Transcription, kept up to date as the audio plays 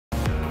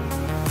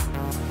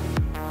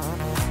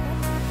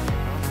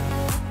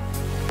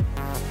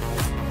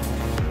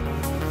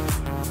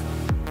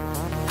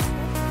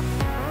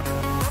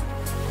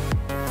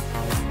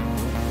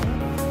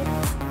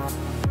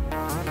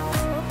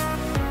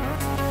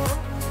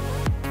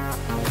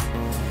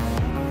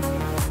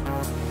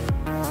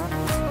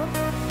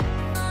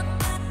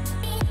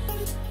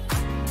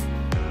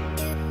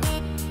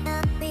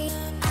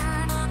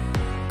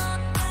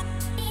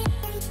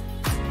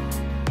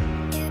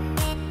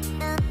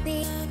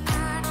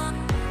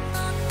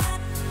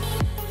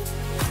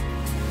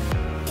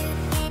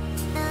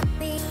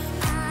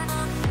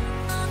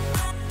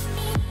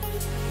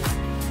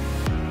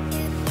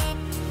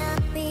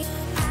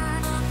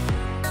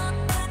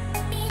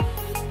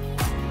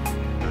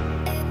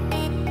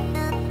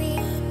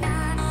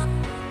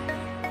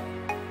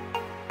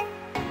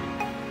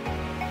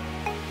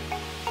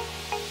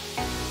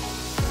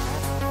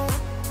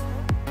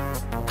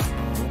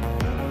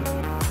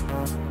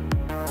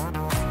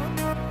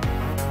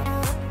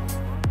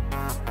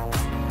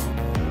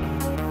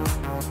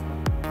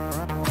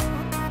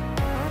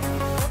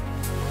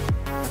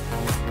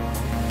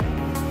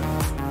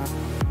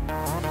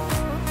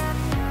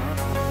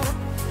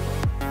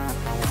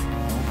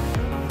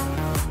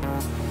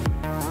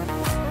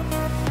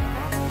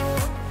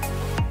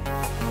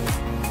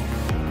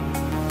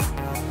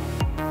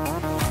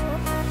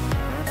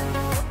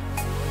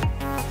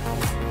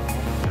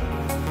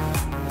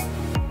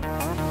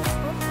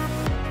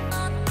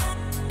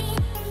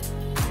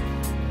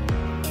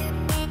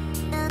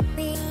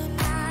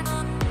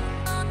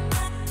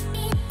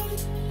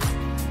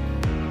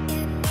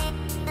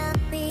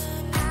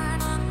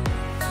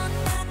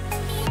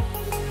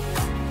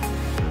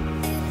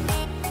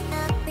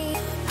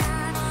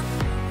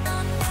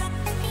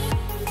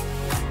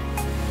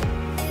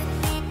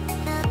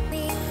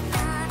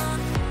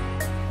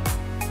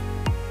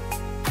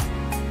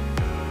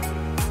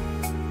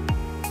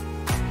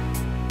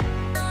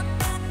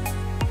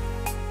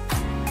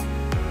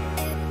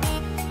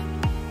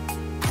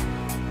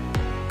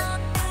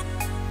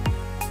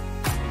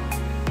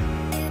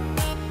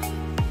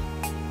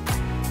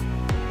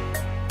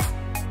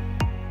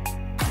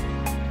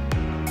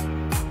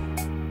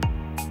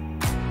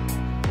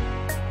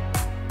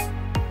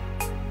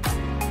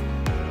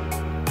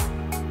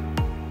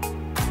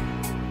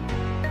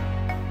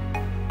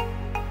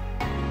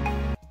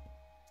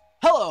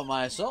Hello,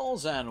 my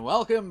souls, and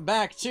welcome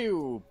back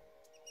to...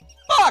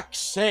 Fuck's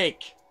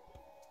sake!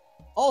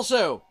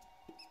 Also,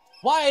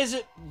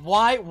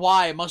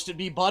 why must it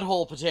be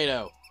Butthole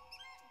Potato?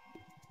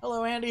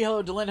 Hello, Andy.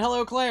 Hello, Delin.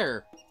 Hello,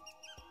 Claire.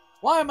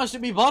 Why must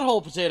it be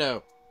Butthole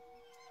Potato?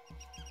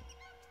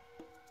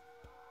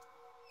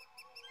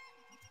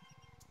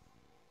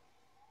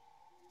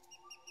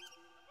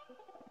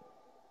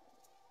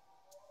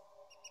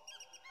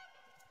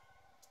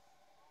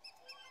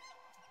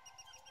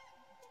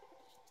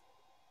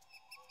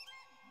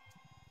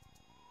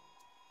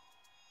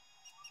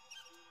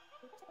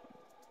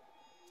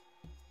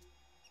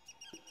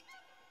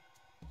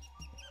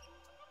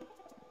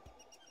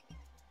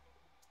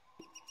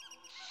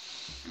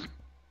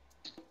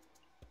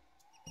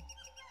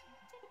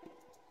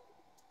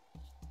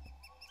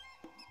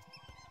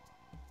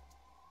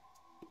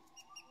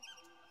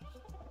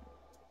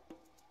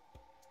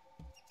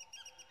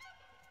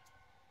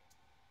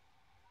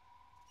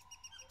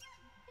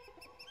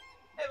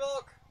 Hey,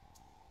 Volk!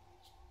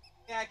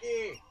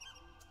 Yaki!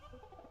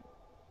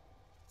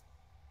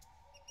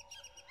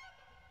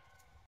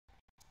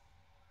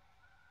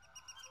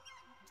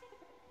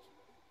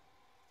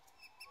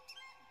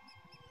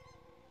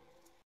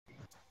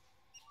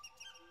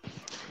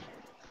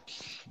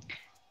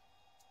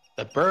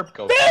 The burp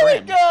goes. There we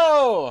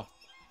go!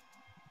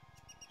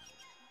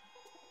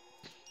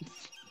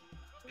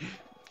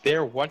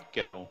 There what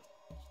go?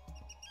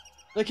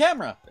 The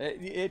camera!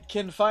 It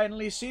can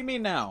finally see me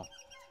now.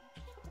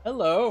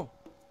 Hello.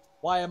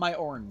 Why am I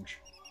orange?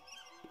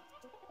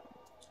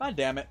 God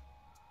damn it.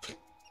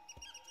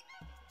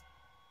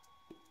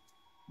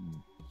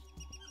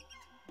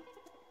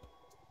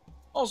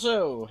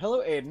 Also, hello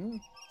Aiden.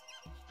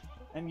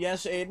 And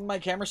yes, Aiden, my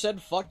camera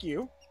said fuck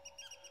you.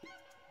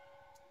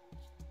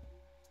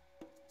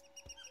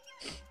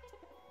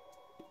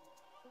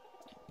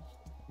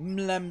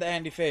 Mlem the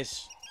Andy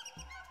face.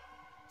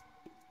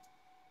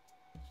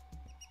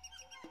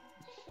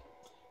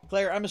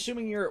 Claire, I'm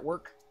assuming you're at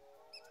work.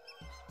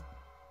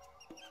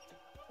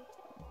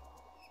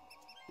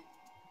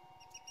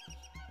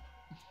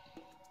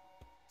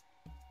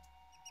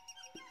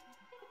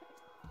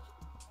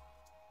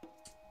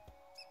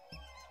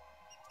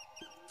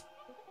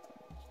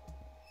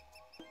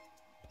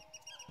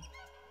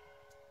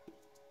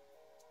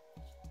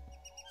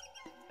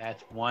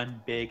 That's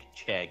one big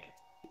chegg.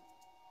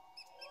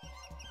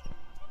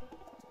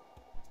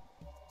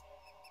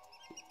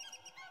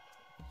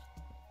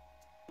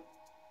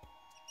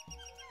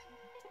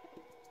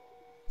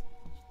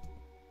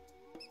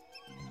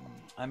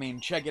 I mean,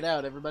 check it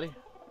out, everybody.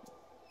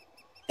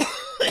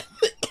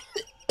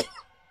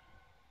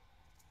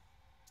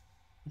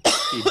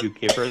 Did you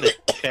give her the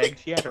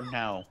cheggs yet or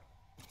no?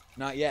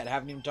 Not yet.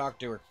 Haven't even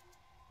talked to her.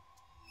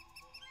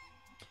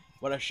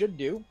 What I should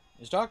do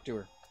is talk to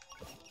her.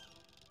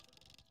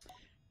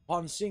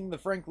 Upon seeing the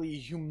frankly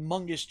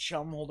humongous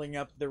chum holding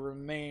up the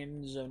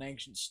remains of an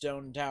ancient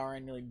stone tower, I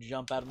nearly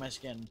jump out of my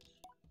skin.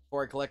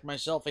 Before I collect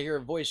myself, I hear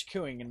a voice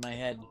cooing in my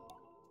head.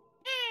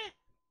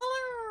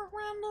 Hello,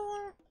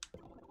 Wanderer.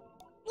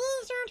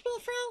 Please don't be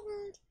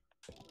frightened.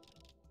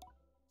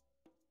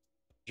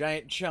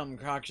 Giant chum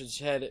cocks its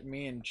head at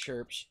me and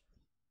chirps.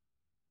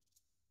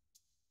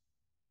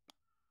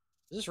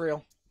 Is this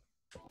real?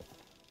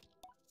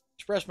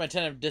 Express my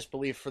tentative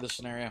disbelief for the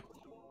scenario.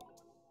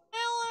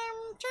 I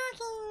am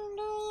talking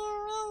to you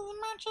as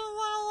much as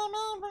I am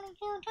able to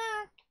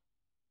talk.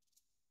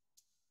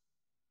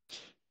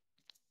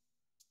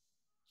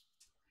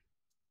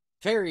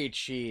 Fairy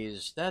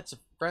cheese. That's a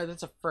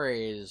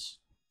phrase.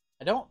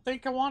 I don't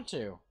think I want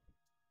to.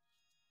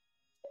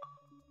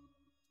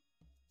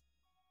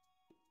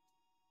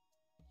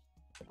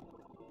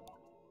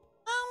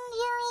 And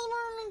you're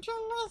able to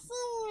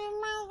receive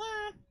my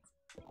heart.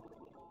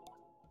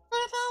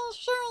 But I'll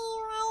show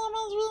you I am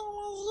as real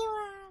as you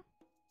are.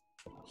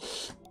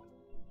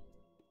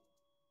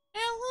 I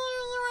hear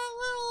you are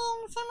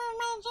loving some of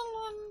my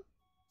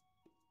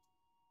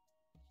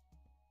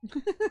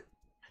children.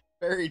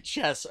 Fairy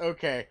chess,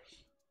 okay.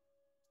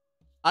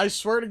 I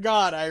swear to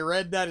God, I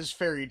read that as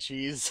fairy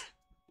cheese.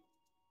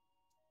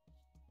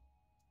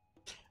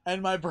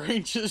 And my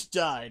brain just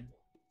died.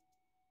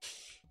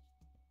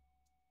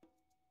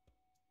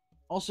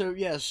 Also,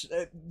 yes,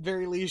 at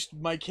very least,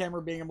 my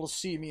camera being able to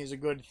see me is a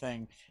good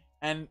thing.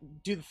 And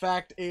due to the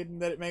fact, Aiden,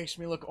 that it makes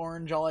me look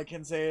orange, all I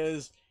can say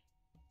is...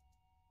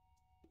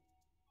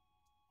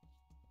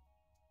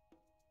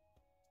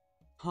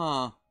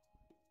 Huh.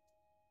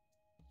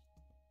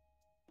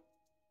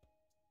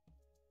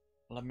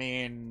 Well, I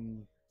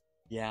mean...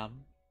 yeah.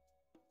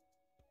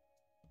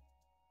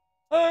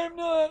 I'm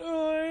not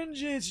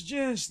orange, it's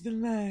just the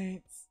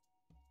lights.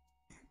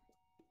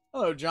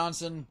 Hello,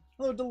 Johnson.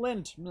 Hello,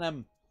 Delint.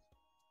 Mlem.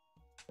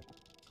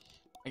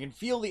 I can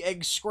feel the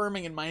eggs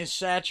squirming in my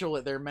satchel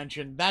at their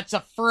mention. That's a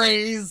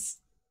phrase!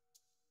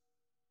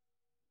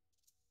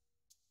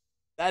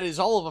 That is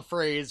all of a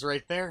phrase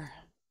right there.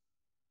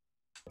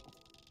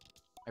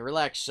 I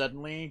relax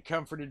suddenly,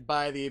 comforted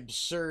by the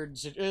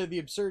absurdity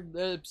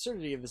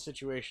of the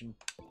situation.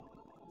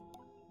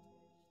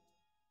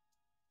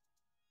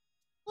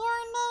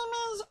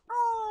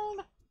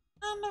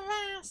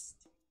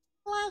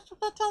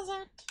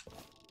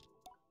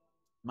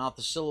 Mouth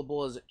the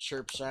syllable as it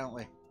chirps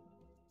silently.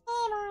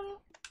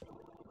 Sable.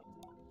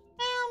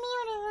 How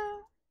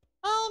beautiful.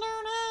 I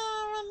don't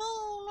have a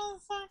name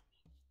as such.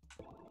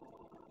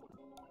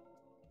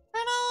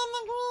 But I am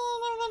the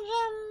queen of the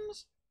drums.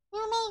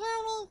 You may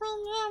call me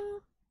Queen Drum,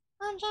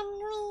 or Drum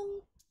Queen,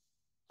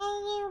 as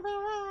you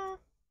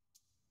prefer.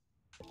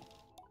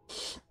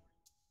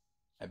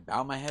 I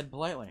bow my head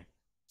politely.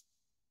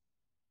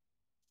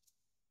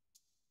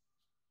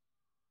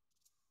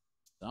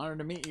 It's an honor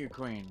to meet you,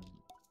 Queen.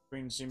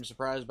 Queen seems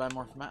surprised by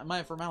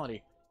my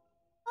formality.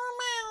 Oh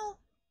my,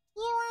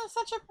 you are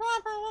such a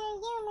proper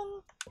little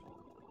human.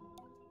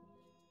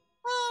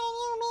 Well,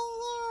 you mean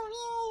you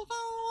really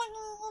very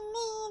lucky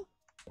indeed.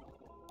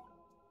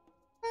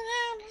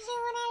 Perhaps you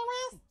what I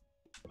was?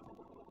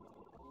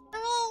 My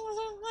legs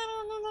are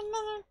better than the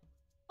middle,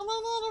 and they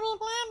need to be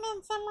planted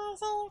somewhere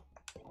safe.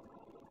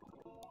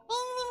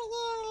 Bring them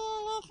here, you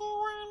little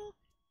one,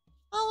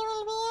 and you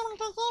will be able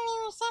to give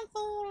you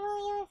something for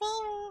your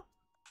favor.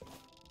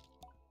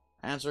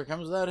 Answer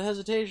comes without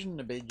hesitation,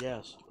 a big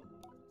yes.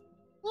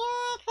 You're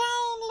a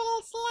kind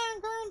little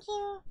slug, aren't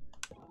you?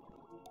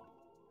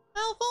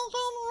 I think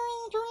I'm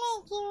going to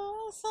like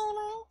you,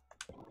 Sable.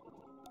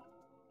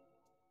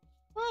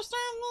 We're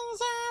starting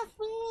off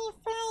really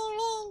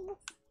fried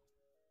eggs.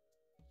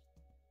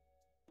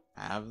 I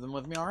have them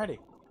with me already.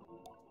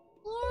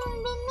 You've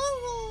been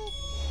busy.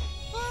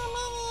 How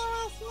many of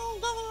us need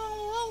dinner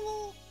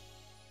already?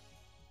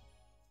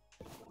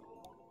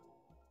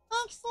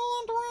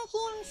 Excellent work,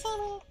 young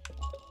Sable.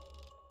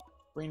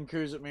 Queen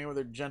coos at me with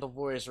her gentle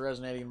voice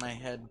resonating in my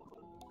head.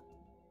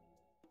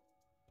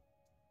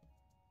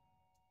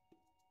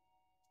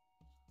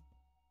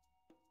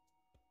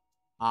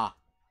 Ah.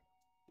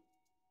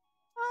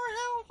 Oh,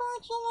 how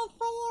fortunate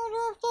for you to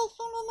have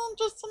taken an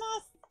interest in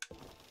us.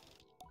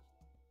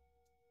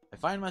 I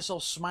find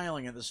myself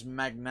smiling at this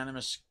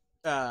magnanimous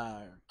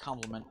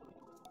compliment.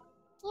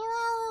 You are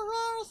a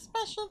rare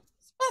special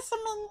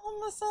specimen in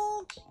this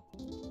age.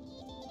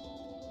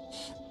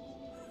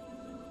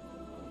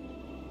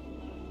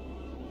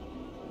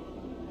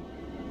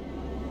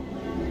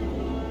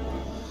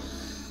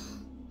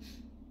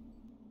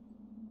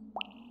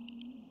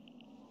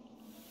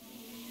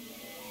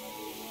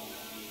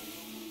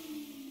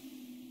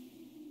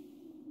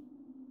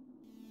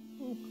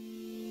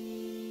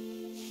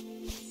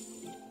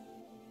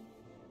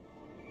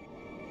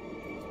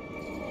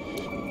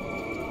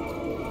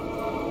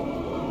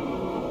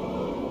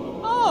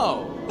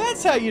 Oh,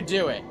 that's how you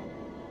do it.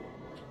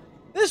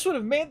 This would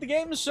have made the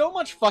game so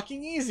much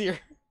fucking easier.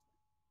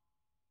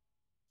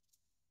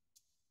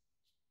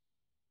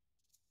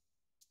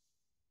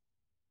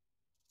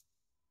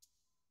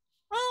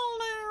 Well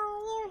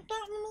now, you've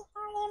gotten me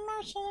all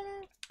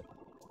emotional.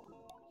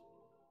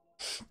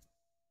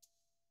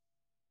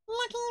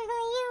 Lucky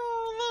for you,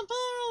 the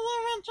tears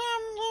of a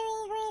drum carry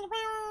great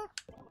power.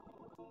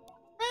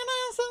 And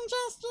I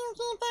suggest you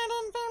keep that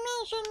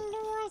information to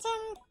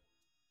yourself.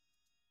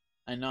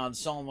 I nod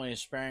solemnly,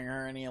 sparing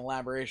her any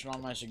elaboration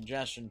on my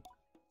suggestion.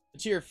 The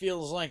tear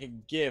feels like a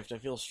gift. I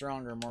feel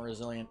stronger, more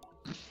resilient.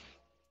 Bring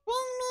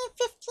me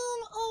 15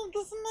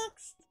 eggs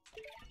next.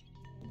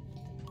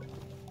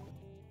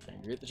 I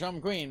greet the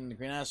Drum Queen. The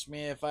Queen asks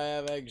me if I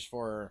have eggs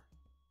for her.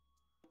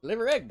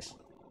 Deliver eggs.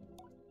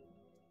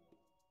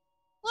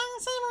 Young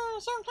Sable,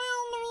 so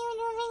kind of you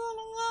to visit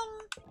again.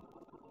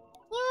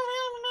 You've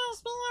helped us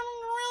become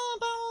quite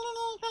a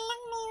little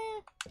collector.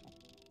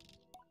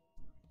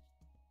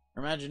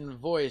 Her imagined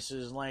voice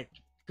is like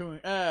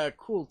a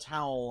cool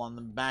towel on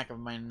the back of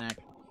my neck.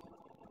 All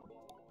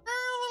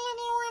the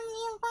little ones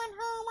you brought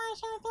home are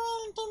so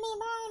thrilled to be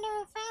part of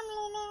a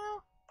family now.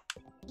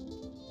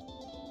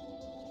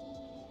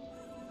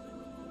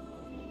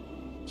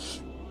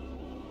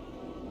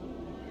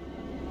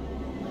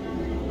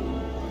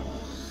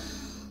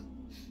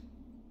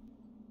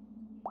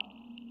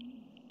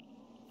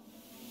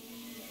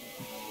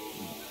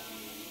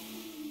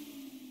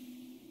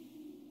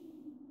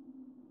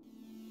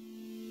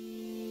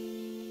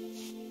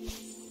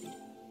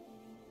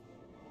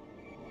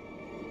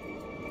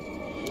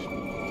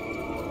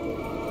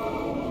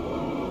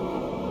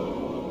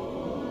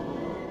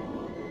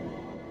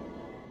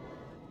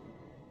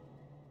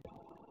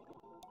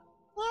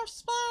 You've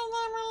spared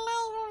them a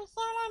life of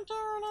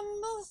solitude and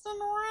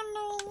distant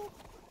wandering.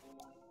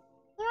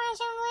 You are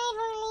so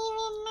grateful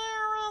even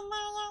now in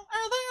their young...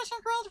 they are so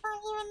grateful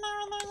even now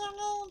in their young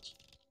age.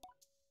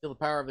 Feel the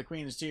power of the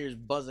Queen's tears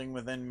buzzing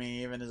within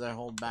me, even as I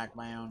hold back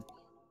my own.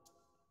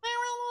 Now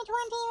I need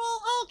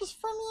 28 eggs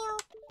from you.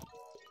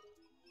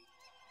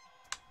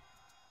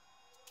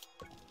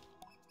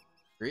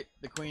 Greet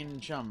the Queen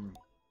Chum.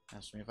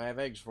 Asks me if I have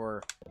eggs for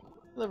her.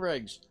 Deliver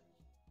eggs.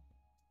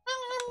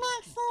 Welcome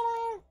back,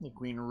 Sable. The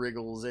Queen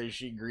wriggles as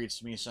she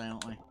greets me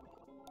silently.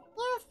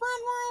 You've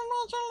brought more of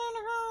my children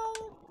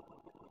home.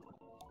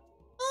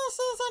 This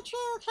is a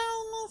true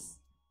kindness.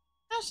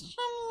 A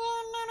strum you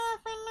not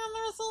often on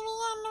the receiving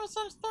end of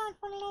such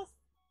thoughtfulness.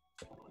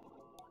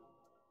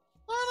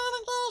 Your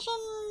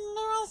dedication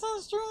to us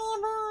is truly a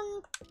boon.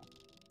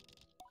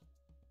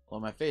 While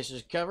my face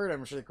is covered,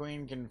 I'm sure the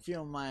queen can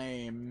feel my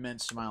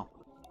immense smile.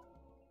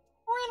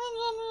 What a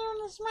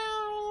genuine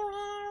smile you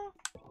have.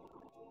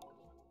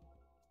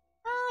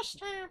 Oh,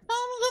 stop.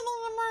 I'm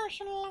getting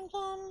emotional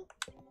again.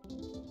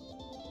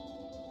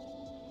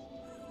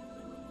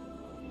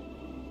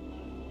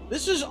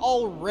 This is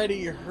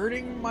already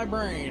hurting my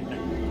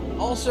brain.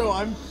 Also,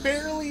 I'm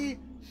fairly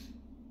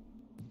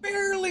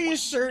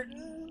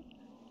certain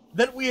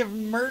that we have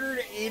murdered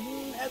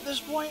Aiden at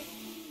this point,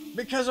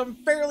 because I'm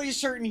fairly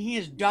certain he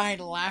has died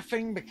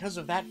laughing because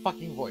of that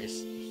fucking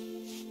voice.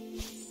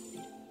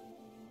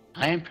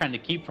 I am trying to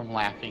keep from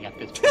laughing at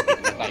this point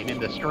because I'm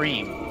in the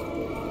stream.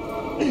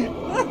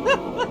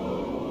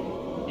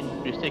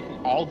 And just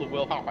taking all the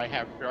willpower I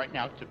have right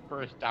now to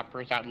burst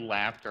out in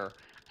laughter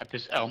at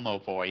this Elmo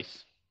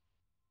voice.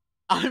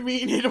 I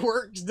mean, it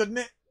works, doesn't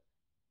it?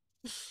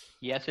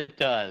 Yes, it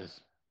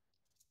does.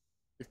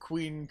 The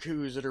queen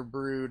coos at her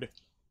brood.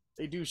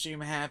 They do seem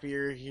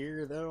happier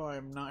here, though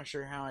I'm not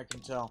sure how I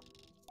can tell.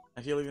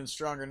 I feel even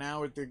stronger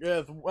now with the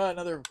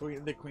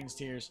the queen's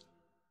tears.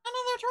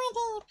 Another 20,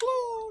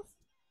 please.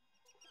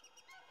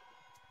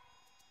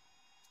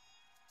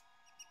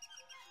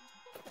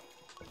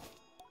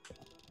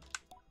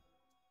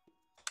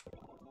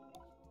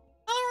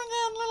 Hello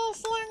again, little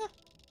slug.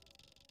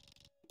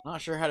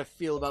 Not sure how to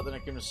feel about the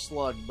nickname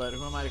slug, but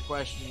who am I to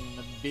question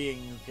a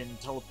being who can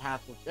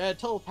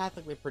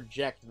telepathically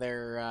project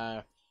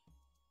their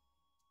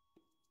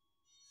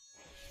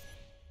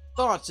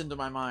thoughts into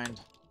my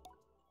mind?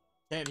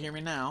 Can't hear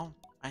me now.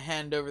 I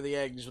hand over the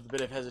eggs with a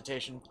bit of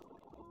hesitation. Now,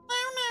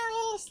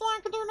 little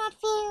slug, do not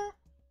fear.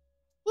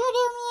 You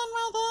do me and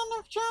my band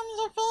of chums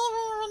a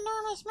favor of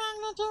enormous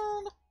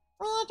magnitude.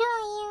 We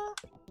adore you.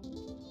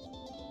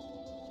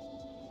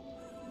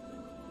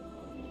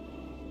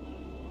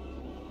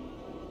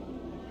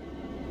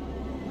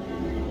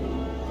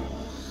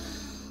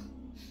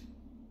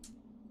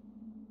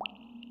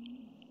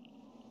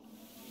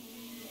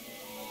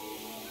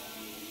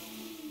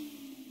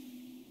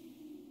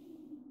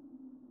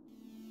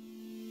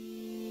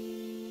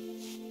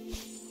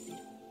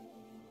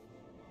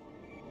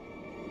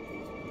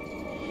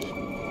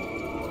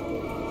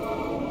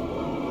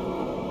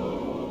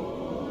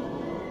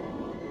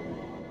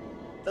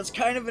 That's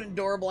kind of an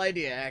adorable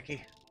idea,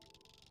 Aki.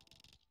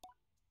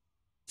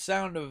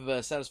 Sound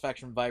of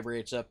satisfaction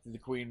vibrates up through the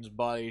queen's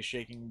body,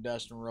 shaking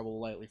dust and rubble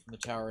lightly from the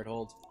tower it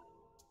holds.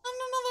 And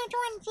another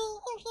 20,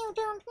 if you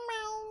don't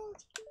mind.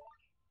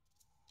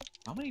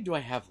 How many do I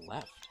have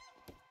left?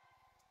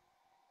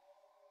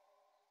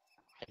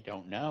 I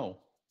don't know.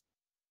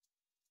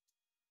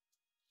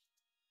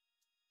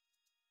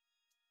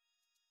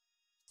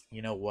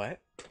 You know what?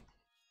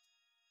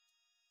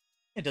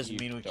 It doesn't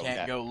mean we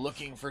can't go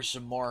looking for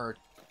some more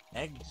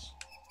eggs.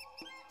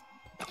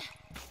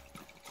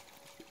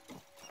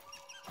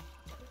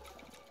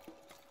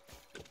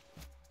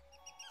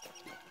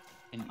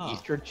 An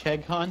Easter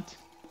Chegg hunt?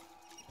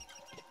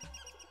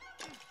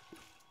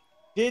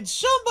 Did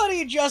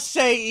somebody just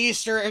say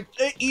Easter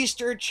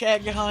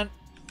Chegg hunt?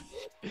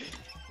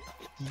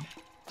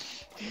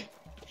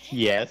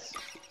 Yes.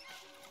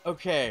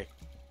 Okay,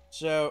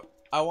 so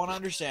I want to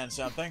understand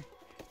something.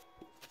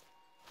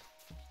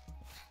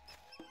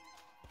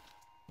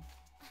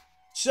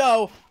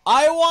 So,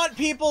 I want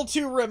people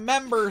to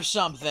remember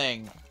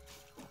something.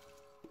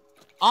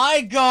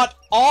 I got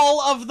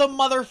all of the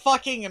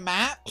motherfucking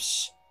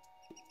maps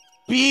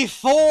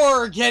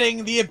before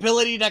getting the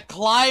ability to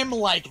climb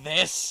like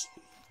this.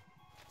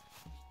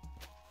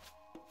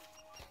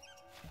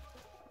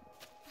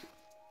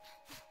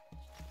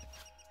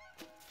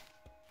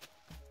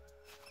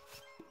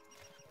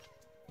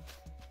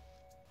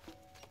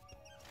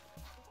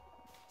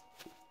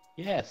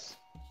 Yes.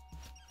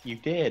 You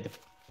did.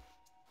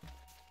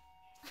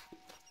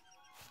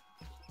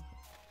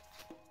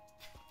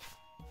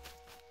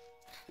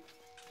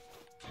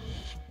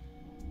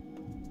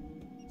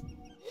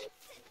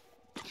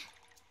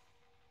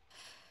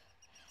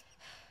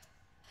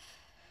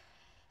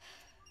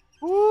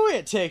 Ooh,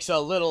 it takes a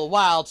little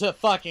while to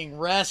fucking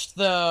rest,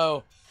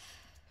 though.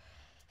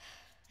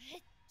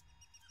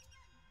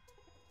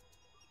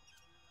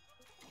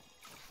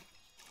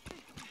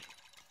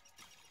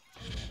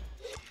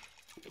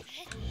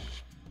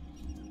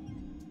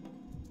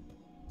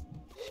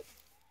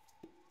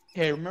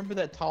 Hey, remember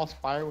that tall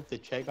spire with the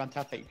Chegg on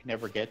top that you can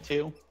never get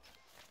to?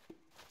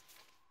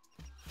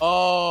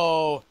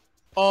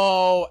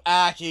 Oh,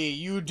 Aki,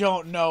 you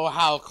don't know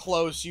how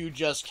close you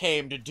just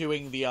came to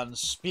doing the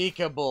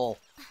unspeakable.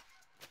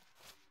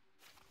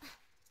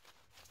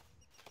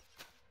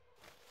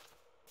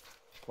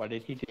 What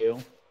did he do?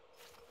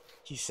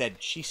 He said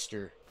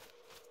Cheester.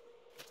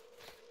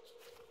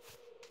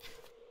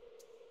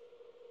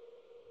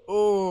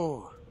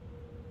 Ooh.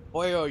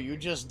 Boy, oh, you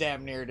just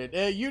damn near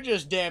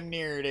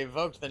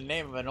evoked the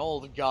name of an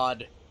old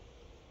god.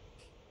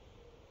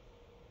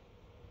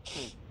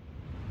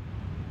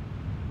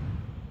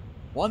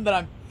 One that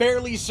I'm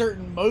fairly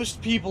certain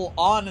most people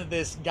on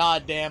this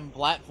goddamn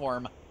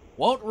platform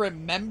won't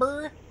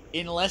remember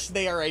unless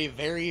they are a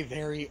very,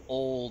 very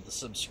old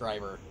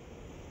subscriber.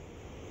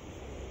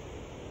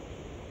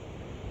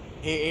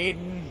 Hey,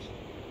 Aiden.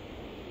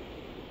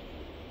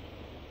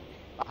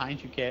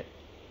 Behind you, Kit.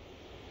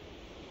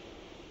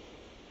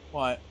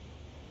 What?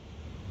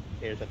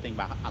 There's a thing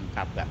on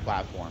top of that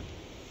platform.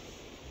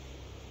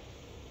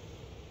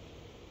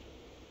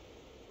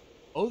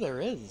 Oh, there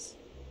is.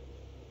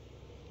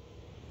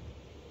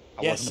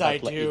 I Yes, wasn't about I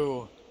to let you-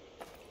 do.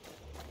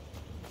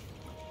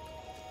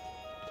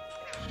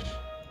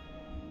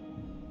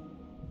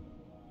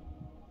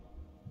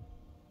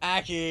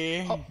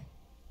 Aki. Oh.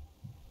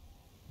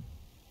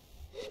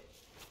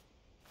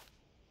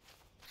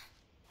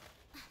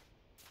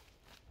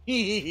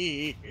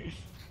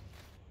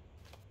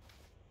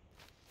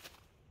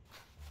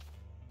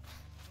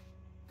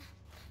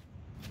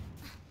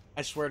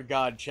 I swear to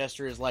God,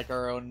 Chester is like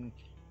our own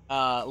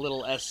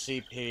little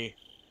SCP.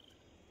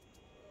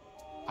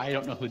 I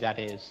don't know who that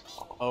is.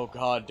 Oh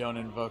God, don't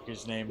invoke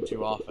his name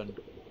too often.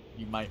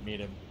 You might meet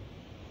him.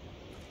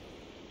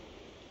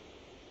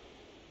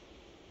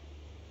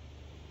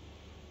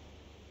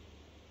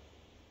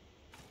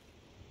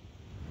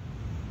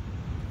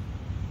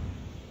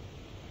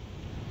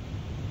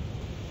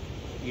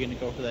 You gonna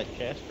go for that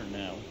chest or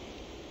no?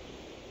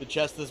 The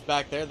chest that's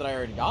back there that I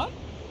already got?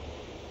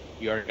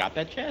 You already got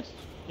that chest?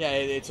 Yeah,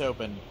 it's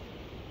open.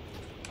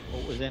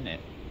 What was in it?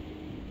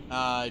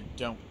 I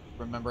don't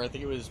remember. I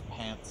think it was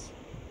pants.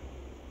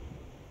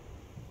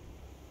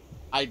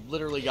 I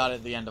literally got it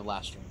at the end of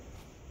last stream.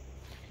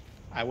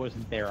 I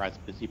wasn't there. I was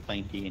busy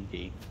playing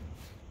D&D.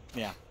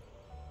 Yeah.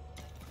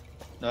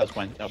 No, that's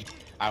Wednesday.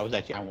 I was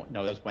actually.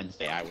 No, that was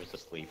Wednesday. I was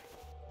asleep.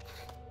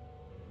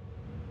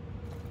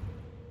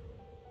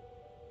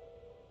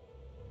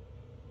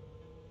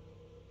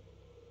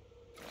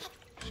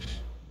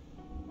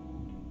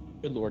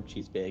 Good lord,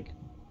 she's big.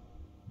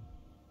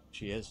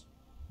 She is.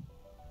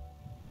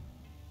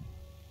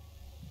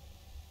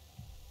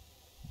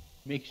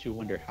 Makes you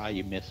wonder how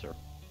you miss her.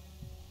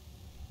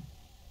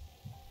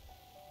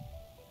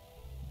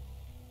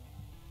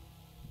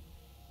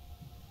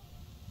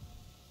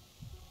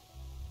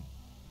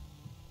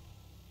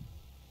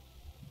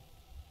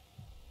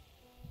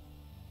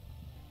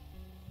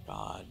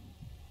 God.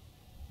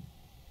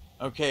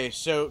 Okay,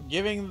 so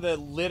giving the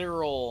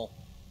literal...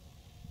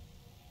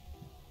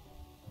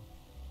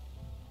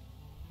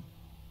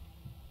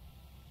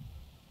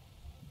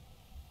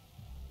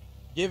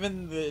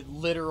 Given the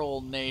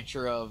literal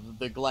nature of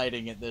the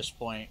gliding at this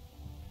point...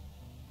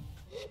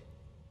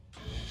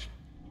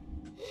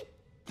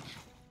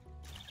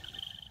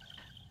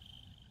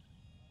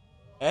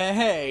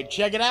 Hey,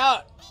 check it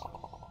out!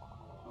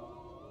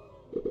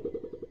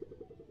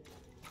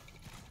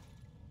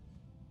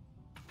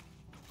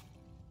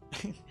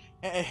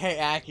 Hey,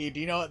 Aki, do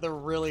you know what the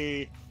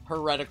really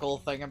heretical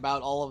thing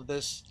about all of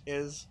this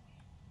is?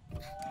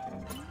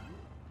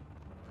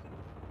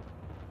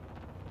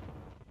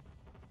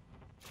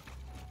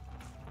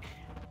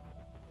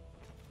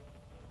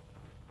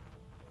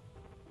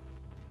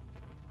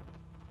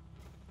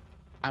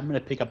 I'm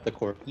gonna pick up the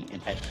corgi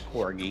and head to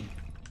corgi.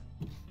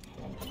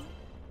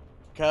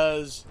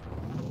 Because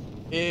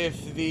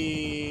if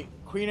the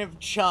Queen of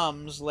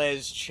Chums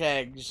lays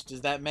Cheggs,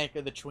 does that make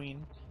her the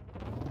tween?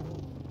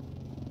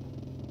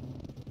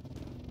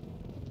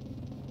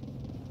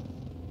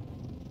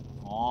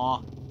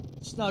 Aw,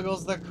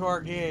 Snuggles the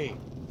corgi.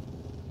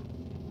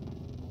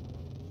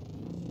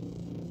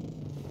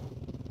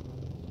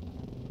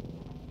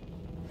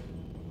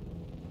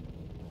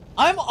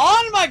 I'm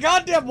on my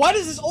goddamn... Why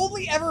does this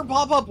only ever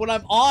pop up when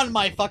I'm on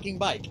my fucking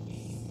bike?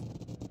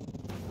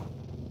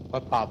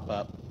 What pop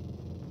up?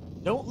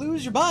 Don't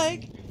lose your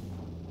bike.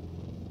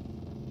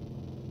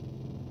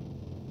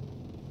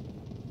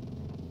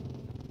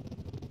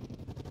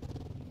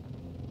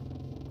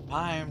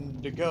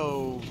 Time to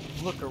go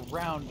look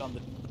around on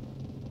the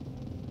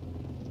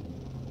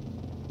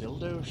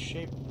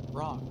dildo-shaped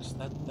rocks.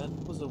 That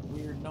was a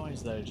weird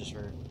noise that I just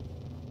heard.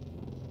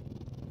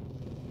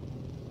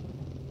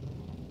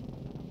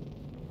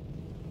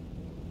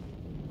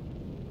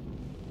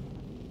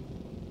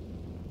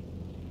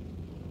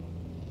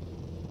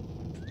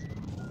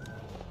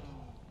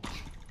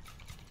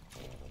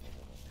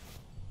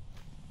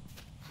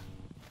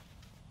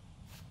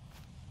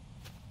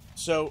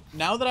 So,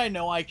 now that I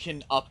know I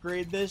can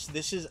upgrade this,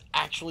 this has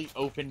actually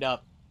opened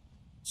up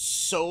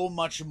so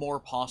much more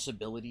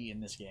possibility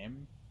in this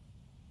game.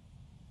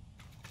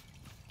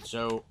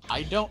 So,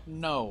 I don't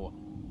know.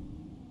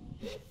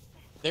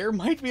 There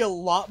might be a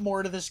lot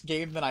more to this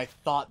game than I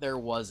thought there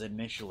was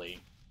initially.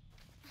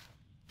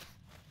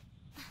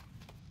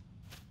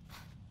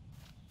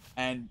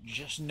 And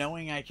just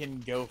knowing I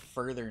can go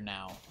further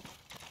now,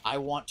 I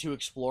want to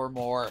explore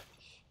more.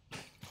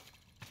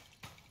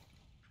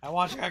 I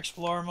want to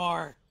explore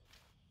more.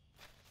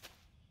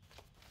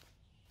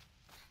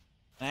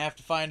 And I have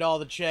to find all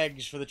the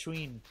Cheggs for the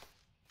tween.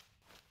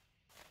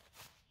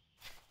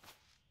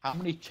 How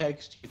many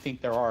checks do you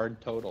think there are in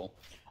total?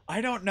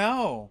 I don't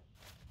know.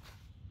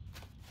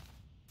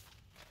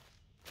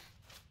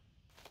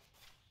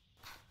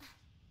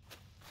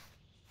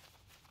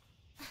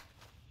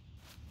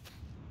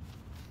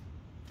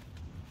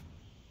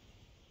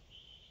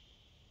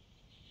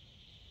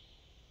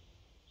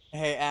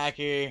 Hey,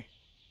 Aki.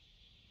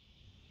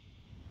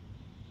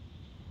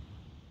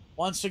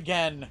 Once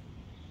again,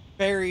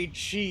 fairy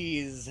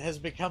cheese has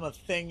become a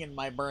thing in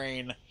my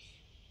brain.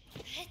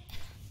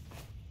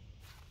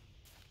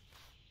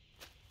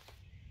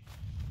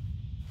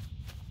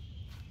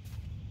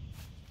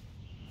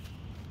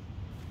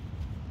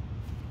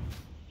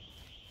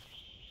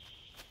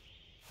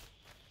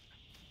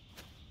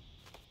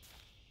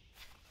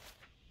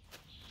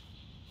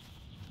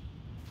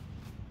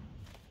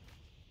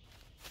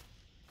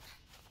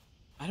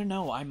 I don't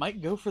know, I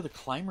might go for the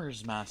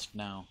climber's mask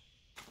now.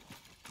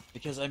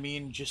 Because, I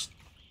mean, just...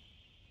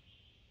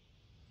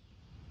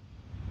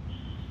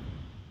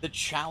 the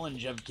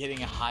challenge of getting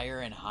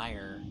higher and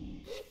higher.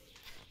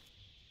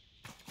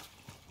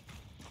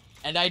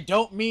 And I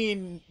don't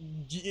mean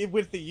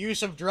with the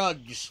use of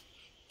drugs.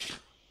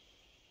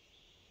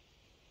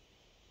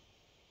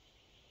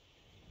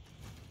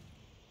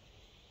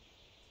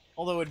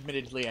 Although,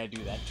 admittedly, I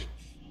do that too.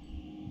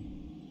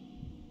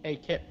 Hey,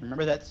 Kit,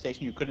 remember that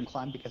station you couldn't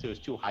climb because it was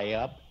too high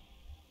up?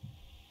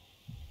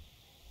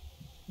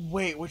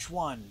 Wait, which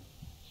one?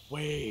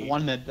 Wait. The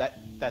one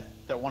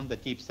the one in the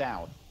deep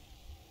south.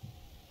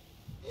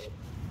 The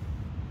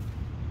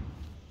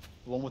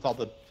one with all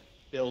the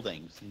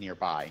buildings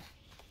nearby.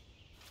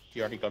 Did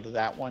you already go to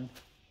that one?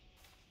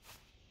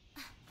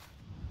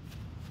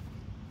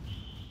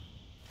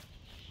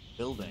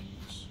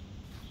 Buildings.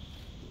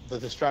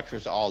 The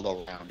structures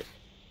all around it.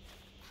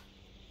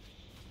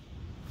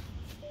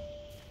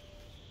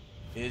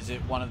 Is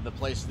it one of the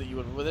places that you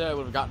would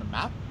have gotten a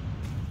map?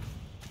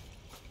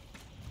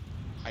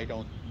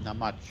 I'm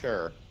not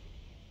sure.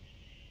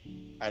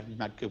 I'm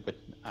not good with,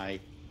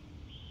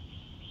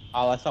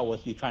 all I saw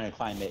was you trying to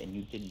climb it and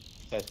you didn't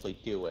successfully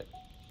do it.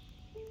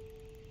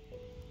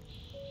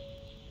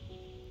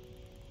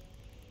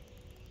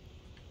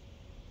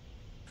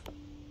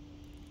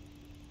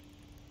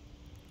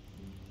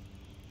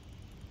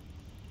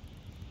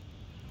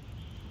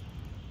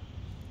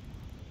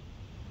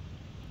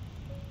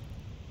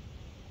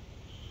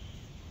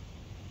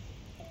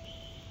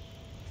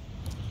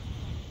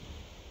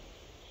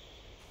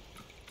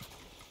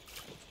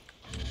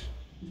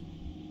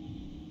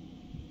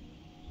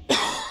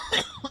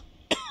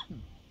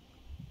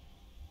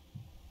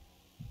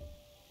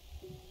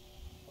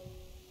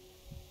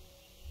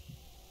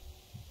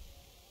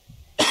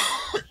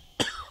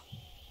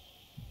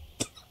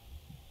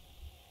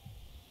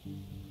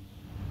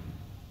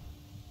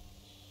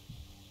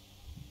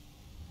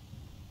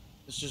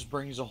 This just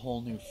brings a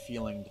whole new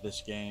feeling to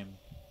this game.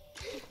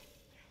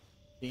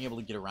 Being able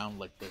to get around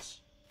like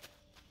this.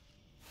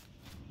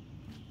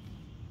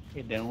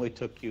 It only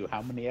took you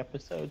how many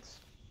episodes?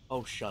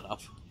 Oh, shut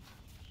up.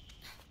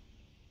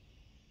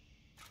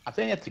 I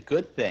think that's a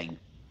good thing.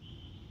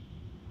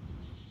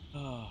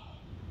 I'm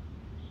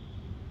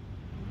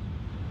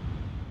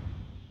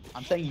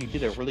saying you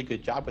did a really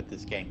good job with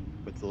this game,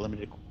 with the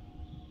limited...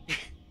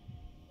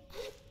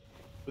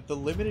 With the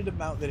limited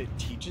amount that it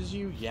teaches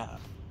you, yeah.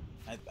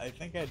 I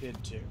think I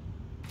did too.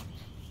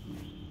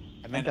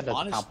 I meant that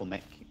as a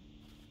compliment.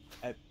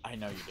 I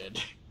know you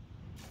did.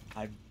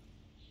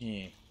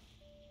 Yeah.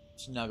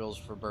 Snuggles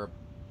for burp.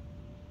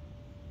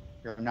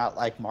 You're not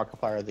like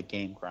Markiplier the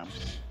Game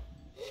Grumps.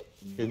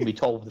 You can be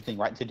told the thing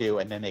right to do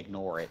and then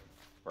ignore it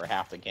for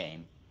half the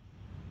game.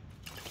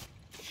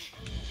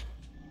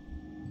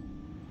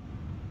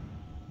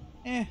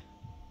 Eh.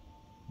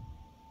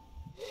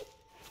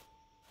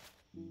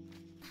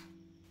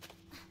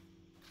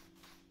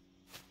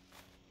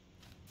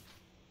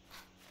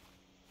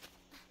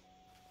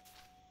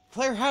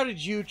 Claire, how did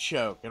you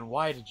choke, and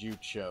why did you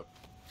choke?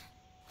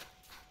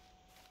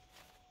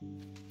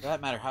 For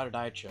that matter, how did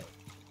I choke?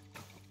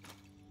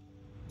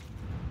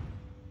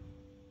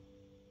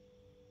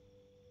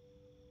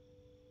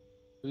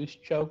 Who's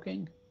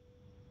choking?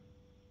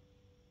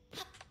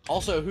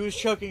 Also, who's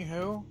choking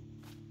who?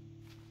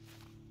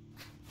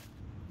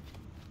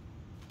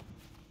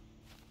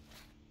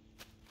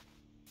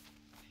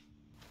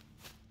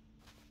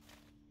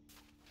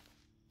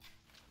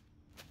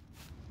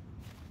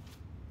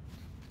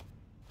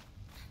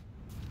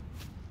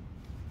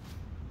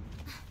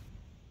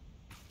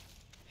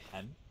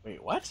 And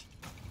wait, what?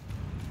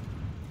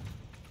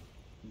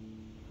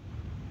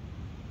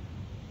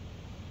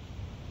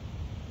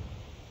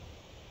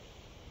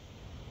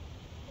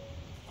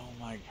 Oh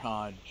my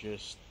god,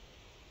 just...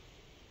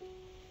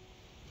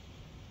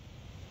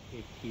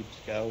 It keeps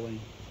going.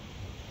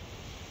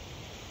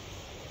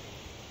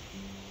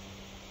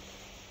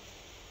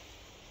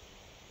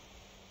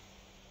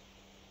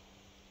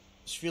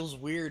 This feels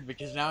weird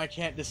because now I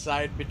can't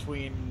decide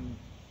between...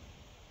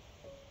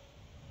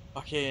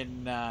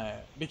 fucking,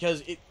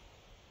 because it...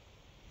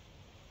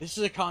 This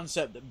is a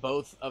concept that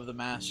both of the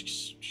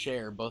masks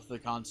share, both of the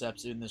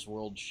concepts in this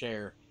world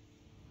share.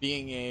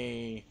 Being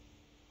a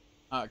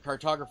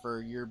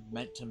cartographer, you're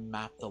meant to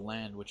map the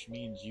land, which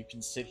means you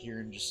can sit here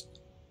and just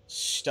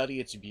study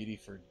its beauty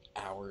for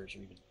hours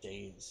or even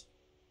days.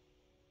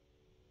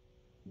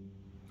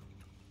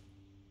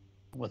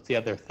 What's the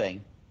other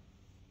thing?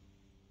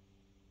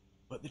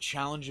 But the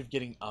challenge of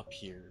getting up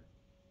here.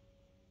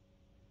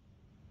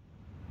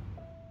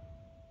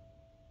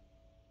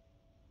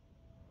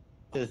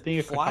 Being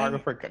a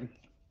photographer.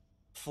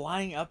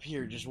 Flying up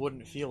here just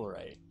wouldn't feel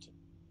right.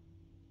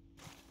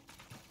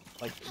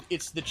 Like,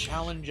 it's the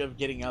challenge of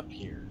getting up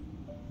here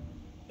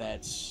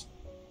that's,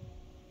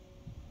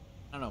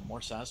 I don't know,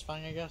 more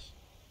satisfying, I guess?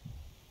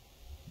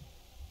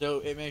 So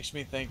it makes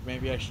me think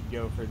maybe I should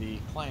go for the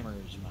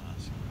climber's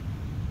mask.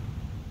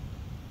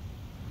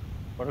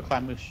 What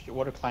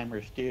do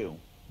climbers do?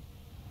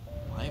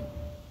 Climb.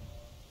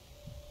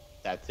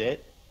 That's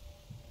it?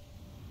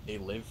 They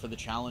live for the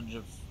challenge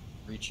of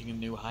reaching a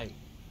new height.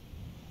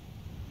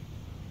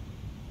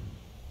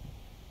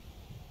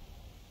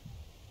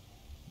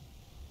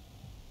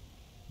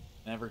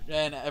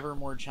 An ever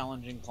more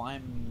challenging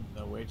climb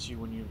awaits you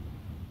when you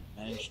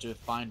manage to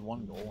find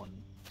one goal and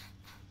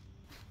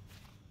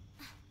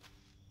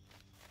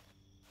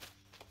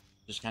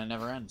just kind of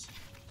never ends.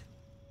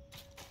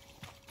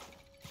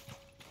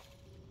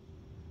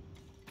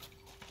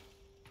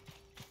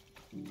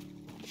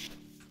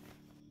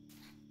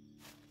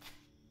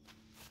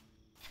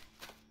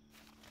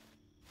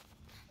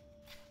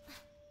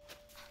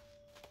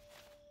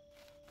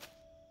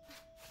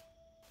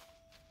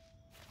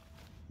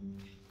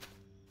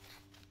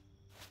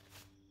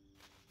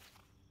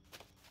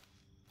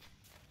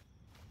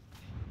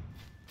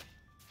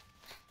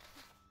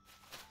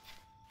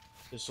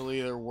 This will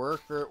either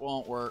work or it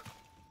won't work.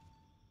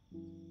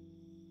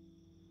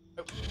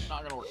 Nope,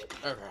 not gonna work.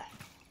 Okay.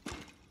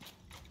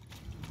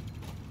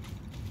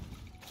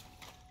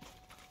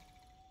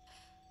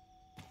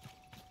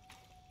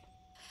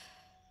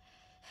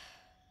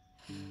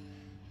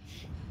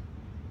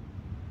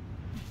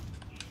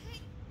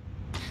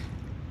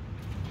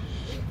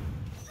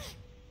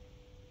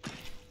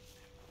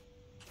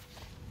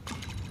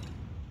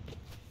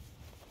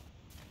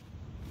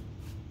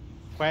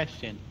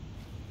 Question.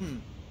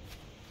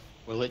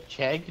 Will it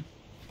chegg?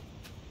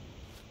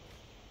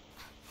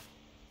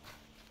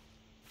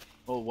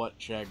 Oh, what,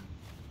 Chegg?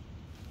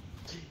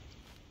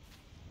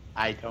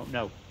 I don't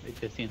know. It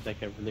just seems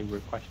like a really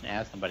weird question to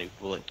ask somebody.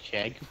 Will it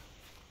chegg?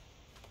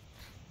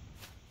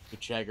 To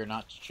Chegg or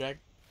not to Chegg?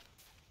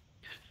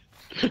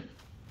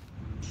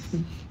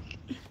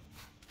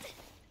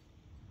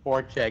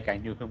 Poor Chegg, I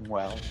knew him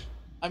well.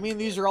 I mean,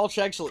 these are all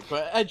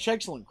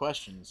Cheggcellent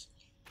questions.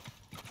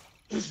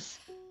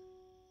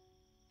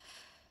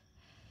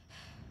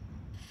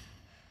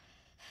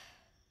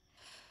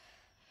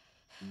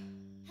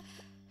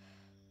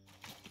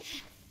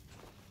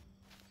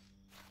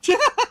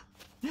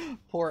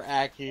 Poor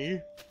Aki.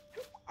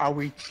 Are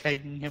we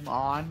taking him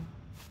on?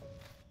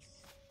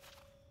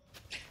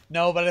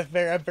 No, but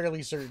I'm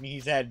fairly certain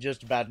he's had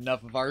just about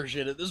enough of our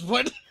shit at this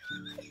point.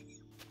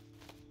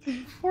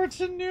 Poor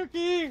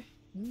Tanuki!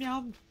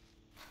 Yum.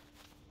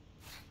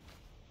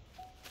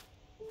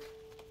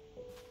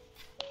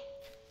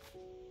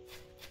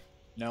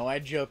 No, I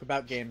joke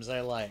about games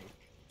I like.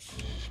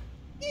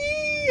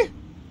 Eee!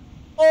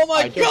 Oh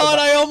my god,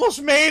 I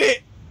almost made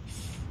it!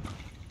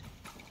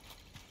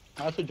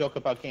 I also joke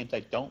about games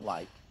I don't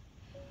like.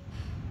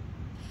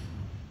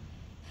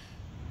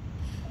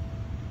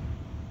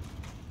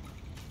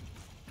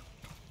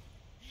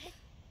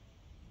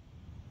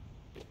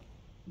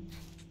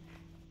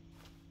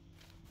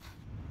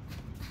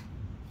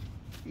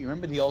 You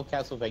remember the old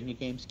Castlevania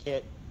games,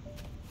 Kit?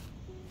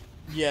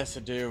 Yes,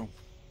 I do.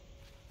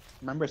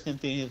 Remember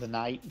Symphony of the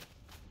Night?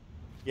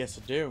 Yes,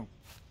 I do.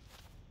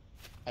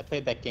 I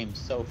played that game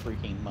so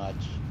freaking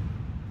much.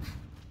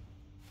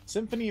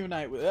 Symphony of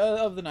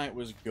the Night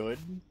was good.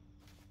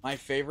 My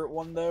favorite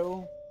one,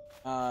 though,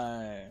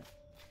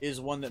 is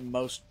one that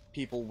most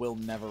people will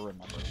never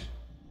remember.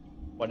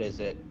 What is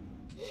it?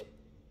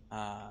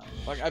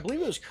 I believe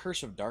it was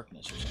Curse of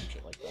Darkness or some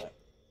shit like that.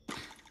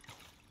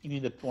 You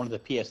mean one of the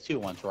PS2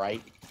 ones,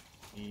 right?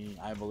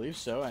 I believe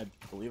so. I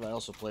believe I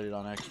also played it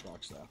on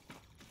Xbox, though.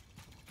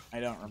 I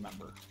don't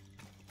remember.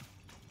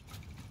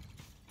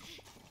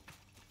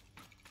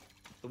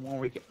 The one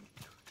we get.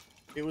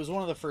 It was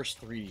one of the first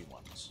 3D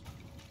ones.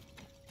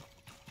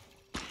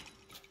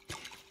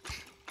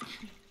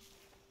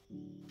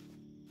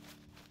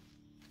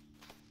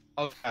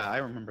 Oh, I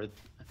remember.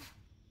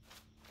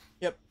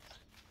 Yep.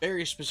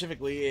 Very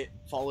specifically, it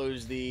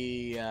follows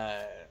the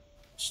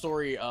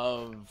story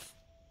of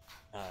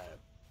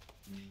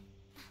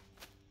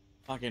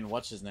fucking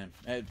what's his name?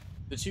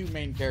 The two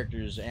main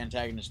characters,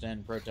 antagonist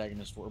and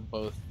protagonist, were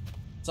both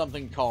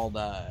something called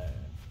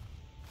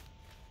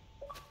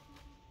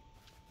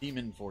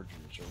demon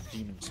forgers or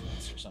demon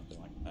smiths or something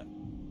like that.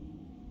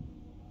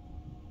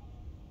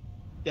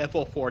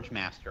 Devil Forge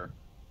Master.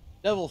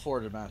 Devil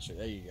Forge Master.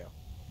 There you go.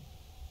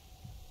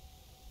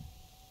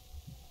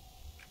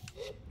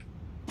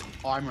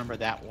 Oh, I remember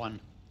that one.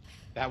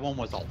 That one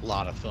was a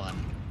lot of fun.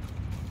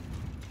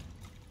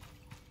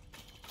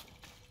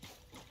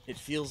 It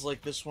feels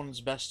like this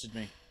one's bested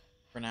me,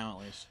 for now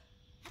at least.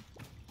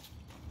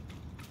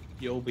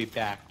 You'll be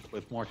back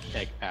with more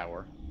tech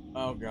power.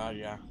 Oh god,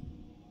 yeah.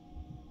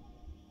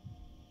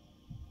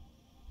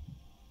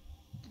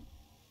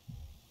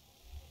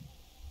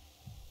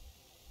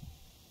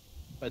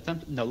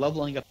 But no,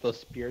 leveling up those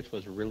spirits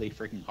was really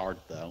freaking hard,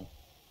 though.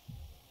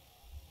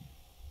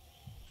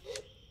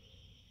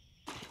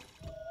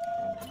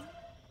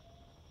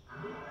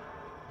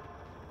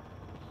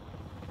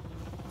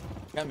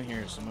 Come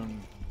here,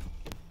 Simone.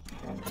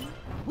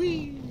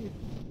 Whee!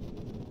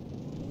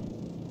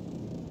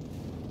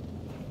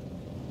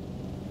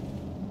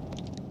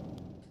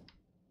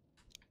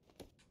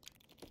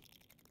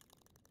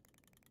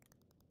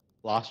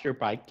 Lost your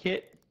bike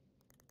kit?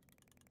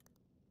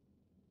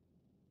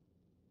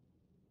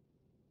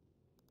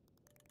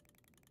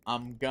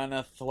 I'm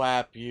gonna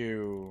thwap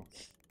you.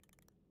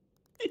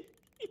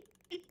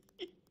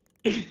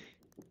 The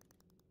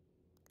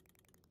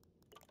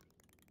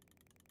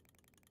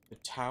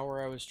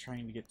tower I was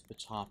trying to get to the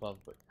top of,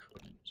 but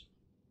couldn't.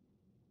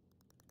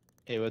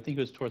 Hey, well, I think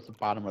it was towards the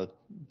bottom, or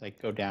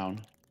like go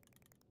down.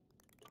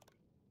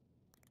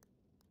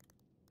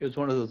 It was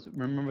one of those.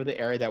 Remember the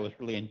area that was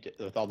really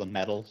with all the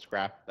metal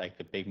scrap, like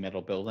the big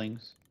metal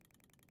buildings?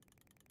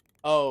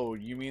 Oh,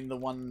 you mean the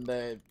one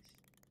that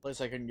place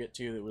I couldn't get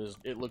to that was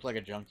it looked like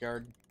a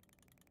junkyard?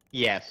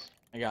 Yes.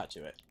 I got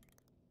to it.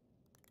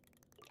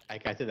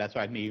 Like I said, that's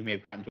why you may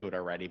have gotten to it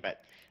already,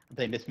 but I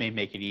think this may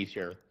make it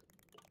easier.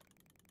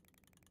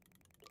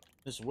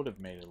 This would have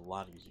made it a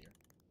lot easier.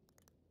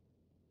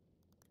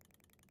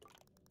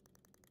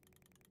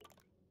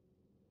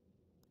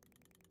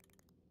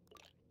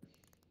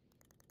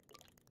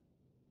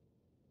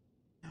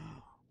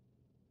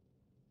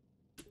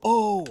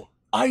 Oh,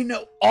 I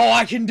know. Oh,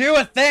 I can do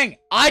a thing.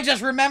 I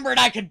just remembered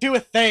I could do a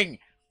thing.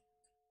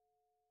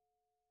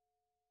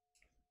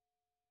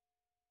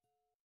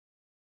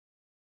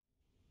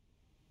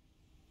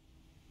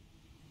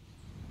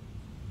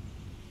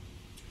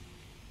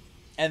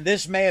 And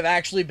this may have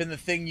actually been the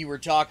thing you were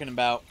talking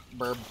about,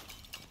 Burb.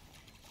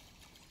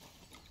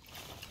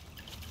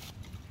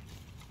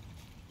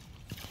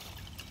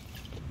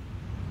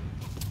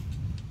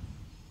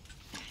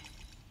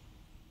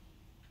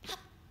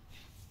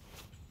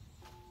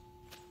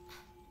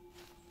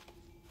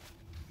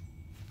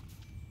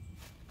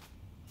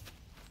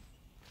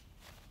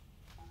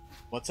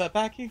 What's up,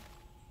 Aki?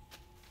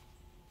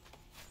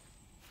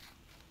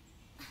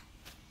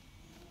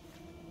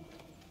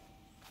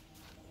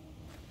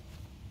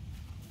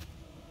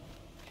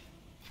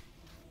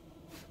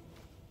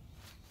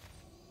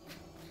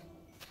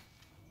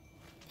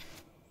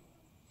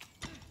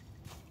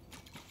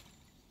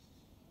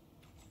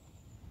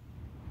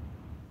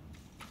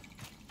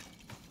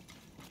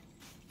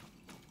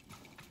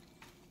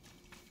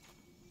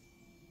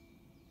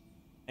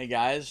 Hey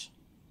guys,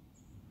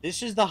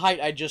 this is the height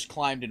I just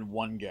climbed in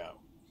one go.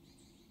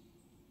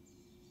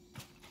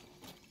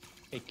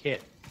 Hey,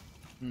 Kit.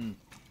 Hmm.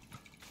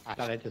 I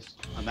thought I just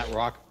on that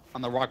rock,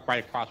 on the rock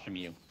right across from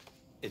you.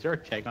 Is there a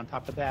Chegg on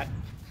top of that?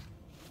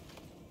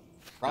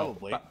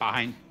 Probably. No,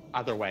 behind,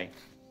 other way.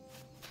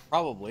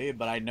 Probably,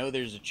 but I know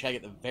there's a Chegg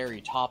at the very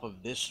top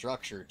of this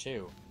structure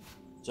too.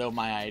 So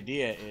my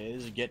idea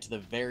is get to the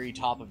very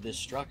top of this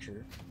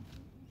structure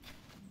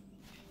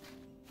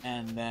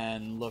and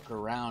then look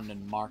around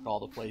and mark all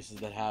the places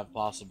that have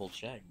possible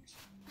Cheggs.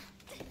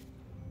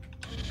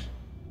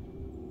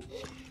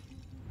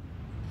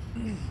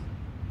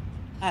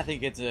 I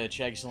think it's a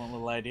excellent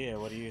little idea.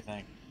 What do you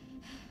think?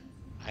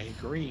 I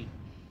agree.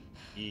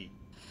 Yeet.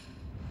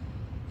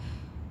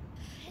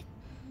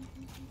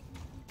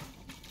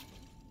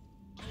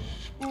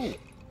 Ooh.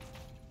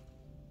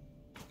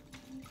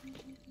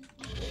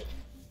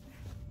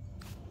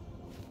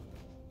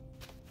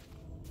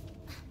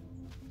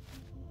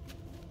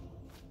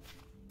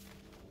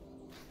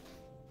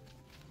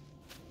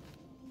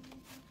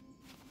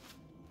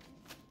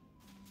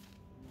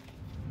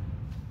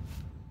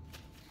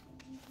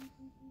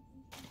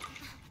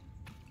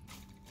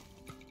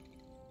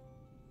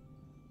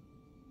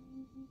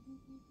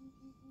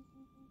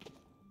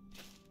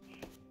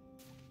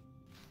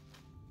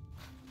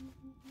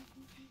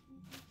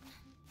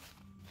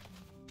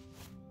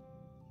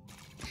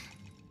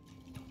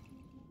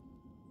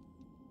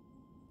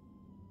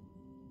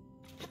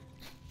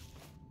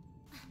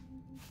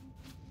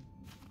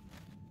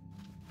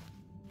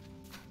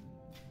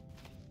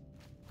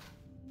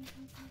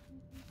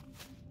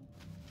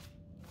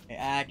 Hey,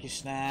 Aki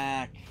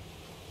Snack.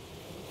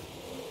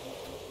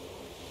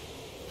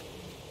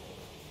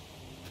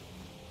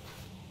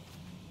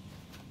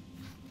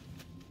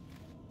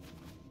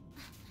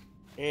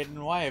 Aiden,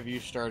 why have you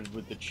started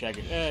with the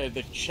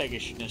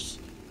cheggishness?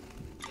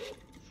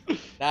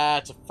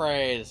 That's a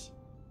phrase.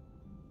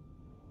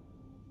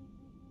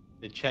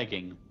 The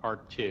Chegging,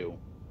 part 2.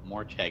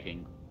 More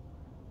Chegging.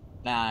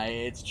 Nah,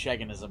 it's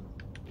Chegginism.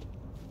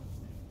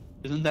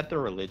 Isn't that the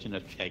religion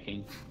of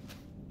Chegging?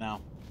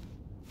 No.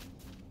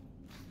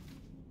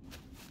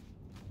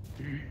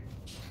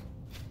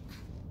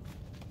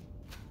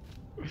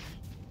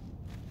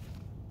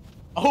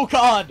 Oh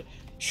god!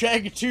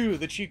 Chegg 2,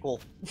 the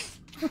sequel.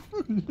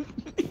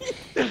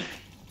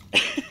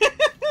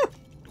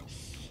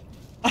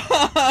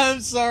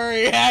 I'm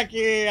sorry,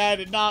 Hacky. I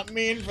did not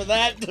mean for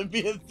that to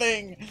be a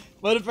thing.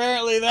 But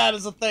apparently that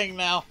is a thing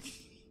now.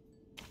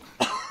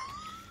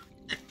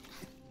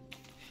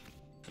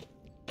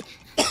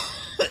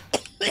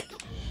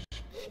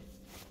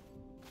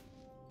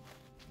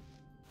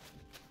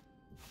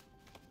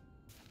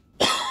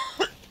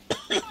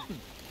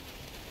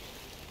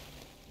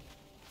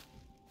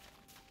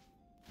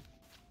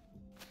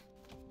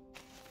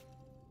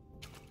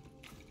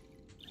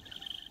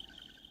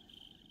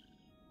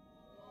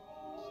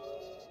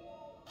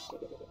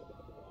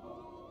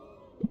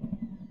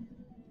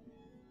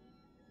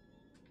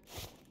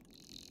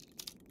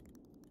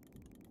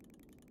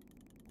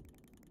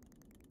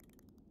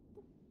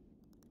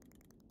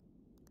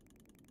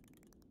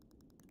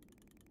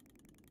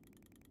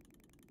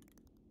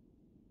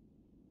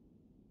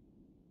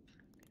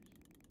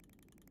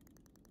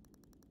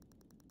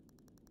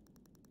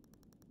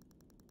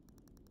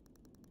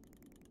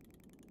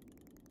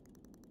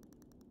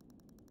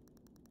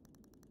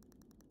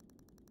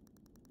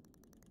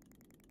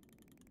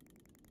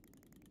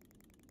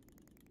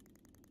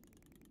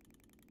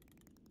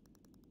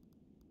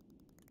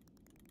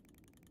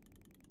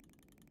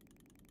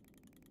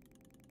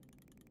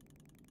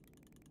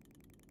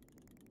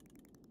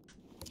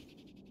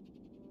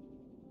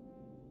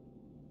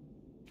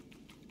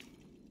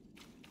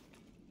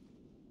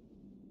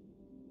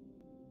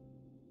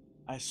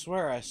 I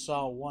swear I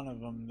saw one of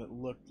them that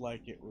looked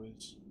like it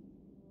was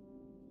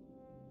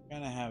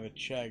gonna have a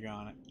Chegg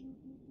on it.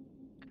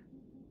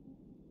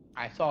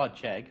 I saw a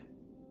Chegg.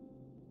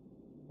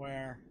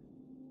 Where?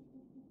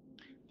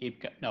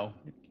 No,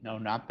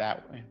 not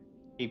that way.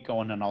 Keep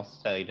going, and I'll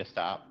tell you to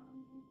stop.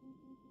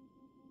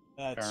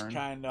 That's Turn.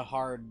 kinda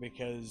hard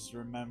because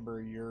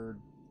remember you're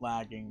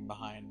lagging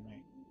behind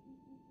me.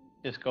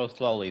 Just go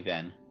slowly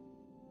then.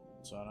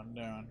 That's what I'm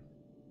doing.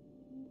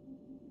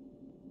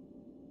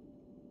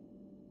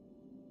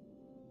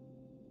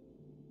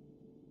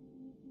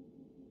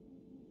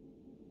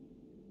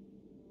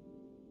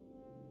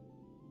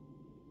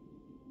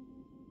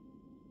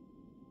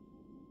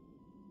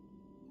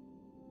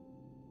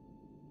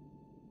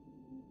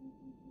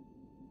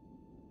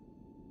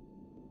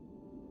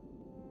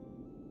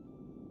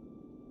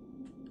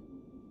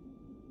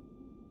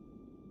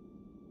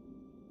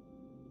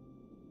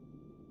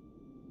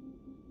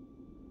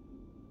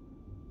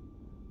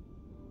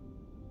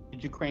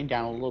 Did you crane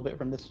down a little bit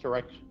from this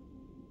direction?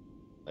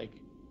 Like,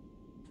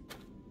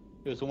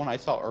 it was the one I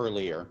saw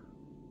earlier.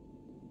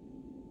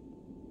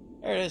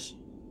 There it is.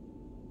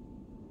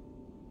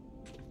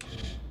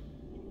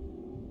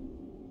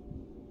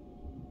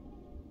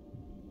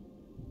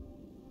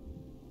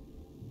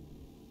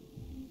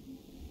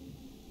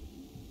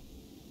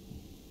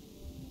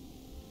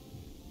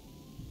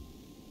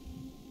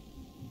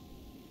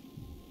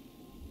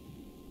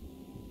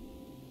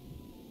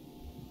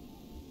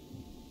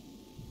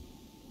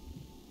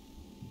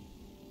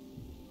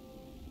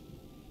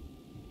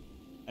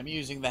 I'm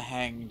using the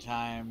hang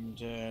time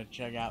to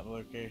check out the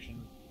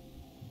location.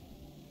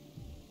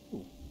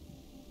 Ooh.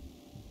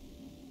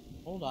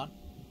 Hold on.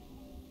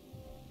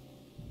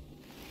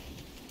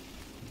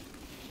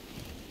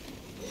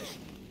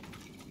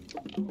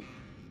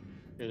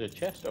 There's a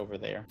chest over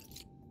there.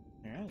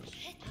 There it is.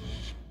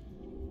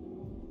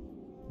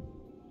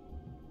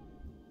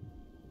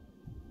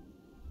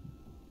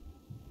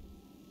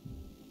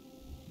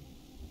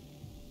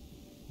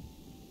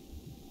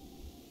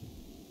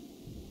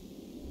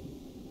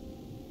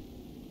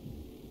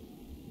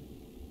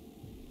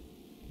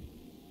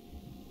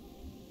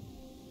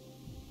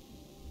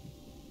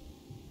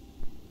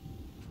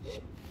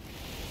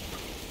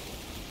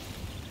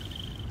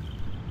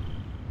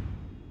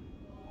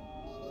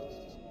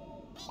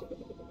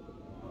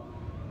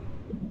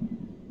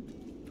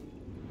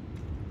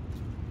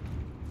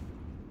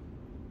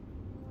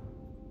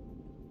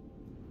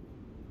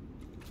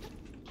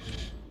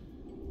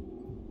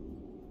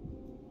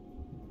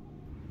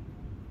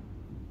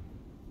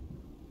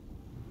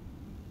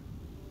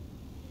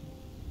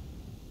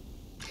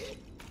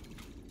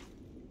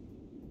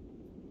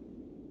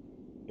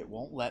 It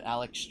won't let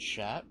Alex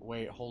chat?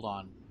 Wait, hold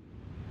on.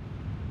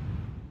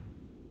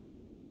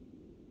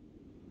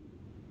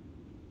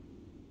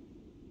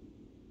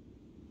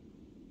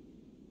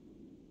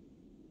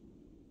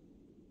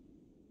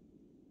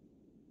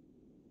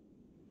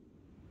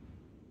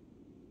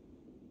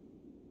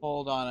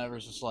 Hold on ever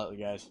so slightly,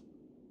 guys.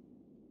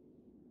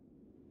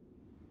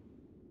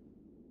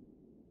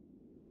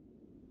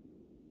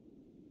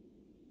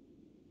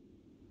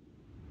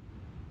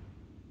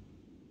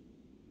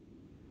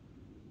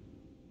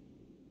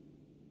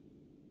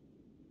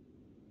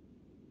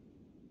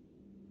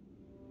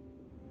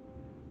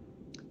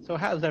 So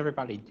how's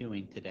everybody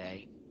doing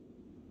today?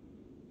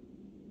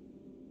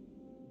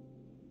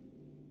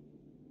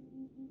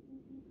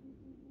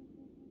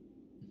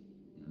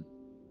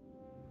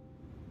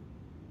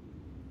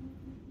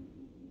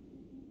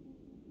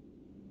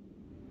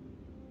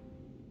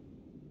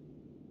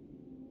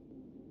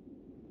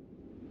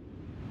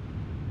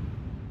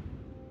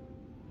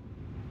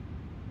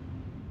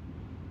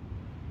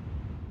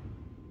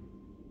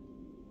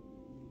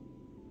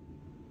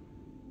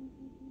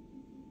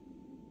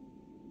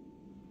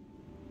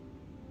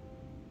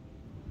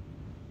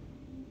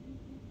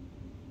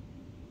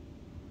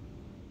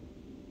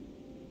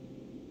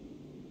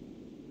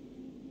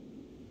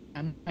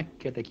 I'm not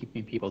good at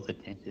keeping people's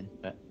attention,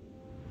 but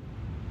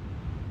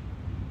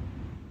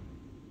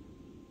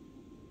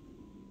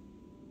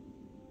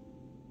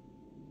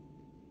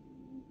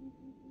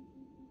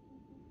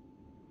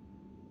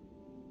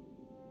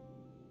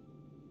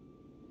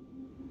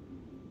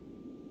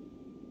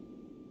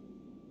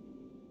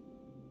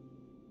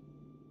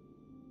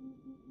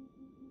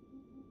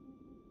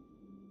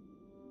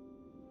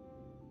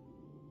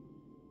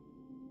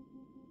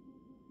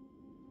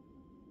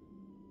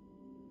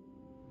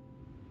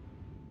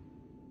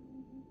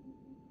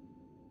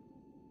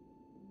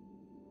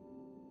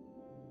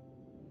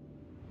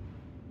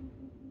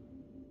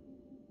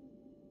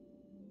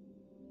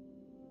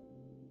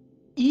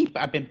Eep,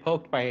 I've been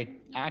poked by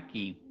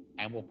Aki.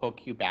 I will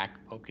poke you back.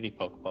 Pokety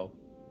poke poke.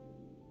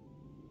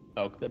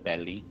 Poke the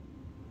belly.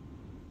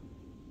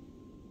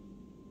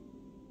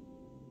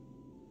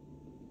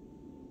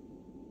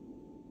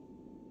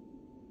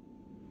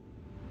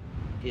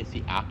 Is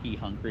the Aki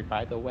hungry,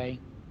 by the way?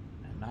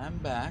 And I'm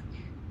back.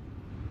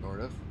 Sort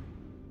of.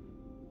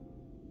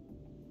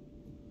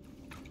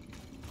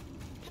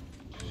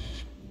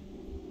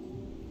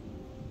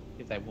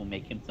 Because I will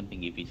make him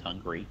something if he's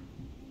hungry.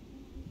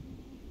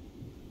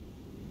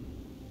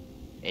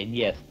 And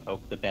yes,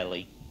 poke the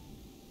belly.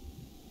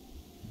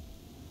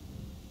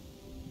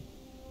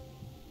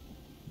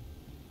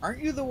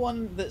 Aren't you the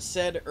one that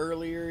said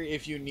earlier,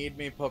 if you need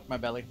me, poke my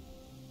belly?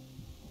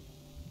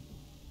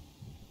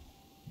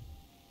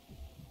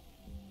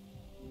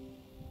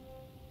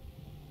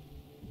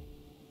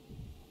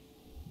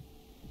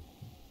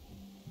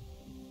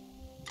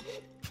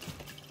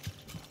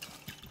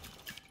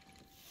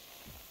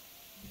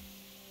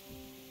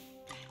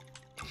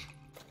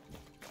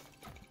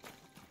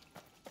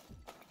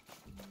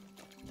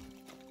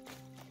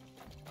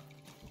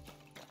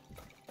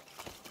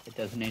 It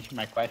doesn't answer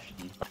my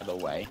question, by the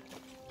way.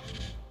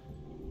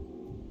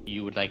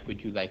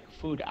 Would you like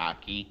food,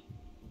 Aki?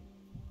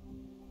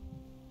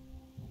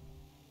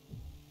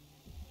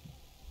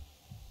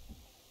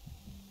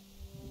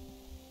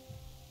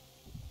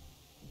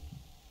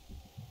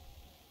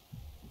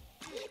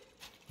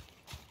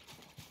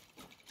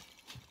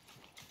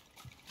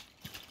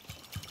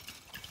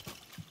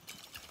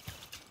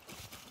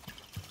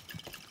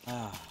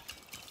 Ah.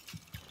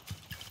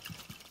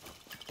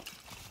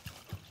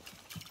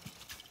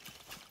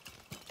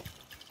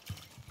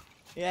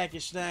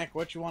 Yaki snack,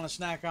 what you want to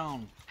snack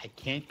on?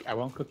 I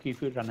won't cook you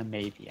food on a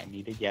maybe. I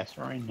need a yes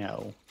or a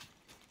no.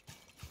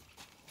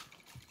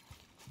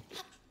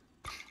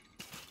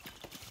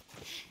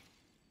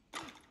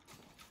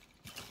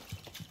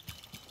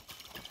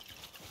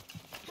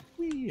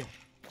 Whee.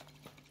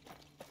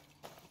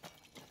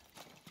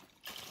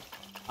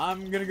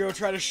 I'm gonna go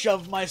try to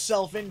shove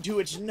myself into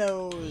its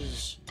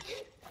nose.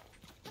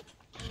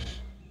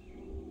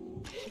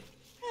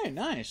 Hey,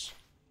 nice.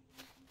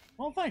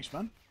 Well, thanks,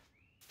 man.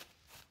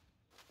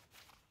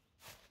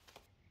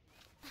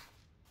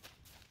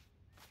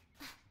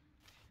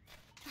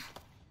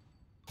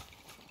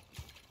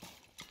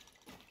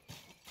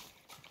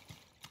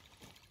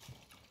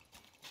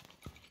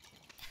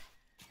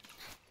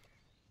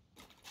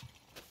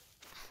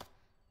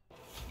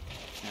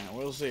 Yeah,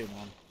 we'll see,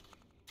 man.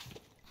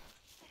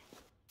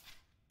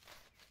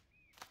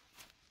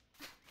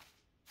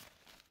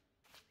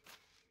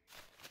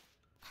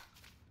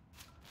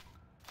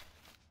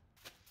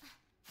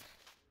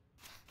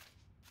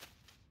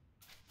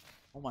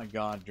 Oh my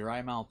god,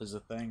 dry mouth is a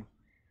thing.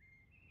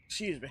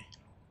 Excuse me.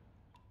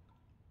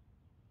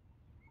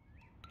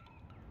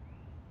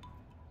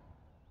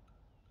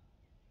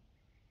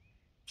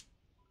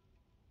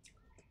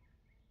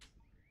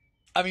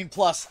 I mean,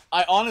 plus,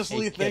 I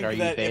honestly Hey, kid, think are you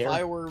that if there?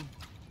 I were...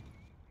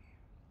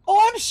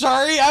 Oh, I'm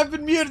sorry! I've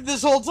been muted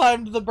this whole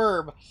time to the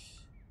burb.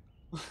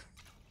 I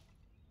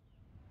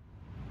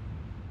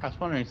was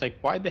wondering, it's like,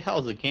 why the hell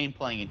is the game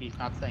playing and he's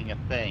not saying a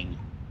thing?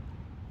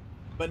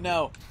 But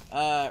no,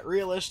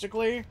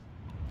 realistically,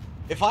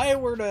 if I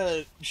were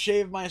to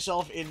shave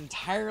myself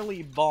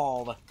entirely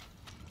bald,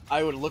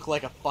 I would look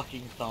like a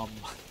fucking thumb.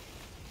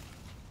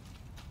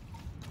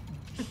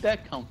 Where did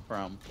that come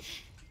from?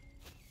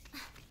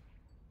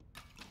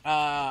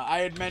 I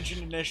had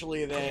mentioned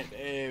initially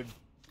that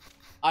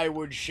I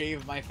would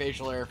shave my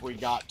facial hair if we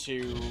got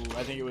to,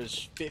 I think it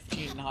was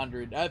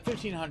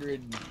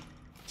 1,500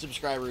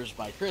 subscribers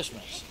by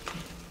Christmas.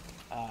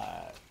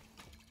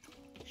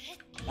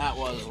 That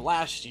was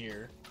last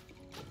year.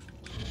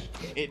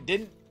 It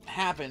didn't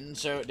happen,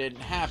 so it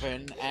didn't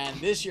happen, and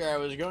this year I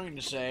was going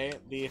to say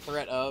the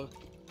threat of,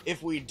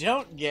 if we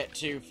don't get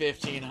to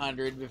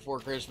 1,500 before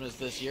Christmas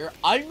this year,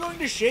 I'm going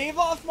to shave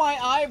off my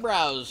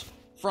eyebrows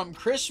from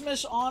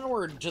Christmas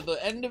onward to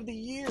the end of the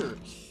year.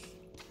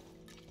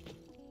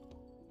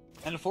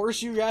 And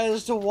force you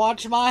guys to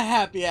watch my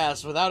happy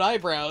ass without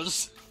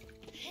eyebrows.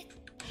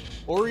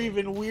 Or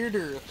even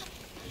weirder,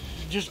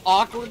 just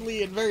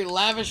awkwardly and very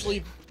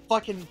lavishly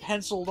fucking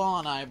penciled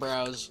on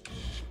eyebrows.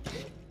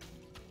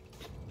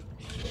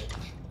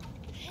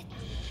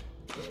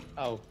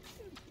 Oh.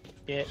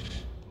 It.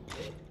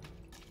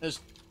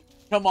 Just,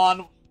 come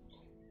on.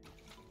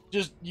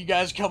 Just, you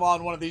guys come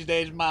on one of these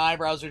days, my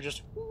eyebrows are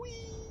just...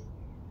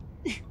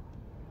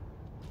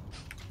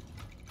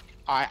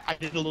 I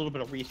did a little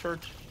bit of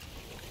research.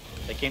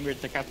 The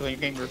Castlevania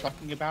game we were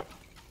talking about.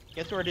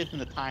 Guess where it is in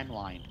the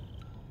timeline?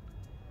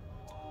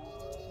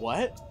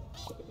 What?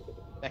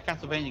 That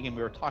Castlevania game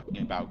we were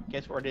talking about.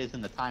 Guess where it is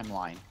in the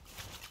timeline?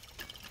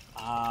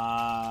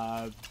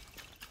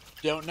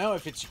 Don't know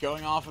if it's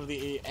going off of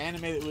the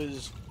anime that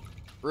was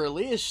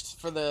released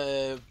for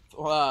the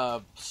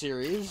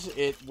series.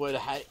 It would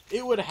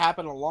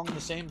happen along the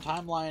same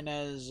timeline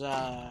as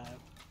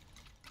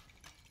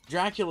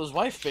Dracula's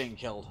wife being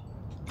killed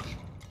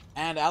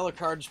and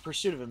Alucard's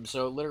pursuit of him.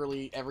 So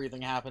literally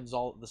everything happens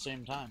all at the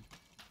same time.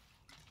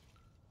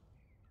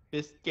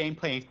 This game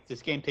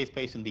takes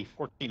place in the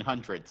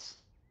 1400s,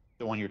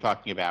 the one you're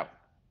talking about.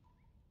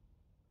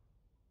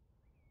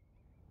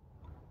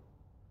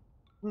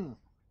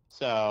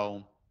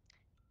 So,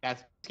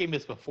 this game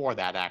is before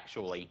that,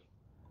 actually.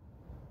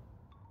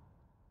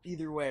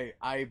 Either way,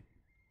 I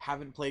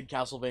haven't played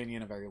Castlevania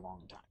in a very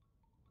long time.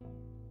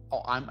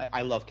 Oh,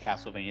 I love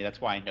Castlevania.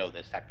 That's why I know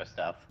this type of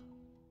stuff.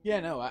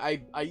 Yeah, no,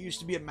 I used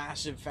to be a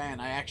massive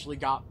fan. I actually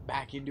got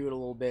back into it a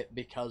little bit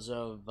because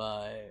of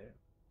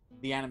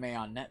the anime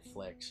on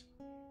Netflix.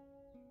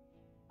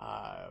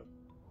 I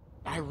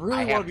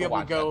really want to be able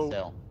to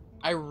go.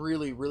 I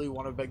really, really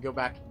want to go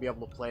back and be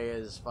able to play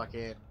as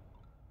fucking.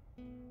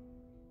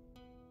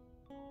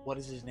 What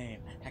is his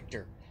name?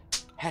 Hector.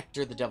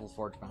 Hector, the Devil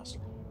Forge Master.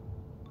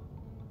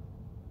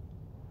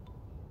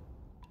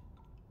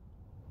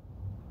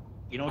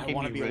 You know what game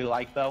you really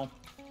like, though?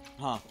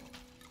 Huh.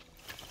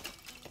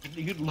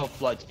 You'd love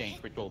Bloodstained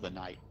Ritual of the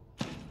Night.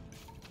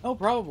 Oh,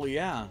 probably,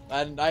 yeah.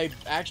 And I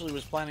actually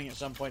was planning at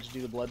some point to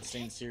do the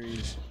Bloodstained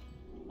series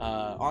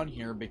on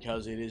here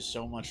because it is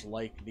so much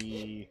like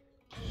the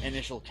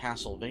initial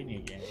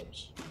Castlevania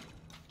games.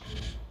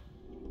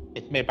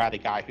 It's made by the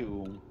guy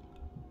who...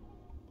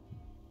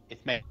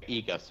 It's made by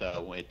Ega,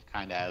 so it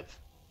kind of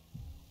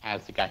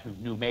has the guy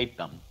who made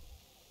them.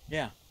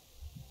 Yeah.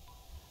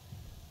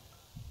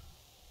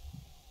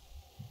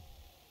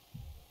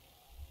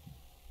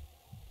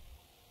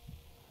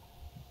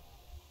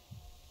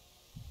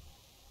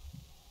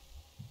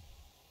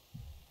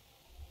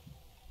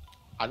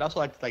 I'd also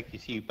like to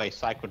see you play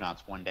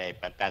Psychonauts one day,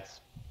 but that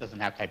doesn't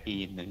have to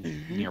be in the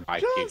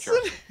nearby future.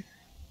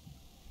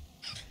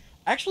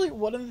 Actually,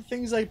 one of the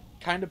things I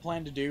kind of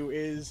plan to do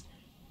is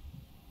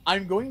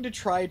I'm going to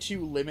try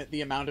to limit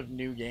the amount of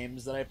new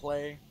games that I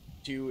play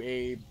to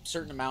a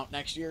certain amount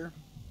next year.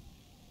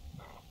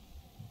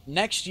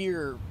 Next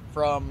year,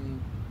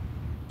 from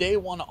day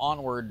one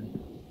onward,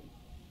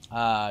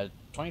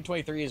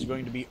 2023 is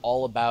going to be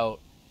all about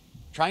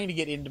trying to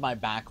get into my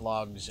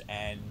backlogs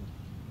and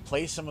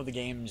play some of the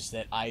games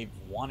that I've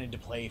wanted to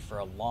play for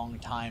a long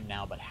time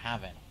now but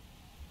haven't.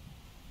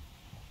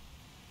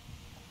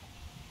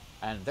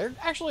 And there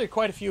actually are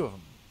quite a few of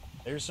them.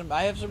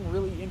 I have some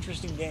really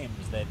interesting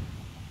games that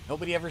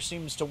nobody ever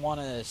seems to want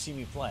to see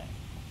me play.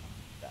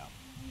 So.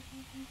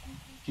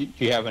 Do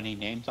you have any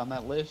names on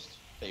that list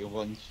that you're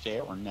willing to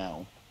share, or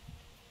no?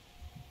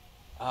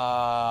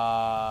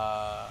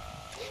 I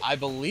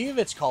believe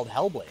it's called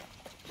Hellblade.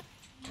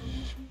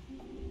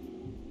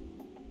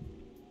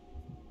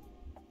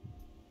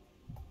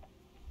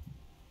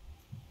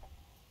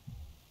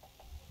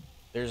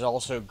 There's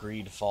also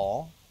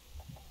Greedfall.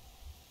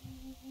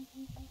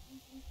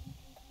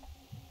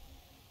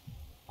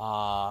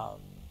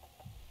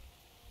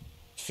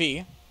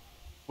 Fee,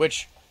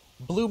 which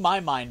blew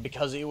my mind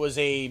because it was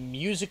a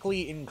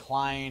musically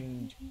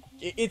inclined...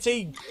 It's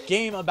a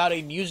game about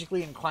a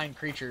musically inclined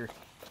creature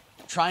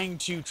trying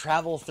to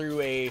travel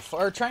through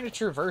trying to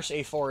traverse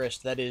a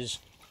forest that is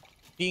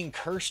being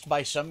cursed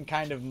by some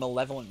kind of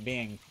malevolent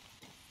being.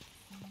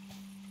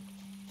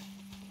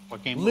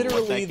 What game?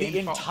 Literally, the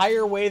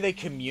entire way they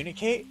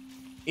communicate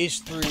is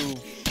through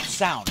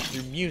sound,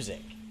 through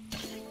music.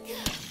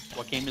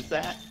 What game is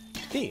that?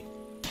 Fee.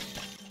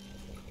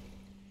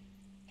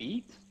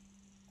 Feet?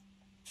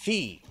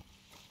 Fee.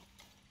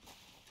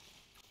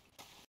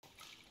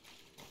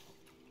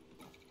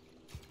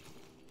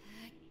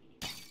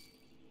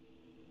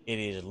 It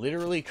is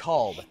literally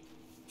called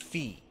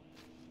Fee.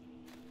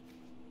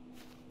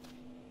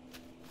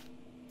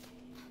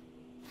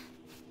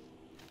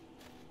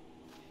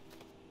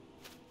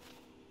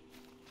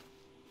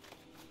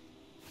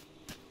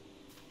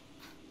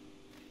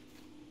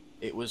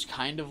 It was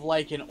kind of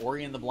like an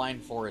Ori and the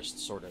Blind Forest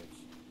sort of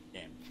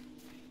game.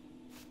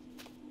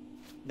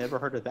 Never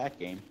heard of that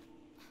game.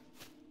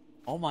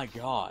 Oh my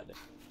god.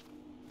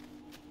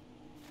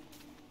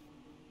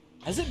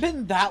 Has it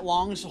been that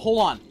long? Hold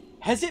on.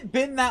 Has it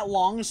been that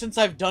long since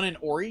I've done an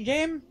Ori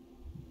game?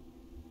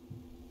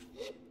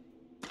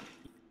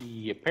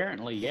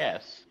 Apparently,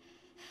 yes.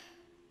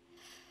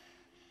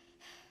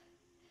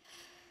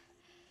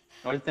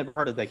 I've never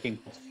heard of that game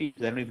called Feet.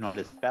 I don't even know how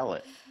to spell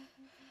it.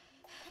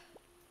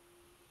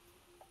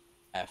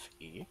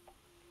 F-E.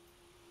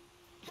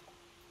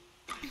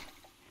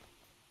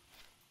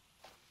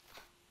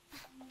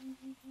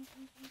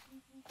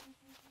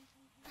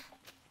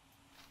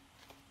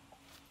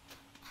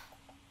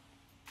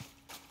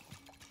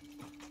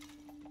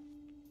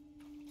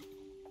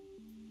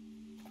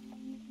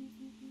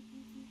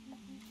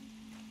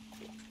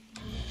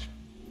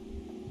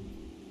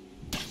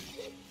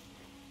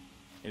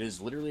 It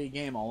is literally a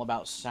game all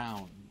about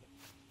sound.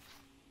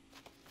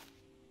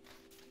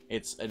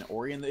 It's an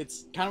Ori and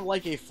it's kind of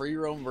like a free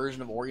roam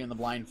version of Ori and the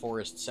Blind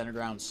Forest Center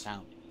Ground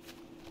Sound.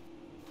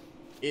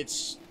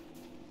 It's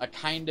a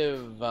kind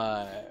of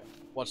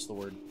what's the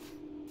word?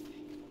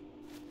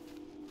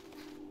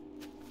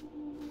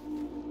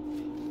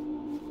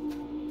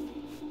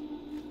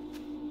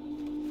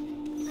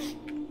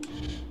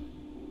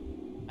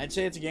 I'd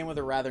say it's a game with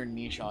a rather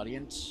niche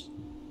audience,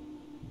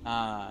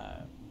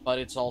 but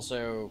it's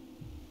also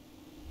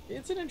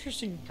it's an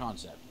interesting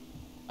concept.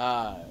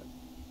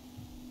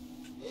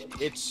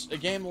 It's a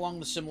game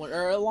along a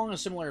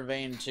similar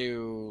vein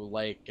to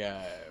like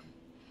I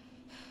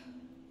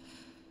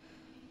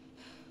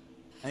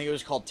think it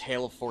was called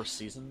Tale of Four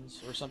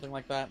Seasons or something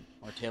like that,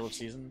 or Tale of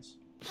Seasons,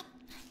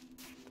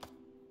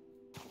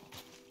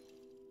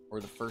 or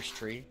The First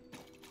Tree.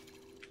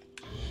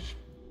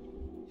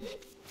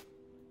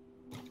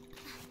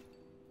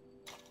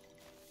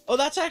 Oh,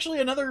 that's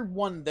actually another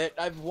one that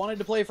I've wanted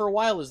to play for a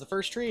while, is The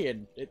First Tree,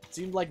 and it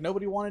seemed like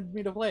nobody wanted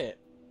me to play it.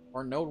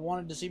 Or no one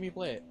wanted to see me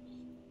play it.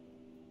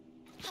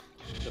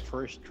 The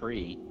First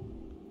Tree?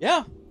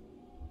 Yeah.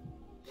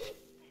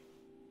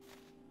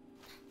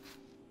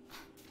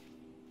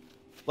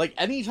 Like,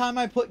 anytime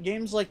I put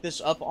games like this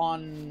up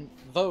on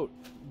vote,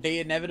 they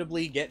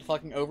inevitably get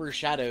fucking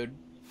overshadowed.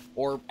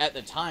 Or, at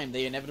the time,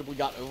 they inevitably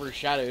got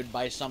overshadowed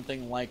by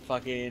something like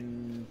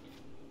fucking...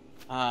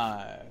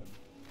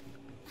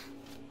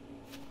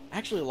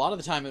 Actually, a lot of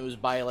the time it was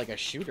by, like, a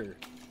shooter.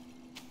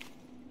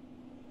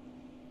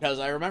 Because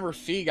I remember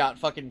Fee got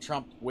fucking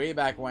trumped way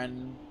back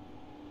when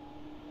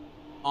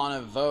on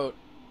a vote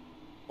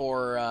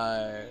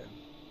for,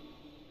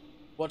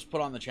 what's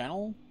put on the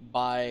channel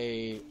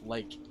by,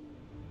 like...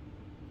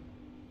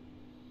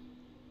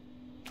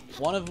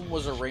 One of them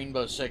was a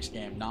Rainbow Six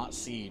game, not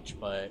Siege,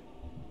 but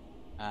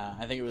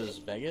I think it was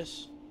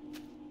Vegas.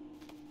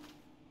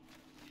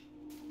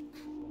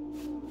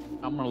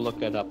 I'm gonna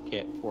look it up,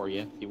 Kit, for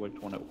you, see which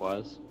one it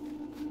was.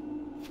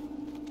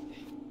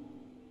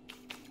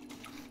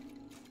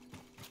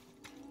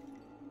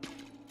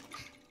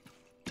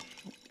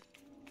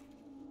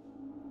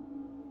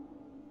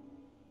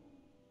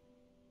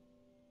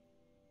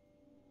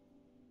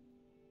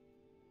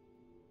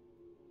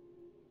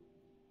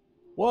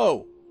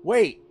 Whoa,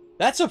 wait,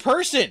 that's a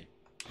person!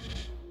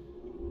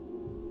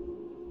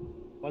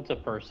 What's a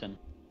person?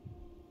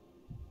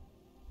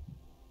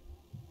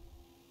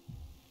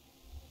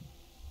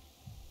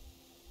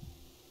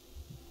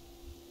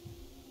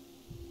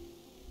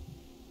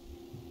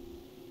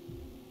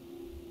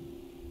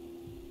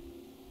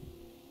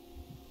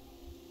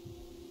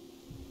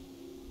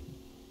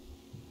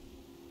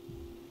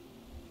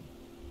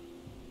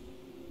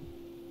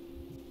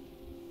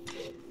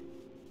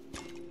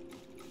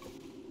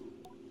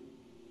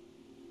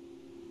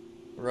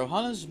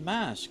 Rohana's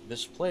mask.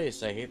 This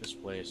place. I hate this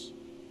place.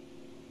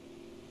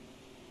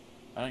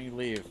 Why don't you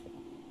leave?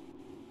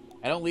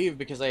 I don't leave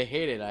because I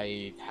hate it.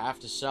 I have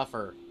to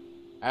suffer.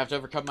 I have to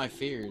overcome my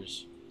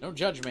fears. Don't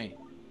judge me.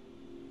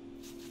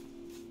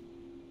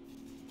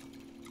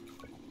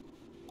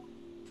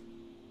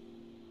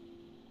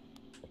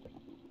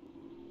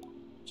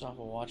 It's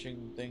awful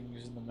watching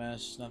things in the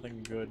mess.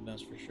 Nothing good,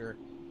 that's for sure.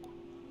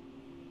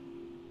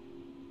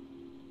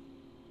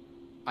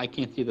 I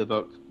can't see the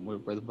vote,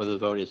 where the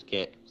vote is,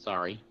 Kit.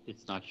 Sorry,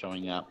 it's not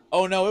showing up.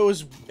 Oh no, it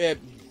was...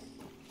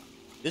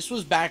 This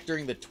was back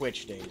during the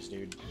Twitch days,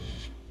 dude.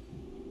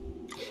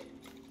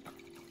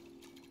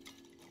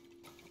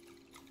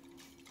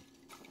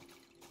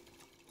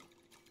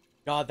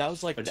 God, that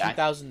was like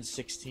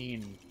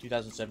 2016,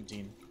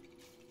 2017.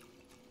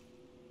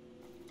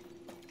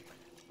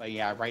 But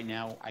yeah, right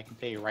now, I can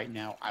tell you right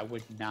now, I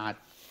would have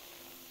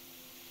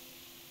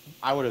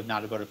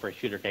not voted for a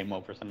shooter game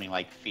over something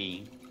like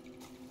Fee.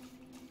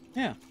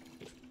 Yeah.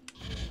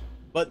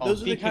 But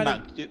those are the kind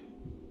of...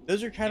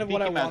 Those are kind of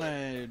what I want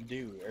to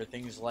do, or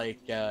things like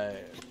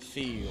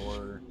Fee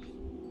or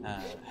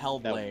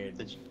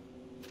Hellblade.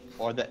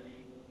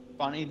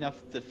 Funny enough,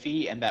 the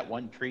Fee and that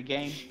one tree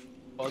game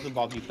both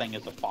involve you playing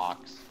as a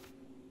fox.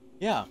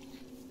 Yeah.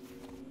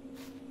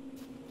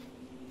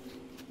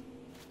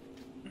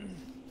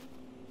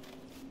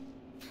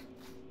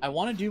 I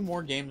want to do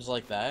more games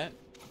like that,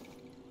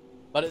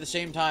 but at the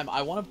same time,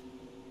 I want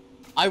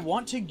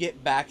to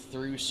get back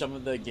through some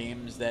of the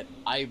games that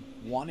I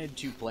wanted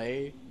to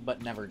play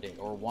but never did,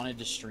 or wanted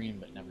to stream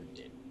but never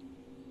did.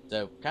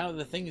 So, kind of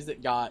the things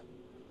that got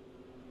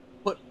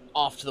put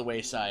off to the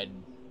wayside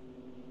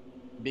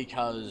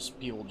because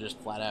people just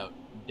flat out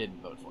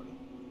didn't vote for them.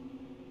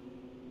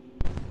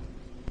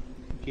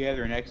 Do you have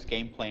your next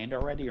game planned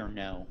already, or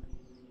no?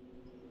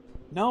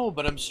 No,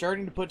 but I'm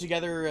starting to put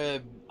together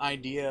an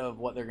idea of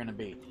what they're going to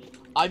be.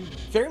 I'm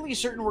fairly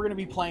certain we're going to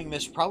be playing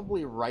this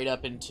probably right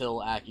up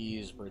until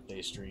Aki's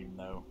birthday stream,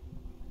 though.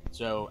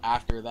 So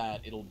after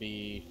that, it'll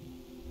be,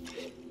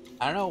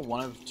 I don't know,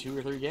 one of 2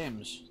 or 3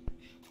 games.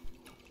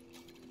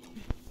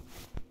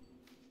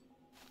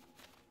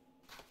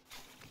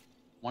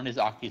 When is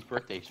Aki's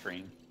birthday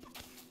stream?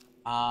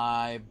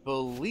 I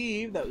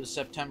believe that was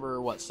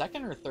September, what,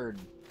 2nd or 3rd?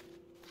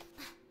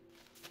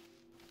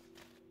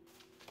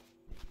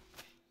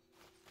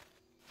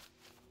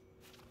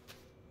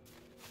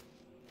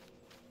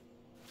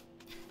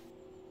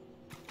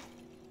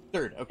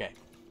 3rd, okay.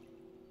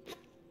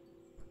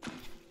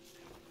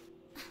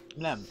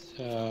 Them.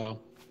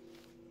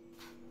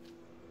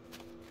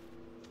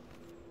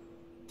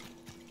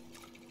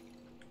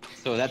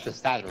 So that's a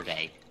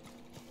Saturday.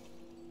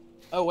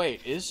 Oh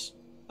wait, is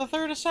the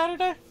 3rd a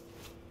Saturday?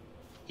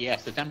 Yeah,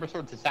 September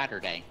 3rd is a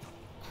Saturday.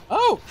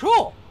 Oh,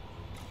 cool!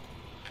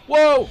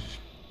 Whoa!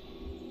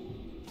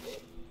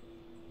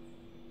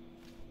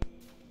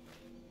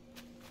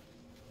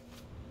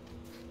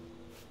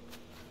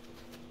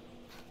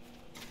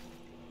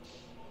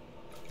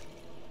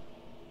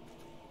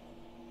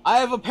 I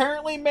have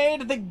apparently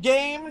made the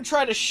game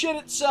try to shit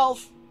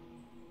itself.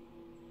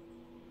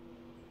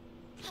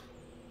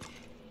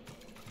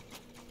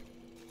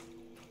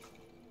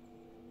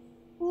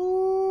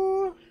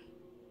 Ooh.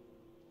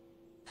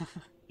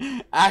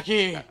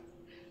 Aki,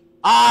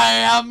 I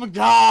am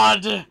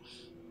God.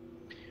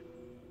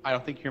 I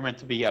don't think you're meant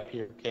to be up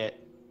here, Kit.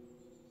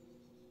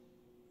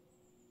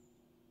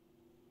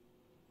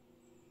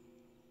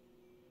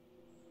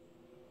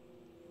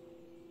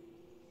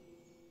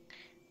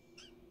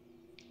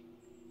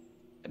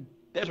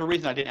 There's a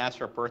reason I didn't ask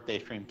for a birthday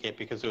stream, Kit,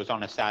 because it was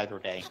on a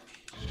Saturday.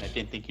 I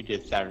didn't think you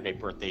did Saturday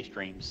birthday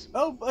streams.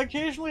 Oh,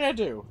 occasionally I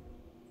do.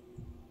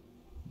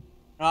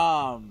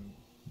 But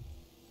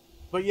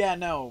yeah,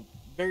 no.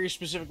 Very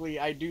specifically,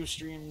 I do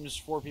streams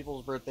for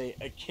people's birthday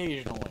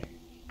occasionally.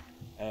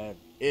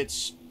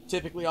 It's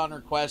typically on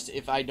request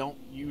if I don't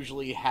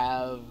usually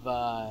have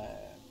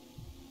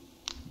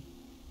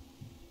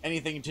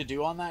anything to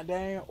do on that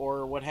day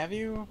or what have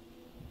you.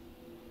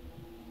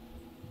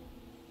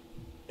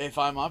 If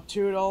I'm up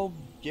to it, I'll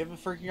give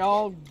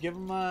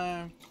them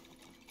a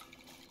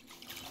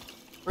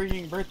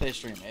freaking birthday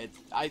stream.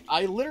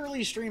 I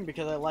literally stream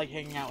because I like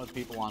hanging out with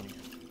people on here.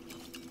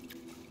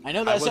 I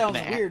know that sounds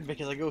weird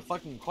because I go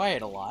fucking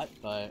quiet a lot,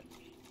 but...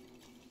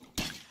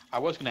 I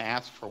was going to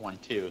ask for one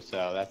too,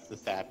 so that's the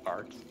sad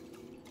part.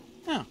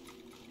 Huh.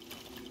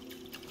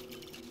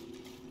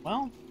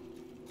 Well,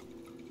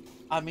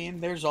 I mean,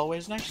 there's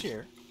always next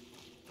year.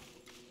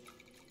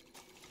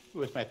 It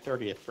was my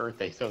 30th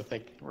birthday, so it's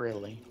like,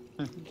 really?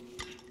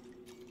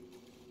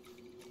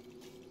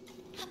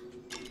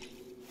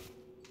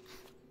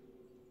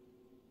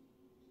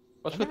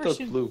 What's with those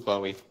blue,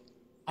 Chloe?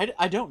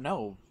 I don't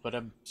know, but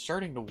I'm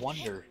starting to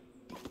wonder.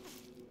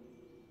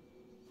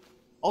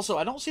 Also,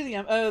 I don't see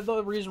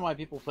the reason why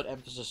people put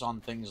emphasis on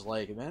things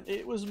like that.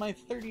 It was my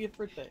 30th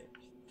birthday.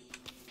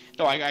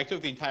 No, I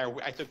took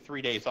I took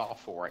 3 days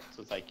off for it,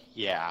 so it's like,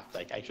 yeah,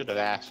 like, I should have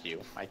asked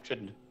you. I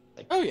shouldn't,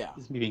 like, oh yeah.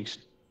 This meeting's,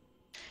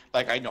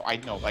 like, I know,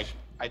 like,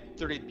 I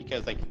 30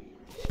 because, like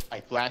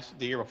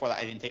the year before that,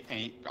 I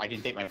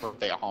didn't take my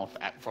birthday off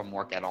from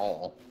work at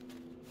all.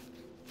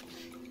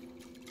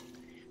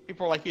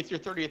 People are like, it's your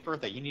 30th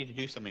birthday, you need to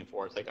do something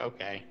for it. It's like,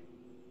 okay.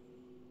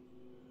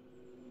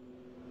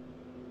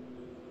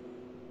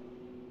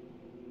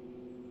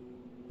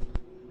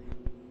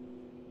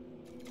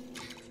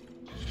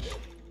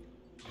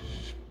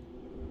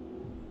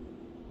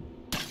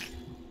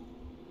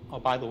 Oh,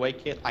 by the way,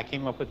 Kit, I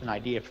came up with an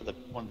idea for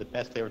one of the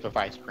best flavors of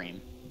ice cream.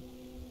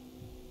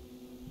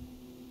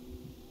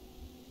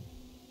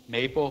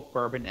 Maple,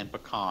 bourbon, and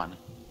pecan.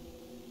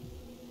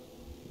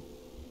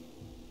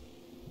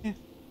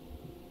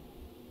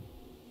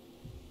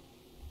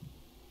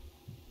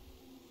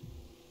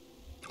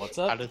 What's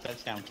up? How does that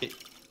sound, Kit?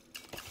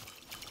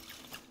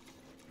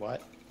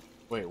 What?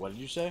 Wait, what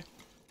did you say?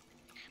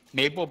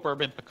 Maple,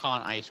 bourbon,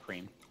 pecan ice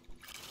cream.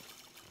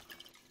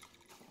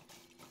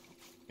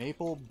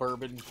 Maple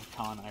bourbon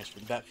pecan ice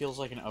cream. That feels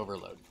like an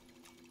overload.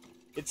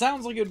 It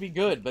sounds like it would be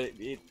good, but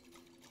it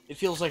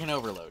feels like an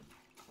overload.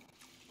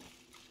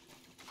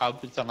 How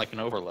does it sound like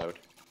an overload?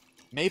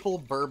 Maple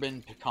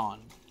bourbon pecan.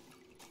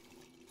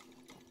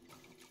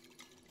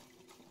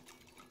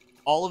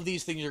 All of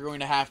these things are going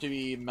to have to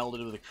be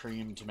melted with a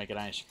cream to make an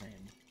ice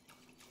cream.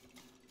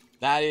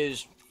 That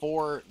is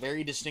 4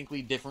 very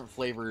distinctly different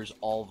flavors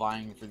all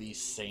vying for the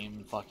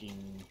same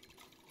fucking,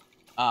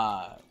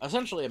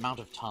 essentially amount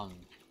of tongue.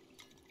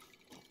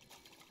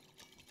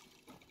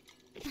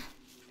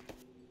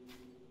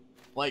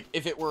 Like,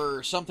 if it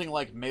were something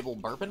like maple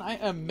bourbon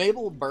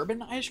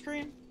ice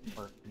cream?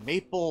 Or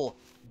maple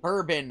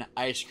bourbon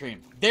ice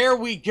cream. There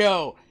we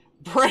go!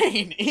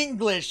 Brain,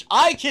 English,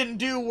 I can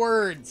do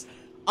words!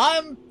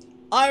 I'm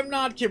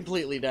not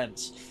completely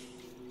dense.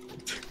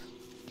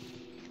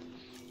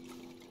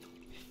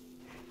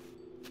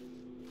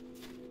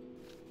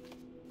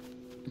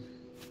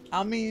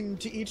 I mean,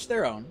 to each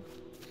their own.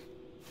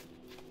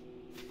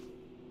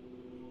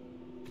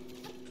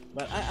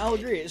 But I'll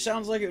agree, it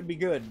sounds like it would be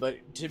good, but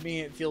to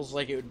me it feels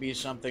like it would be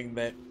something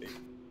that...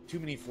 Too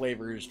many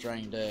flavors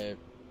trying to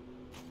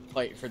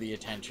fight for the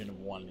attention of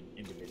one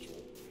individual.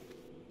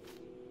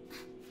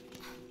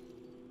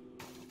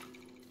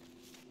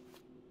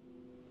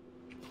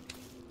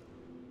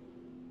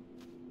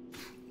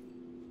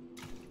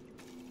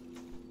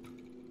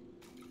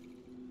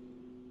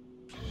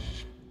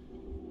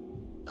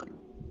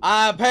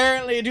 I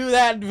apparently do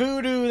that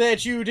voodoo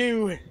that you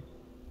do.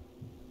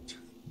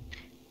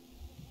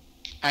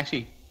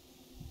 Actually,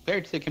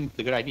 Claire just came up with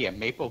a good idea.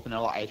 Maple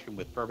vanilla ice cream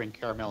with bourbon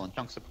caramel and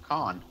chunks of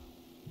pecan.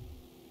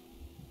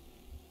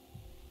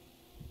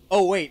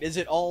 Oh wait, is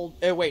it all?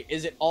 Wait,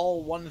 is it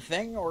all one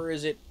thing, or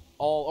is it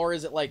all, or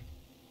is it like?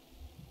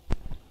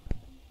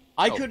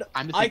 I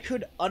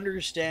could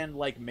understand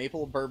like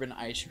maple bourbon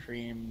ice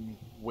cream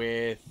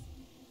with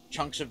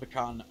chunks of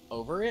pecan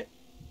over it.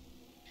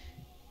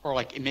 Or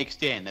like it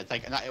mixed in. It's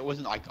like it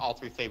wasn't like all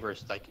three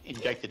flavors like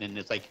injected in.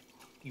 It's like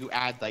you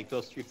add like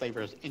those three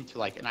flavors into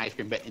like an ice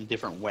cream, but in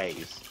different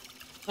ways.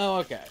 Oh,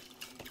 okay.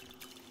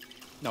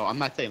 No, I'm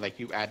not saying like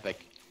you add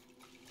like.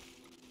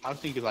 I was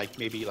thinking like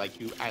maybe like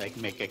you add like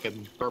make like a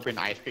bourbon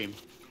ice cream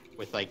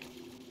with like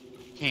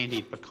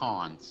candied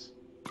pecans.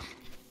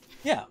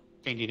 Yeah.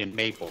 Candied and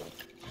maple.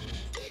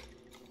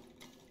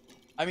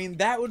 I mean,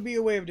 that would be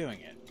a way of doing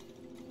it.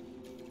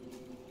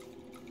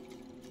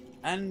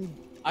 And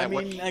I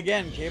mean,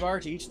 again,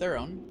 K-bar to each their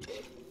own.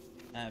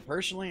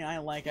 Personally, I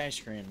like ice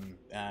cream.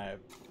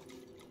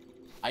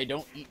 I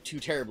don't eat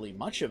too terribly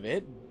much of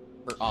it,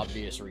 for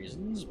obvious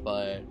reasons,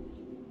 but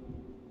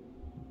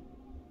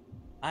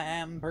I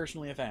am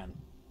personally a fan.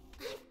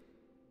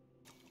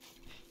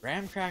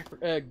 Graham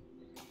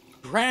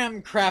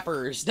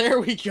crappers. There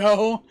we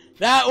go.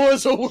 That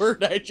was a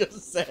word I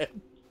just said.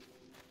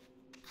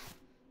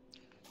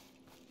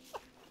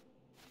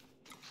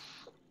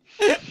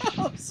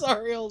 I'm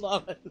sorry, hold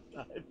on.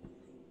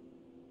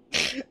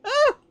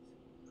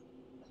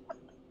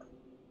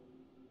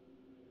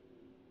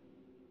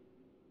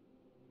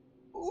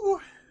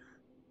 Ooh.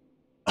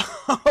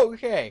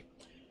 Okay.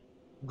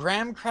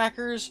 Graham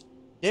crackers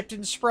dipped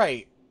in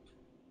Sprite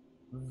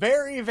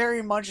very,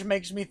 very much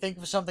makes me think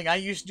of something I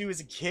used to do as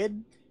a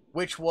kid,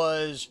 which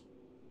was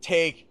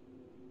take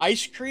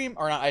ice cream,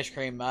 or not ice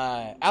cream,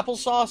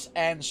 applesauce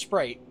and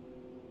Sprite.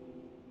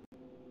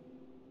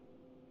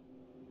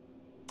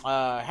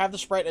 Have the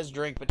Sprite as a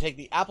drink, but take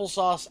the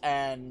applesauce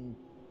and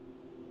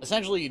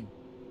essentially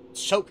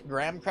soak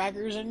graham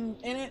crackers in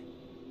it,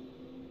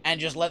 and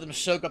just let them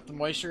soak up the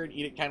moisture and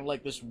eat it kind of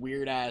like this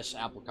weird-ass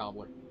apple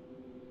cobbler.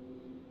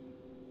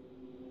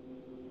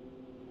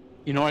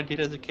 You know what I did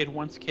as a kid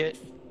once, Kit?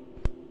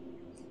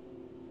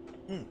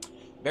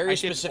 Very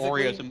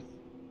specifically,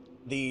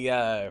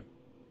 the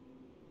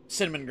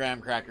cinnamon graham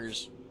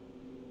crackers,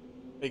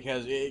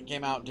 because it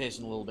came out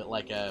tasting a little bit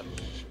like a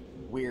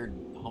weird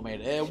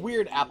homemade,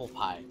 weird apple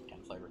pie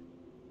kind of flavor.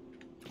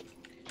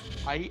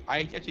 I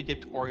actually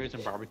dipped Oreos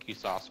in barbecue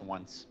sauce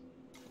once.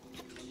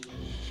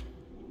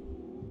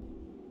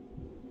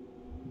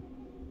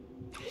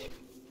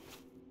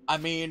 I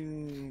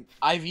mean,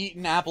 I've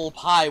eaten apple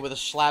pie with a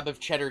slab of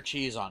cheddar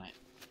cheese on it.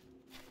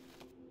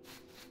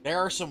 There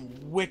are some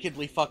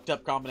wickedly fucked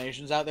up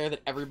combinations out there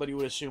that everybody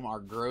would assume are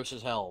gross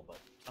as hell, but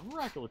some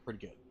are actually pretty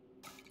good.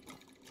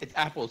 It's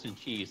apples and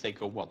cheese. They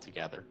go well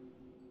together.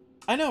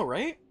 I know,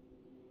 right?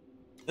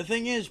 The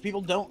thing is,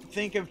 people don't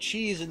think of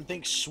cheese and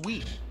think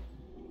sweet.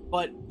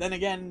 But then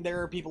again,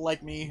 there are people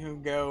like me who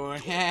go,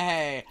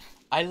 hey,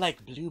 I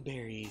like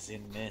blueberries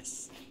in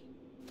this.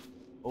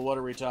 Well, what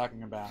are we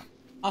talking about?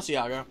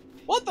 Asiago,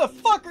 what the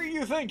fuck are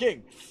you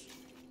thinking?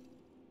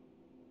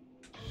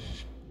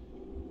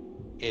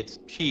 It's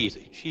cheese.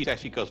 Cheese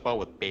actually goes well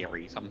with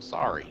berries. I'm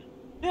sorry.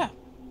 Yeah.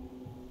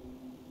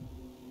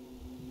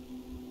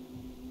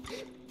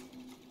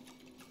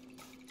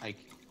 Like,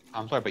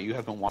 I'm sorry, but you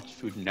haven't watched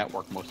Food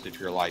Network most of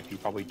your life. You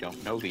probably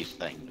don't know these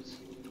things.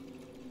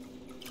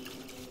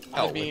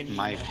 I mean,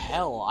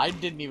 hell, I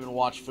didn't even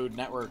watch Food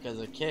Network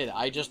as a kid.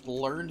 I just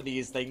learned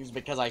these things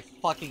because I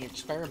fucking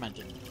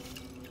experimented.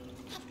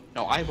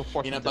 No, I have a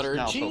force peanut butter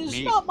and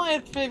cheese, not my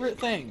favorite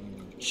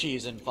thing.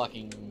 Cheese and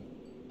fucking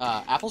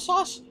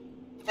applesauce?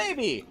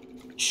 Maybe.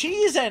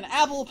 Cheese and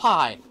apple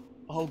pie.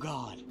 Oh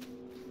god.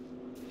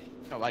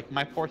 No, like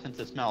my poor sense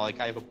of smell, like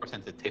I have a poor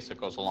sense of taste that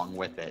goes along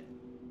with it.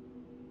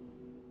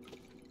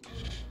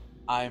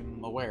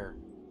 I'm aware.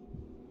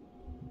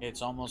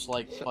 It's almost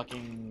like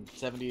fucking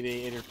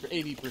 70 to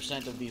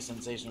 80% of the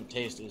sensation of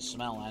taste is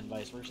smell and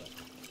vice versa.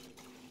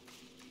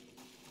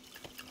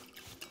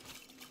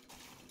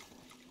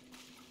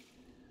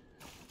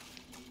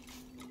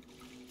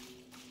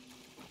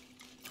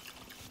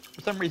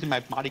 For some reason, my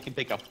body can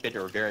pick up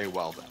bitter very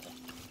well, though.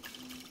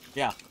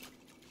 Yeah.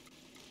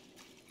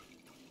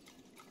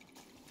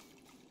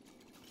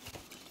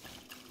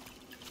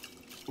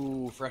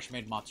 Ooh, fresh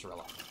made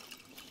mozzarella.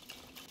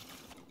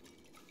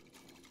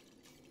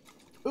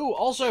 Ooh,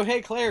 also,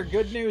 hey Claire,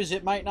 good news,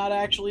 it might not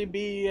actually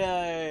be,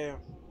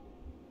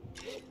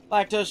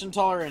 lactose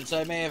intolerance.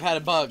 I may have had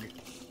a bug.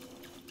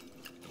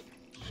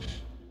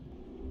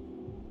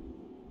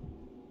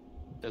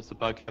 Does the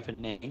bug have a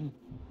name?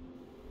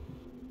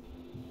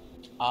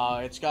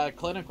 It's got a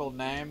clinical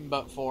name,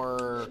 but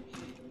for,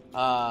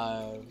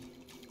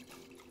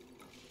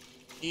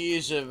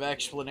 ease of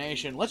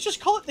explanation, let's just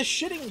call it the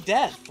shitting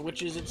death,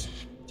 which is its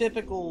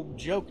typical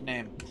joke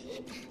name.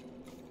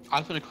 I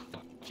was gonna call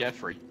it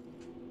Jeffrey.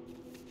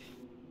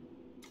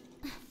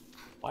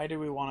 Why do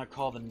we want to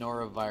call the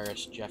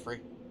norovirus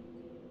Jeffrey?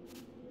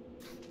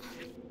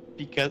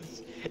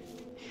 Because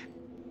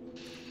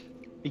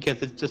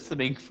because it's just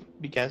something.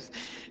 Because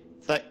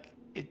it's like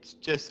it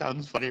just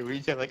sounds funny when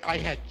you say like I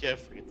had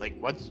Jeffrey. It's like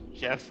what's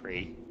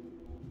Jeffrey?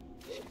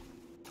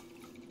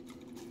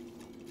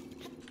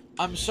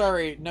 I'm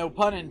sorry, no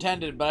pun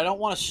intended, but I don't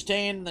want to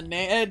stain the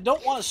name. I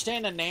don't want to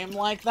stain a name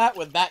like that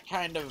with that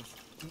kind of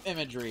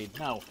imagery.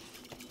 No.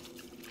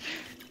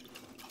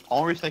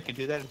 Only reason I can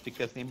do that is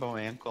because named by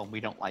my uncle and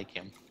we don't like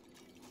him.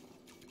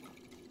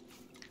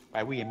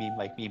 By we, I mean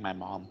like me and my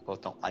mom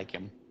both don't like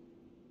him.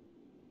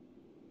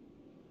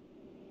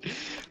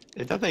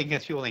 It's nothing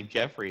against people named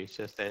Jeffrey. It's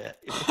just that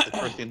it's just the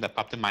first thing that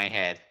popped in my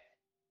head.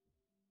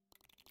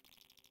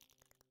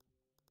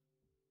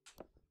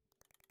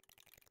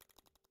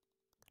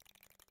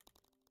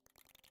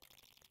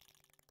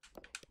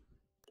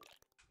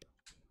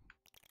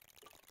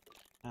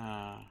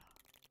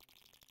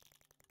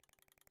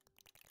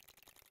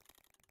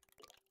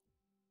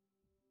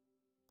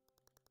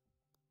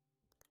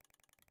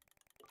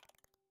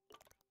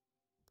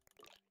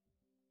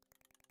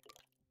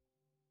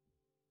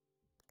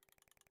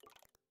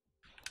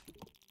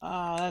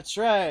 That's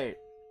right.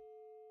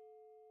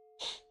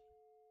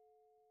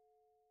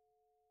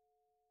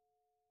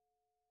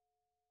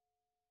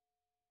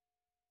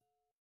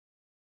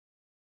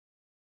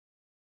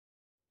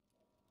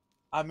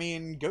 I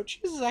mean, goat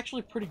cheese is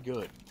actually pretty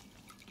good.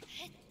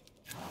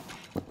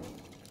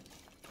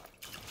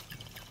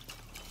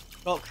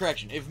 Well,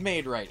 correction, if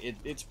made right,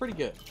 it's pretty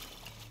good.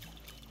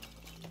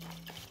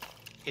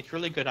 It's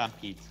really good on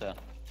pizza.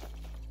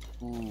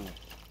 Ooh.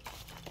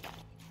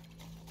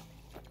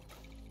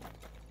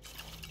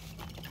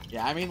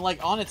 Yeah, I mean,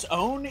 like, on its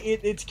own,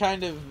 it's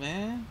kind of,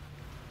 eh.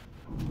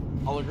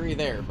 I'll agree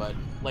there, but,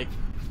 like,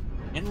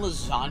 in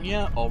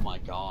lasagna, oh my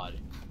god.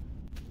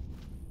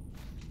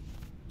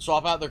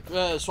 Swap out the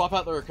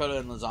ricotta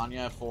in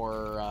lasagna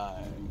for,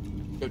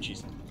 goat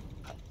cheese.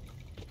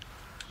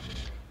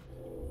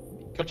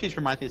 Goat cheese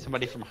reminds me of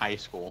somebody from high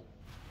school.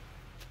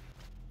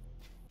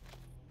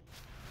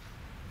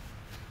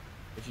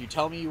 If you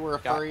tell me you were a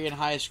furry in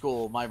high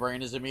school, my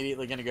brain is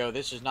immediately going to go,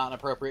 this is not an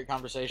appropriate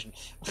conversation.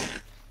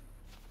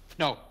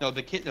 No,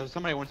 the kid,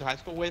 somebody I went to high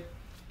school with,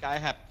 guy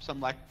had some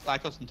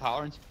lactose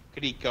intolerance,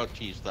 could eat goat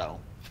cheese though.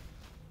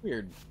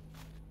 Weird.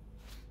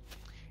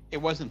 It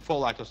wasn't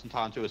full lactose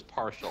intolerance, it was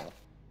partial.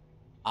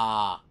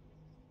 Ah.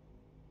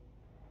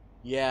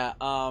 Yeah,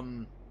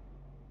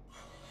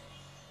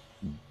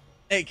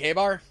 Hey,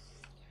 K-Bar.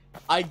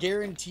 I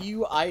guarantee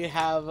you I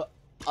have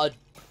a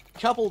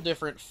couple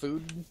different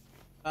food,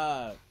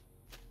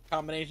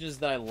 combinations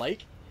that I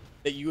like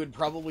that you would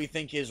probably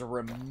think is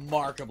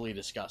remarkably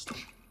disgusting.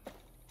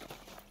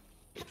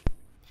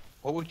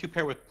 What would you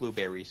pair with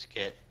blueberries,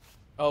 Kit?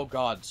 Oh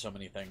god, so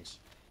many things.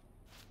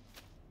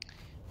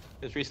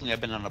 Because recently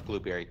I've been on a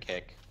blueberry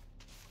kick.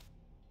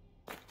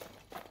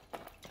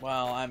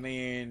 Well, I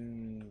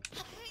mean,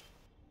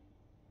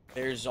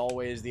 there's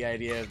always the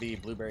idea of the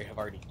blueberry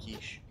Havarti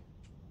quiche.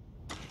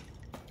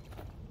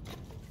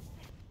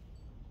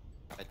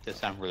 That does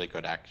sound really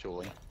good,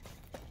 actually.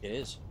 It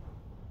is.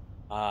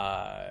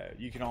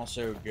 You can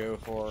also go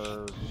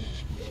for...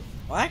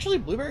 Well, actually,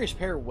 blueberries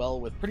pair well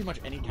with pretty much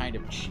any kind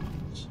of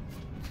cheese.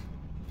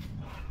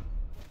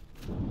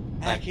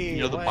 Hacky, you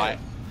know the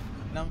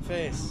numb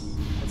face.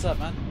 What's up,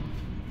 man?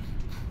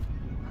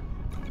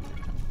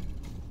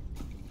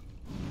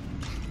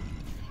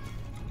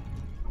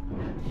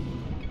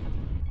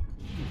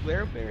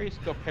 Blueberries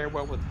go pair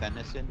well with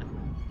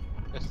venison.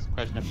 This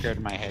question appeared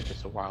in my head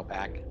just a while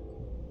back.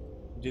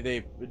 Do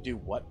they do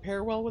what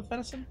pair well with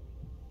venison?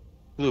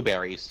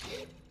 Blueberries.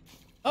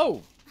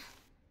 Oh!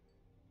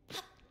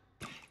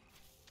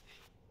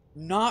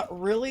 Not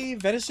really.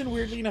 Venison,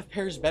 weirdly enough,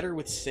 pairs better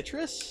with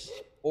citrus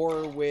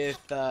or with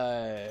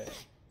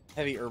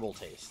heavy herbal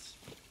tastes.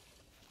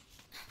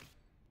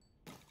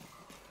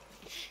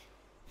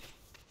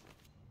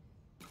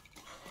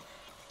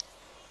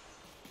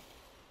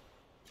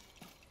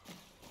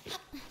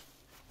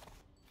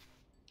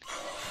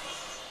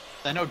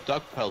 I know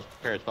duck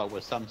pairs well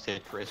with some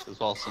citrus as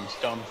well as some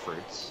stone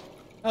fruits.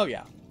 Oh,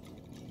 yeah.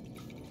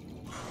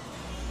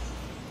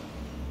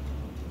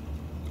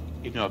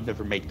 Even though I've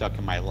never made duck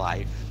in my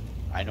life,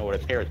 I know what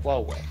it pairs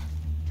well with.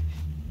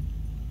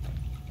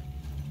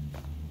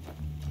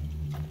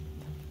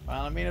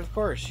 Well, I mean, of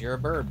course, you're a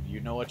burb. You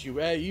know what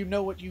you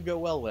know what you go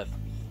well with.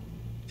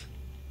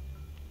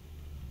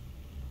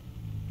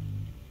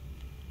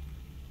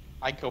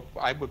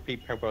 I would be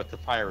paired with the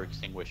fire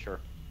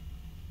extinguisher.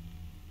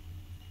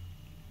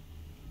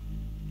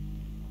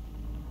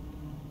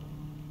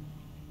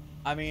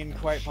 I mean,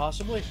 quite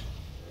possibly.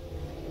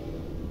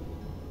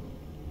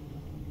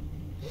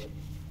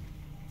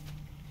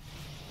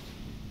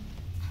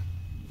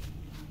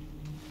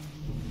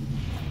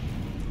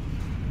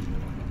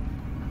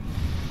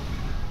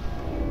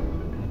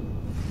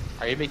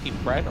 Are you making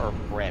bread or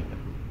bread?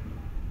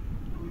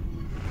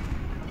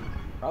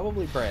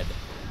 Probably bread.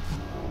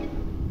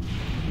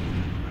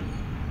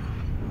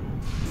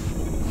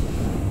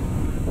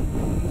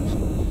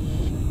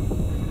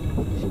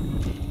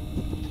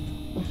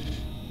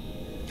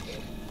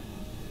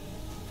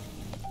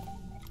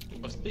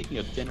 Well, speaking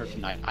of dinner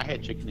tonight. I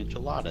had chicken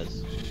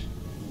enchiladas.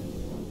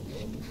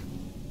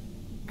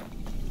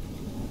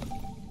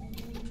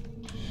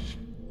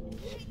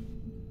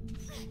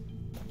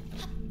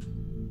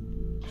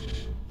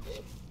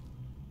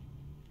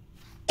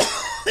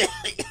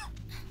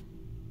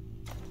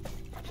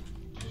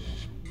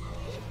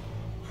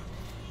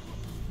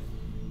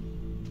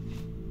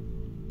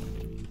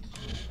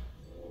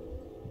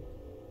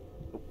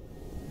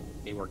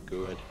 They were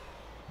good.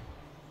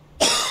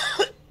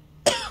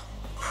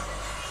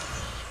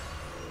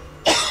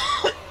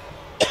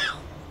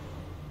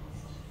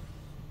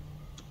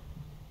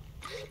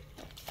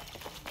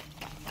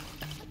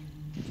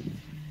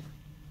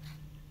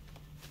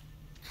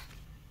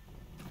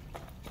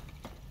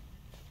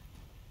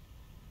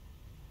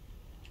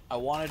 I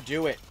want to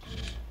do it.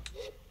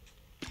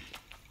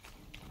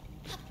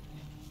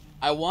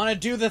 I want to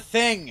do the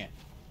thing.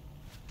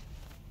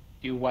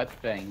 Do what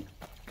thing?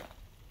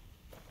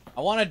 I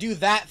want to do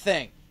that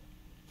thing.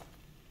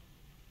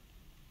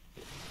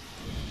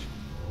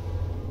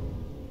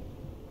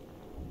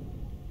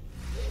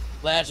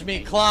 Let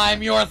me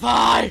climb your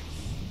thigh.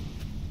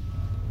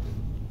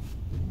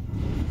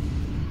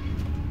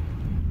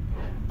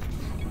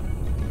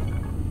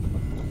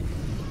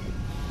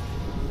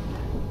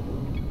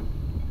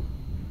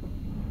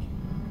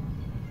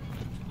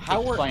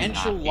 How were Explain,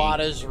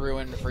 enchiladas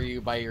ruined for you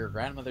by your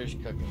grandmother's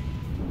cooking?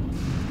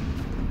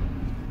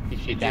 Is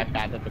she that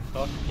bad of a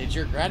cook? Did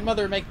your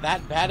grandmother make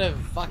that bad of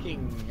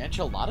fucking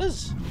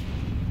enchiladas?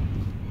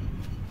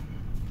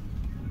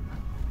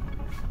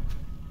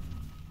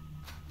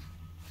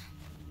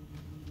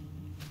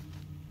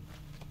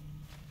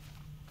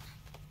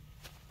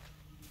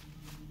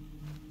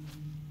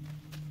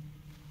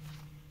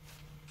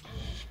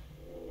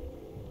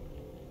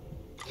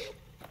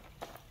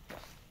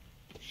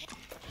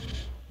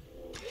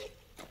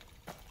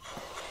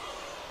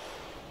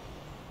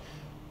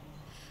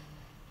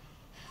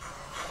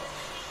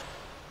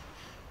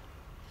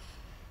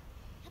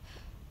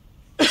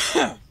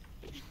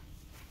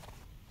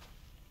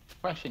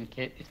 Question,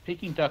 Kit. Is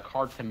Peking duck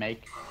hard to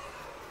make?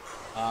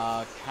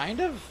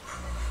 Kind of.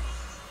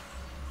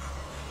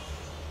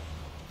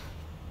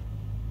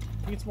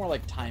 I think it's more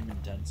like time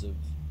intensive.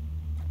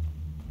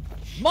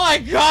 My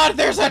God,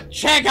 there's a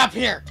CHEGG up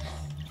here!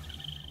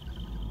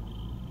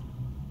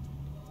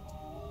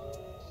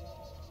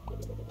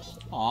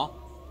 Aw.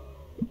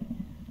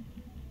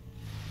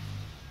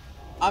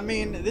 I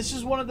mean, this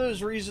is one of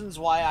those reasons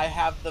why I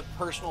have the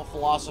personal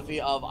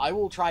philosophy of I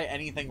will try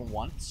anything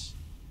once.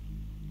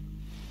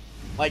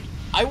 Like,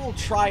 I will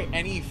try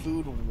any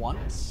food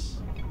once.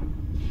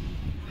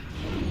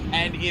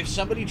 And if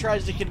somebody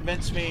tries to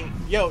convince me,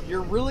 yo,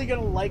 you're really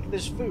gonna like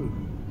this food,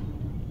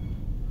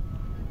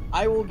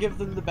 I will give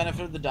them the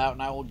benefit of the doubt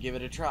and I will give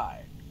it a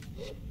try.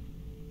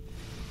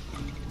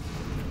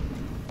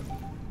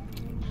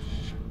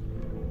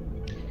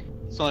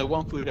 It's only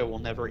one food I will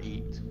never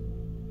eat.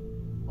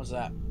 What's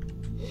that?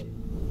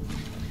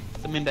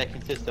 Something that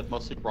consists of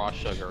mostly raw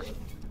sugar.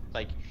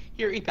 Like,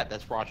 here, eat that,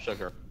 that's raw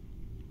sugar.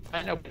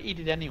 I know, but eat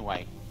it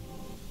anyway.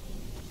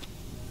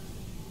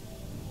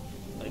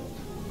 Like,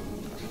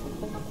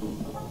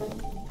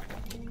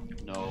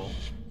 no.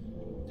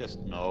 Just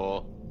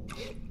no.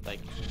 Like,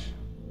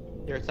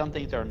 there are some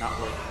things that are not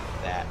worth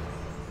that.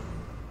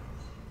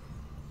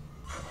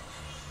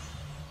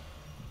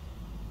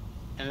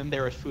 And then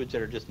there are foods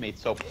that are just made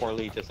so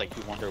poorly, just like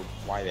you wonder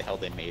why the hell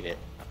they made it.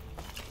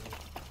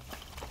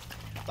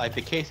 Like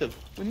the case of,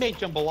 we made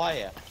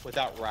jambalaya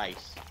without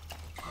rice.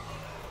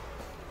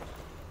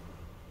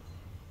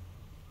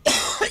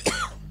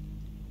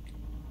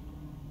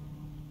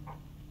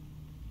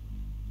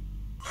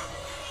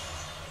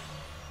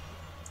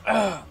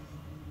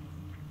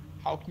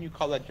 How can you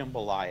call that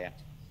jambalaya?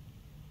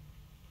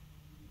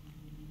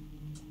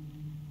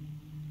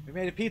 We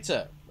made a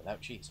pizza without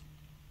cheese.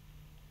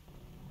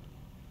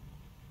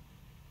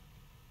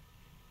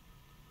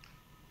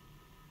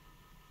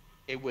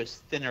 It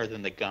was thinner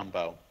than the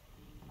gumbo.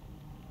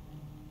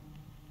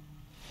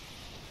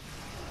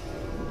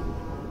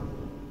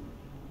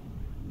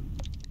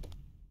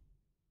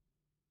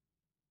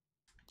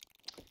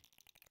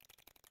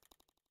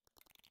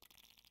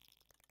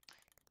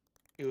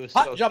 It was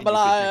Hot so thin you could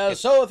jambalaya, drink it.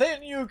 so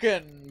thin you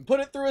can put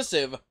it through a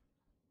sieve.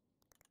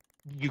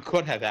 You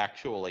could have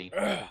actually.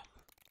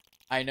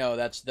 I know,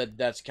 that's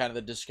kind of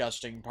the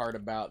disgusting part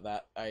about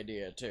that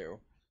idea, too.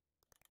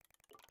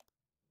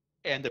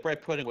 And the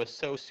bread pudding was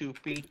so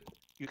soupy,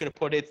 you could have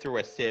put it through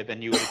a sieve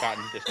and you would have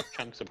gotten just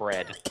chunks of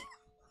bread.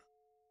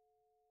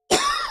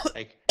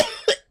 Like,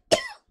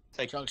 it's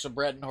like Chunks of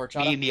bread and me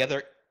horchata. and the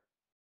other.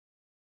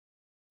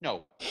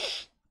 No.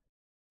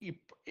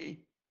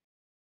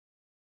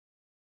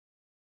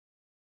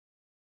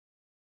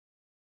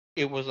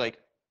 It was like,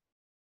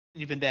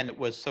 even then, it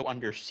was so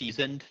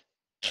under-seasoned.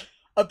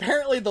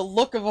 Apparently the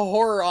look of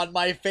horror on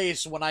my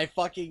face when I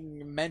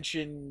fucking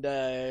mentioned,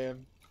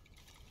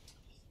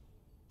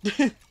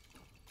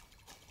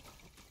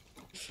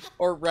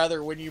 or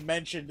rather, when you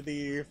mentioned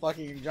the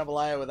fucking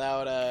jambalaya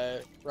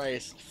without,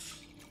 rice.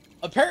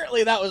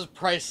 Apparently that was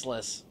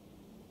priceless.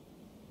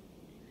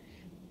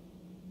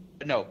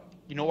 But no,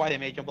 you know why they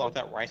made jumbo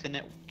without rice in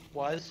it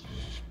was?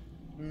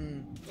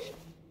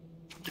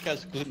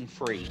 Because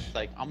gluten-free. It's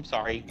like, I'm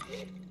sorry,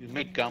 you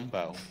make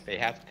gumbo. They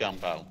have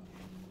gumbo.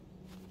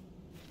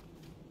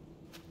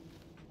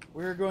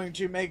 We're going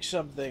to make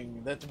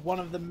something that one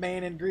of the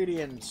main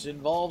ingredients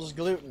involves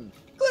gluten.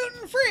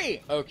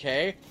 Gluten-free!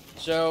 Okay,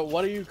 so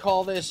what do you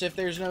call this if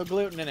there's no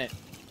gluten in it?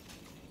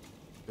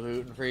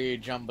 Gluten-free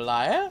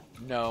jambalaya?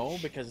 No,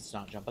 because it's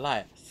not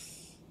jambalaya.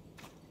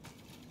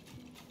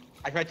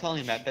 I tried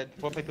telling him that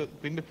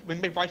we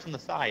made rice on the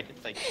side.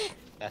 It's like,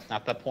 that's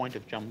not the point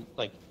of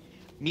like,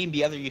 me and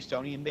the other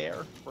Estonian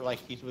there were like,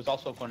 he was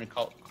also going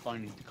to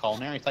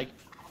culinary. It's like,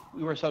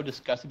 we were so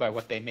disgusted by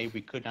what they made,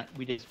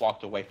 we just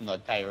walked away from the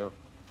entire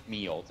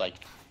meal. It's like,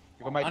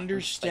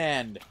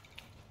 Understand.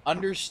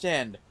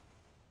 Understand.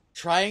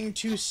 Trying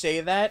to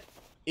say that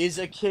is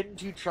akin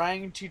to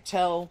trying to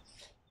tell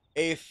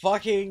a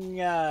fucking,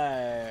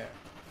 trying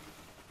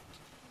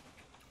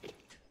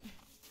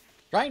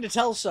to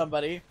tell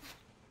somebody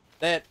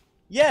that,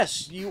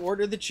 yes, you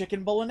ordered the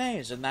chicken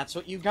bolognese, and that's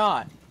what you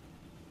got.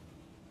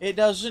 It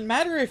doesn't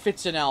matter if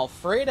it's an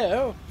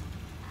Alfredo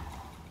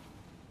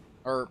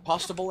or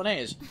pasta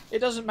bolognese. It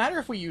doesn't matter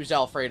if we use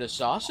Alfredo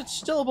sauce, it's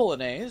still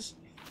bolognese.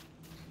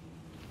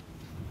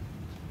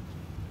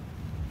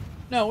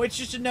 No, it's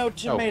just a no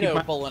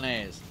tomato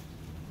bolognese.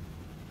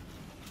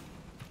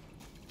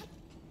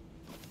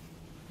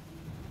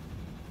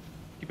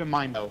 Keep in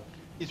mind, though,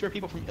 these are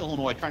people from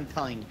Illinois trying to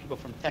tell people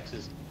from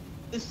Texas,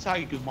 this is how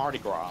you do Mardi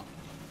Gras.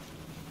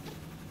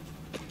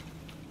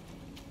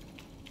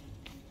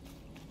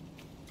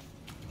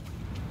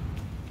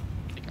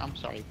 Like, I'm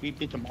sorry, we've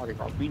been to Mardi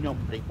Gras. We know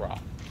Mardi Gras.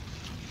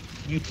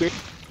 You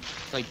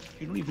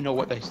don't even know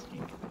what they...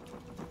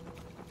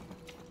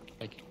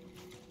 Like,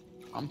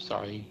 I'm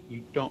sorry,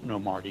 you don't know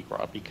Mardi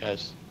Gras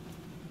because...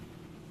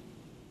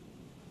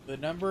 The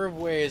number of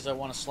ways I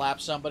want to slap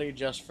somebody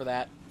just for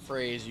that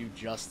phrase you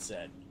just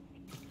said.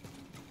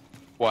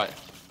 What?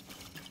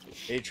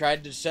 They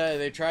tried to tell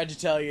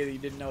you that you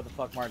didn't know what the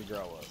fuck Mardi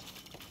Gras was.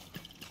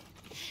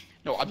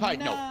 No,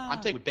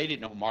 I'm saying they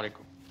didn't know Mardi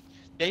Gras.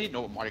 They didn't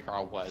know what Mardi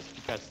Gras was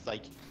because,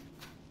 like,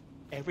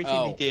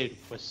 everything they did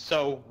was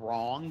so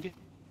wrong.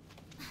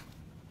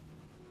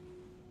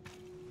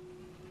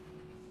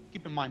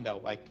 Keep in mind,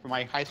 though, like, for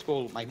my high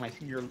school, like,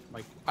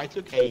 I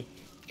took a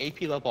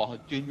AP level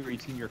junior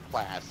and senior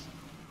class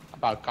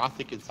about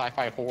gothic and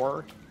sci-fi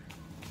horror.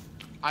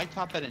 I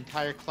taught that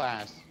entire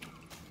class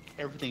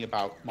everything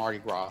about Mardi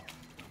Gras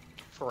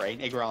for an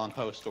Edgar Allan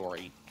Poe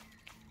story.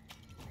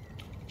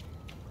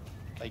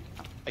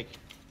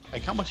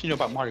 Like how much do you know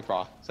about Mardi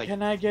Gras? It's like,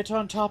 can I get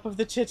on top of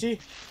the titty?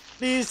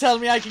 Please tell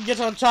me I can get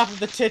on top of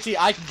the titty.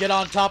 I can get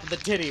on top of the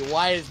titty.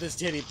 Why is this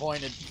titty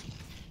pointed?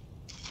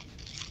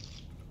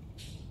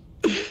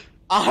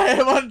 I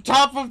am on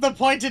top of the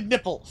pointed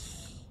nipple.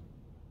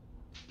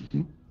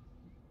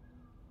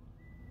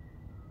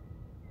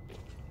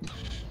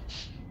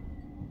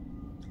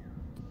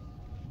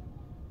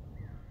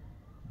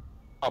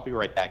 I'll be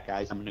right back,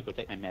 guys. I'm gonna go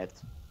take my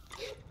meds.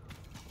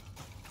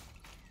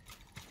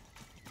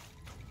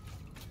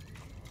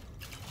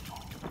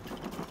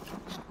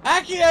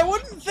 Aki, I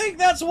wouldn't think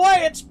that's why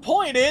it's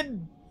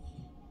pointed.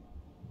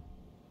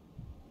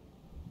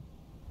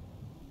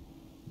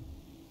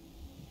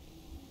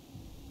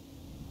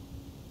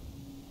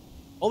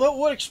 Although it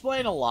would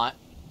explain a lot.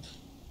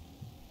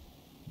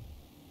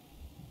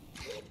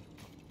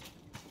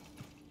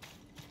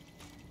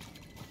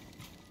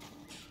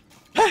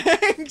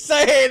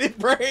 Excited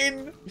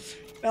brain!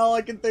 All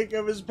I can think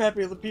of is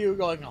Pepe Le Pew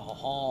going,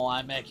 oh,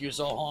 I make you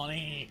so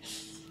horny.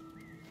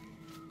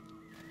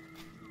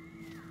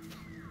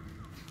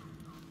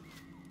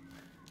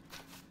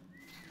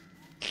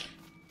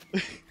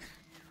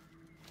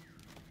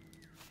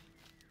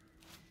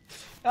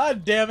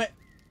 God damn it.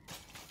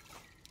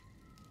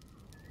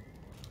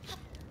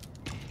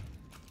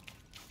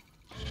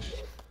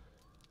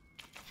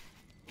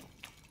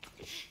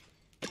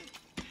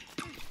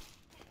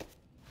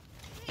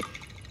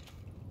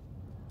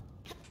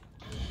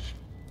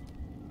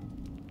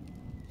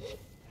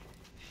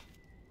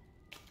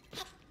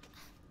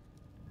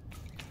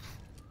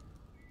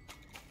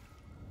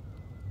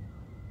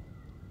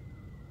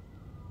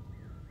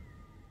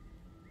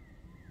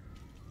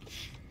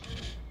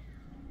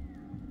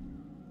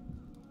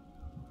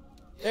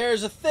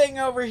 There's a thing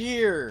over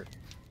here.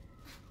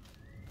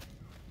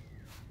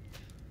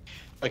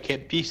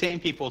 Okay, these same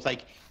people, it's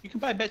like, you can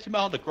buy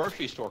bechamel at the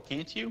grocery store,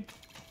 can't you?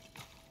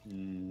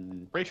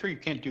 Pretty sure you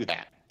can't do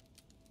that.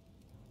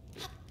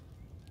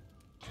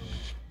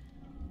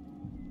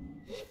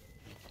 If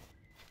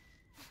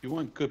you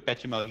want good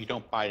bechamel, you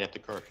don't buy it at the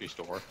grocery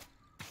store.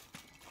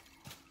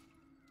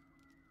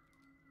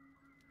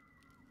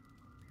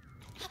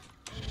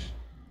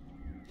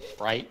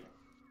 Right?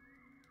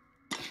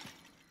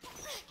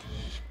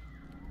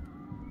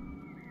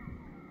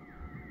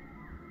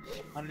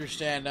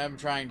 Understand, I'm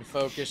trying to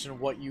focus, and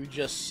what you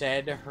just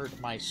said hurt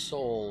my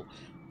soul.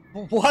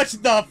 What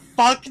the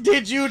fuck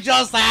did you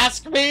just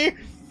ask me?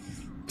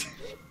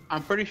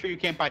 I'm pretty sure you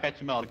can't buy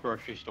Pepsi at the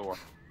grocery store.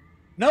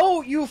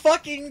 No, you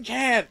fucking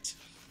can't.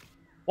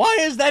 Why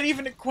is that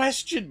even a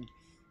question?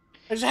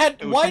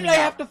 Why did I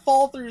have to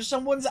fall through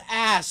someone's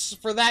ass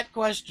for that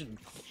question?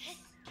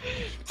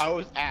 I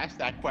was asked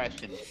that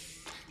question.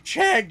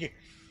 Chegg!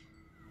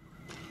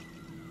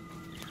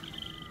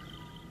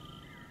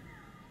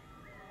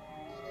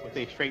 With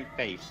a straight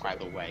face, by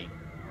the way.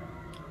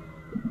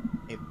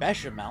 A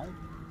bechamel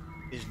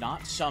is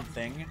not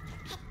something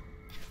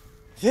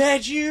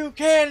that you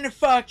can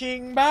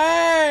fucking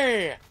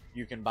buy!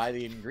 You can buy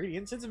the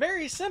ingredients. It's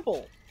very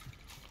simple.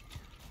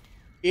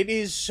 It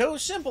is so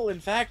simple, in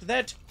fact,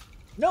 that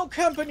no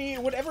company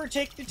would ever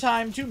take the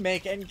time to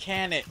make and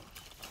can it.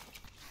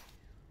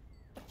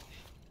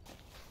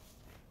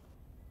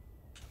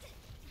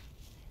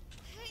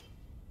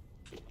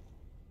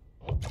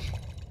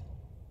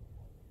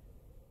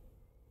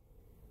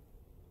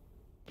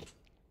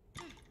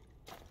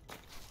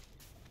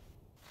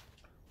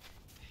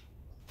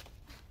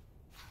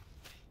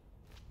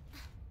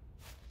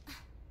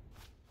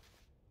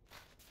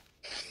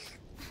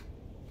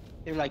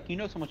 They're like, you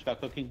know so much about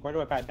cooking, where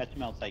do I buy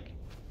bechamel? It's like,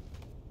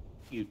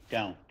 you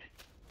don't.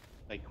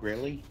 Like,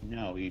 really?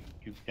 No, you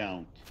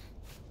don't.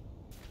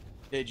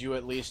 Did you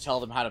at least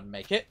tell them how to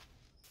make it?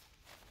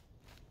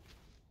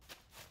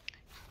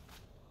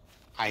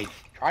 I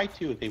tried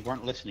to if they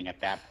weren't listening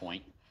at that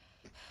point.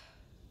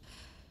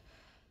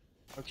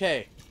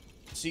 Okay.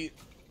 See,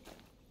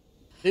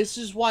 this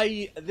is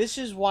why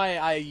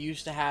I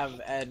used to have,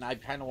 and I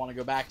kind of want to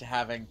go back to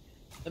having,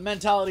 the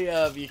mentality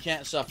of you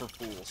can't suffer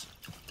fools.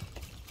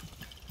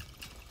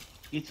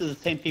 These are the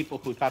same people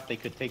who thought they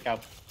could take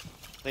out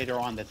later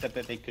on that said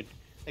that they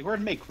were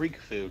to make Greek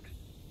food.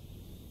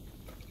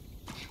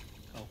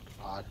 Oh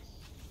God.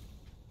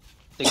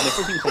 They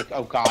seems like,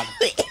 oh God,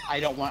 I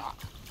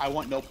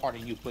want no part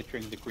of you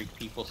butchering the Greek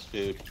people's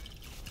food.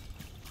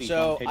 Please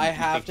So don't I take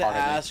have to part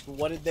of it. ask,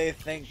 what did they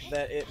think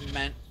that it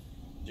meant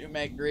to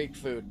make Greek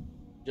food?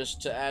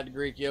 Just to add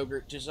Greek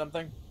yogurt to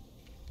something?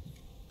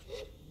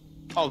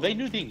 Oh, they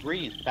knew the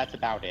ingredients, but that's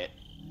about it.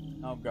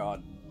 Oh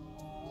God.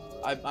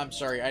 I'm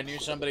sorry, I knew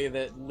somebody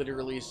that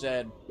literally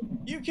said,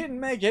 you can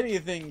make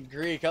anything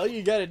Greek, all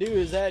you gotta do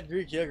is add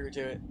Greek yogurt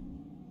to it.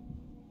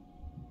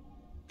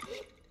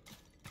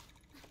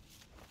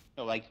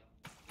 So, like,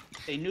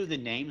 they knew the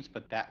names,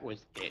 but that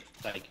was it.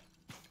 Like,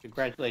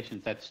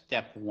 congratulations, that's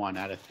step 1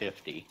 out of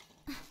 50.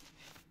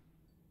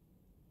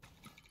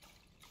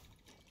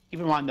 Keep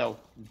in mind, though,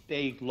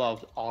 they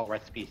loved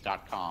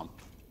allrecipes.com.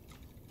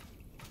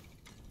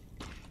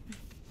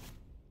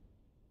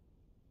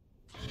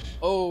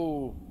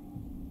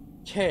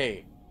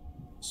 Okay.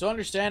 So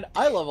understand,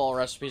 I love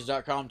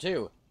allrecipes.com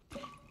too.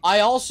 I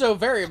also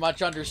very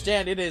much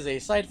understand it is a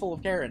site full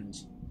of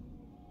Karens.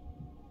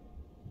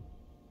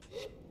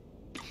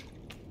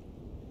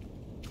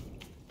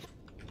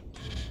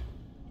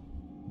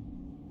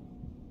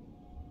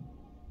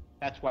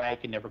 That's why I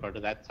can never go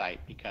to that site,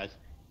 because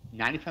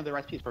 90% of the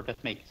recipes are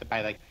just made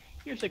by, like,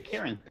 here's a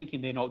Karen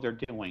thinking they know what they're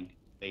doing.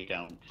 They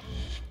don't.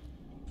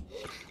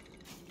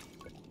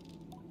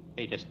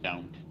 They just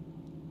don't.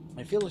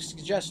 I feel a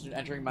suggestion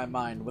entering my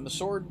mind. When the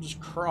swords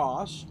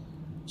cross,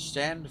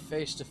 stand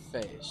face to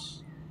face.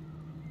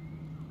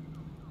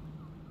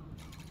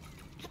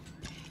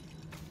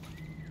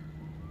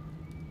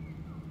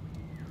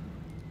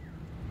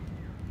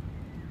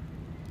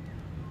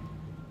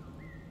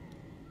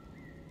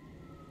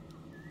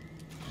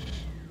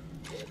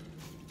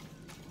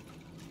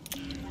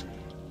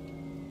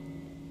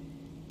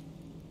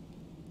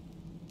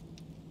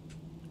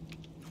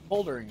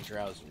 Bouldering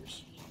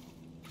trousers.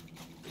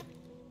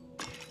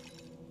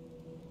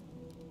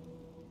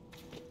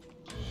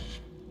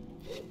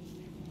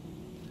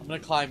 I'm gonna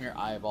climb your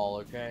eyeball,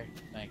 okay?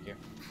 Thank you.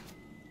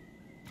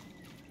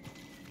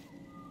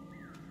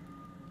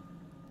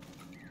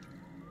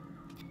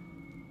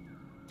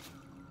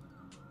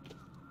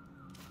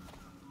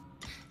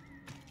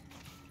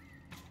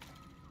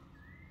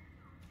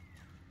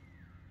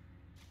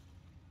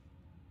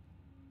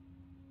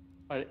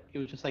 But it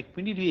was just like,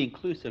 we need to be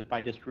inclusive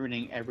by just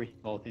ruining every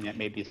single thing that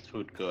made this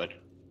food good.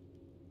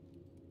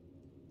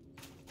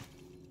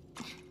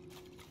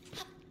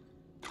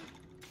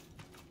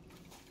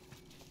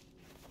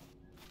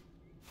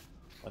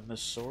 When the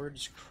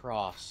swords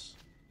cross,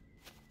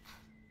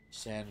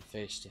 stand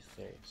face to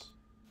face.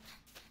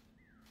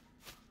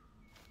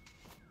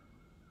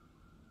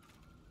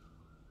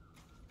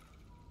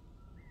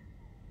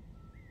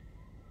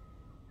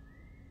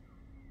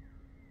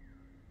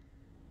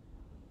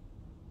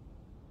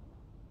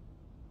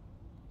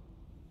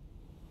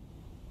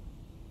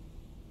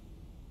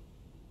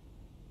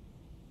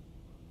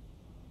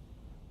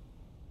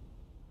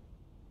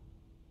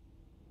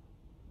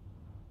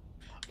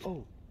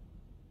 Oh.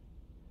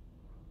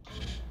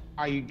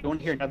 Are you going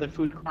to hear another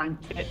food crime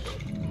pit?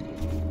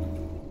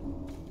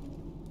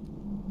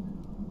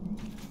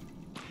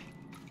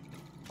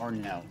 Or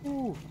no?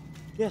 Ooh.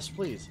 Yes,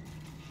 please.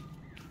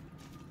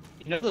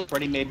 You know those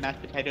ready-made mashed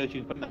potatoes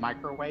you can put in the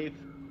microwave?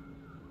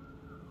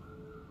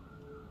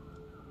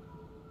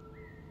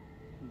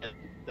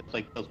 That's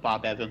like those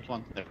Bob Evans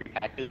ones, the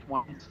prepackaged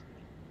ones.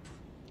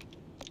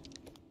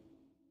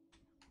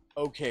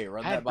 Okay,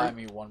 run that by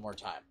me one more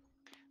time.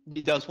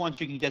 Those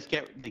ones you can just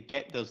get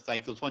those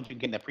those ones you can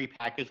get in the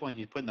prepackaged ones.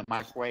 You put in the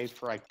microwave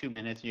for like 2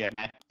 minutes, and you have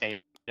mashed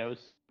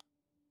potatoes.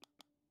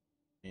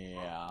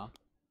 Yeah.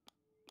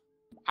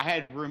 I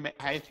had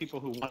people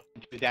who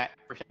wanted to do that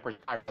for shepherd's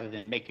pie rather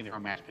than making their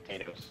own mashed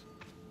potatoes.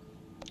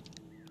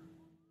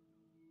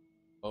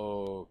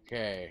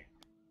 Okay.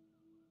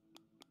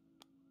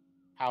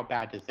 How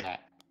bad is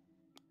that?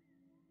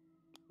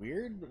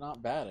 Weird, but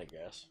not bad, I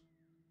guess.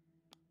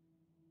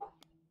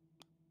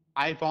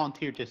 I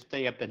volunteered to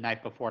stay up the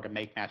night before to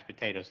make mashed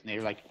potatoes, and they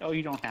were like, "Oh,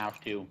 you don't have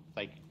to."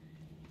 Like,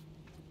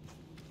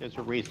 there's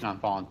a reason I'm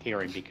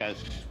volunteering,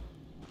 because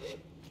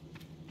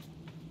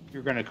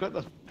you're going to cook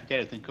those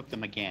potatoes and cook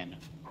them again.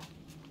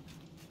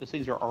 Those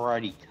things are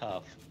already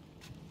tough.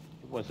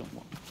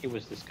 It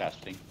was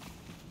disgusting.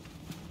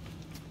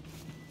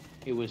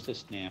 It was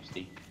just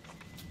nasty.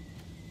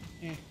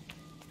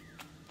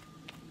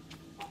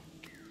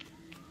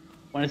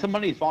 When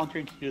somebody's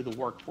volunteering to do the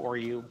work for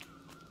you,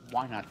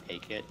 why not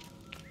take it?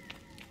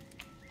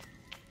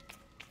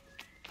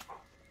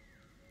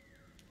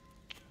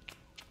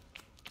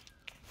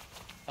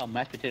 Hell,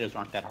 mashed potatoes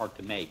aren't that hard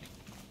to make.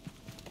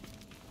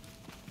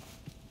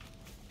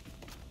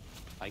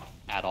 Like,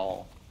 at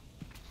all.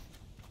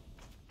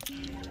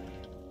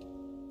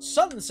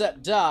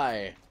 Sunset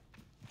dye!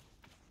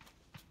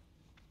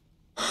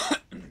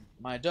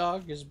 My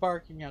dog is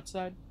barking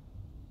outside.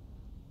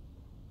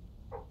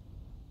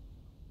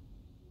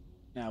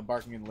 Now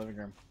barking in the living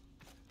room.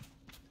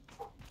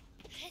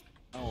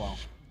 Oh well.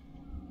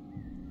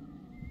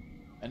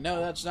 And no,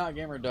 that's not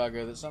Gamer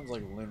Doggo. That sounds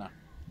like Luna.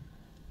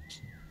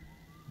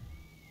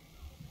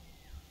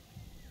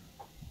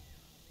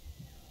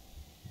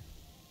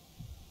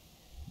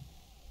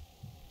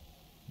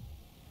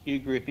 Do you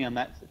agree with me on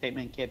that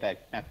statement, kid,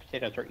 that mashed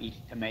potatoes are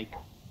easy to make?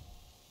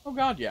 Oh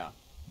god, yeah.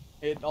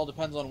 It all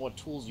depends on what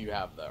tools you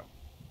have, though.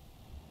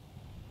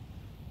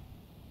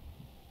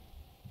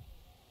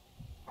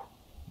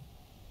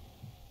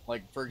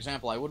 Like, for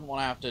example, I wouldn't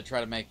want to have to try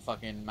to make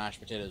fucking mashed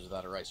potatoes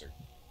without a ricer.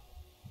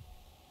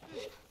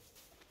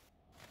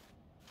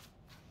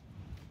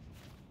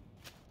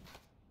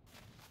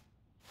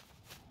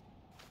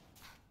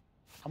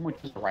 How much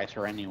is a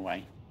ricer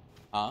anyway?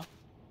 Huh?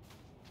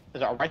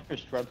 Is a ricer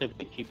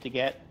relatively cheap to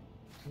get?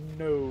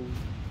 No.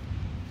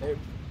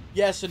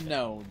 Yes and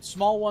no.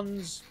 Small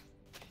ones,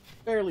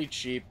 fairly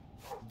cheap.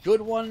 Good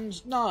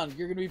ones, none.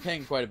 You're going to be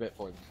paying quite a bit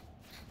for them.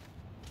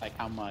 Like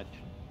how much?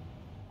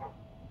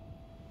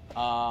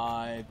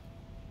 I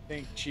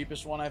think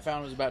cheapest one I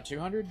found was about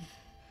 200.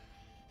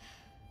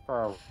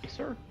 For a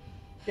ricer?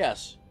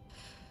 Yes.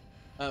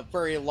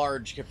 Very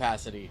large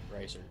capacity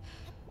ricer,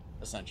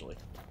 essentially.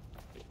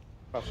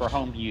 But for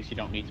home use, you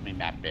don't need something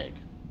that big.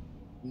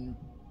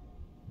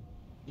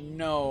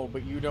 No,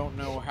 but you don't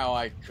know how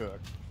I cook.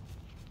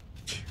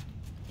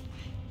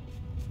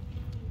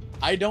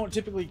 I don't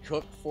typically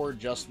cook for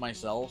just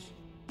myself.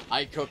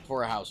 I cook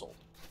for a household.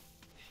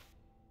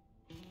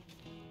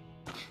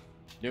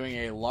 Doing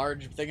a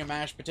large thing of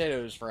mashed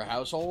potatoes for a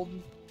household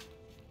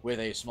with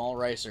a small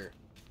ricer.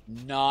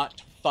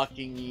 Not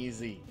fucking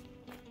easy.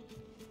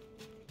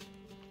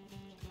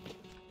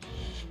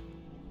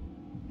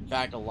 In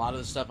fact, a lot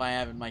of the stuff I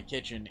have in my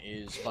kitchen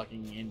is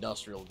fucking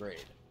industrial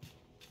grade.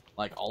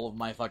 Like, all of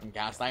my fucking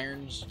cast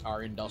irons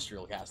are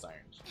industrial cast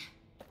irons.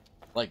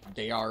 Like,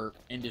 they are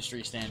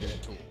industry standard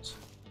tools.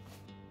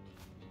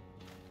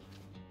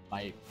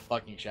 My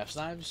fucking chef's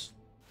knives,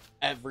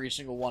 every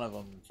single one of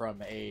them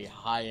from a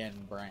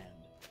high-end brand.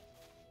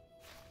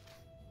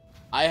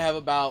 I have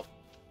about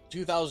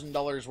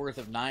 $2,000 worth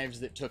of knives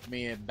that took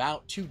me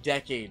about 2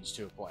 decades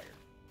to acquire.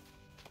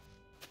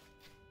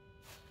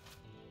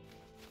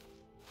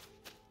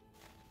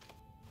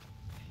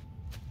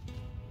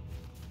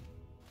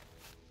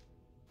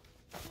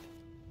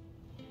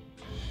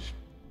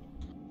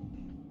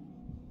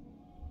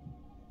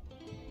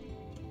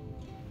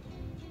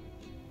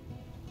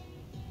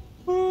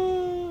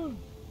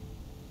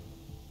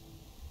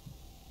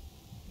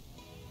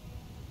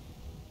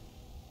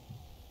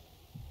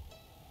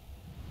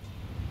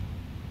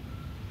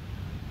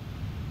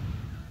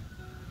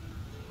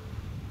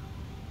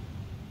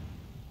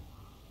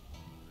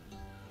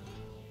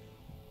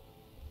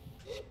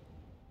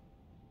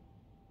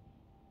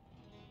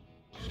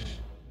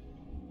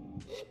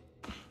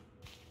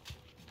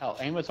 Hell,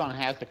 Amazon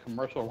has a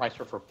commercial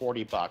ricer for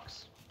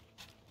 $40.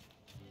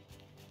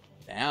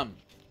 Damn.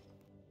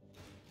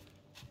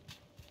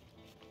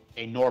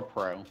 A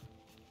Norpro.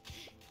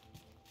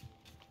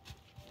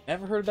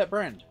 Never heard of that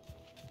brand.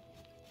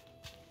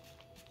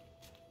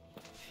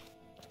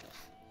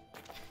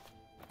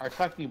 Are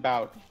talking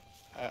about?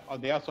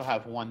 They also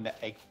have one that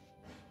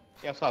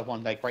they also have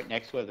one like right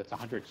next to it that's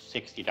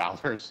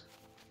 $160.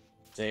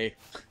 See?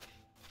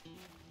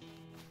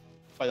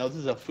 But this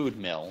is a food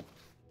mill.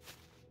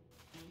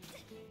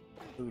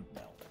 food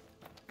mill.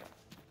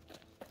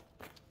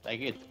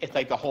 Like it's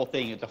like the whole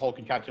thing. It's a whole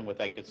contraption with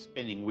like a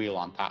spinning wheel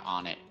on top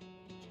on it.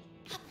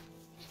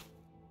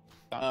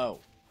 Oh,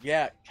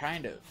 yeah,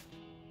 kind of.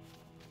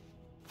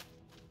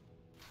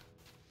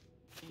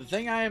 The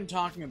thing I am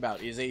talking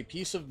about is a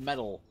piece of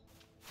metal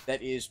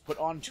that is put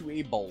onto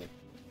a bowl.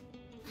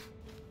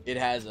 It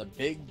has a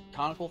big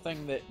conical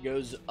thing that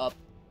goes up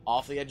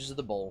off the edges of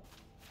the bowl.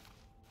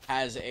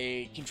 Has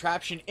a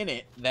contraption in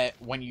it that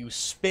when you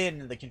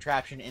spin the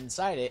contraption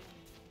inside it,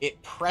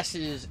 it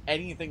presses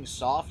anything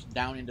soft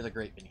down into the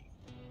grate beneath.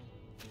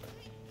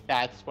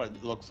 That's what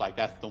it looks like.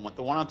 That's the one.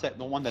 The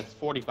one that's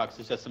 $40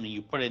 is just something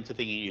you put into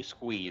thing and you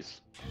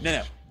squeeze.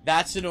 No,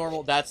 that's a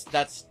normal. That's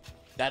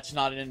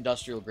not an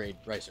industrial grade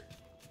ricer.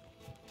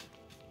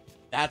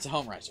 That's a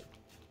home ricer.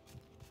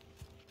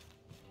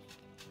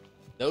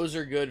 Those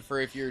are good for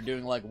if you're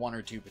doing like 1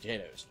 or 2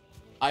 potatoes.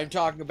 I'm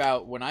talking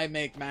about when I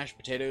make mashed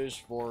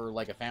potatoes for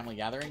like a family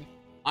gathering,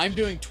 I'm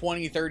doing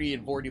 20, 30,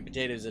 and 40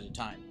 potatoes at a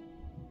time.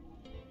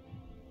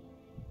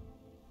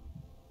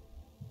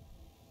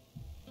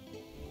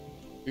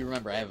 You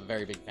remember, I have a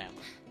very big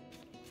family.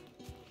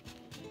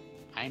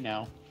 I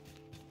know.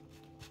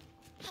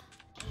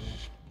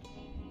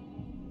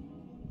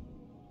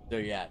 So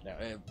yeah, no,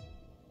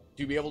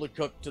 to be able to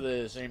cook to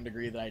the same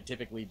degree that I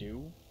typically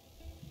do,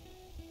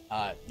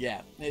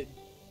 yeah,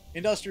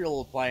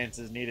 industrial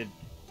appliances needed.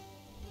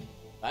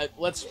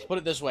 Let's put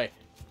it this way,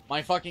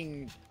 my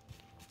fucking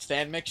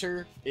stand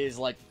mixer is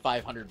like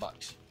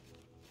 $500.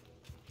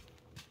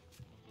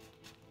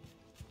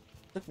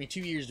 Took me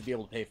 2 years to be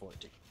able to pay for it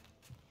too.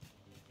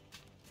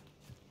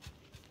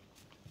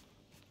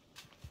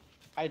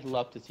 I'd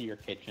love to see your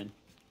kitchen.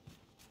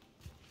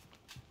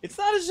 It's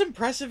not as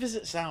impressive as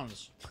it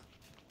sounds.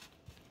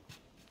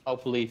 Oh,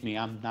 believe me,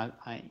 I'm not.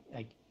 I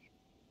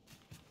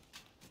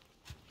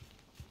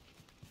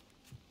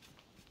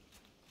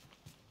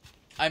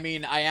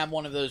mean, I am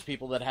one of those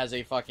people that has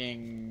a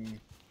fucking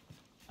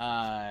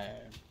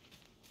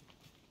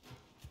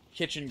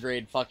kitchen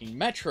grade fucking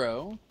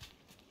Metro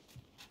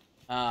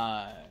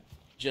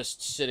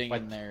just sitting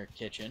in their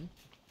kitchen.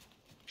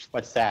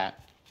 What's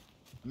that?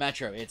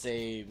 Metro. It's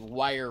a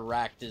wire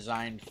rack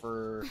designed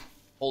for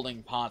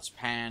holding pots,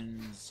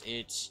 pans.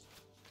 It's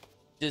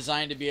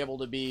designed to be able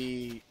to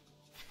be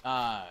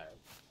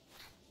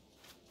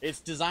it's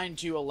designed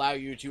to allow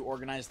you to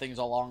organize things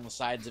along the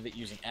sides of it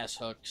using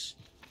S-hooks.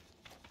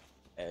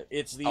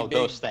 It's the big,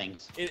 those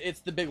things.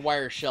 It's the big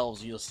wire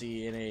shelves you'll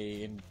see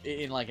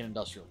in like an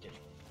industrial kitchen.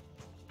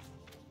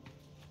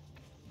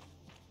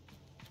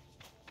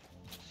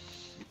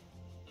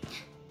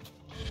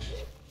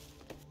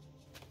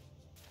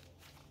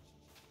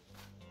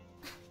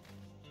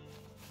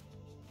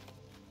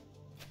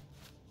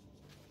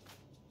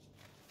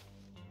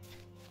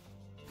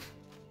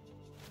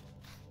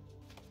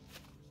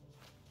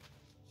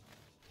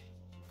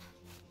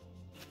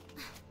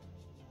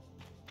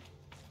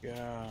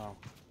 Go.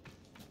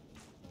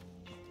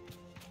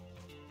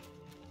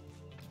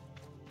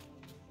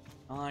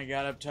 Well, I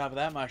got up top of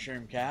that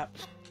mushroom cap.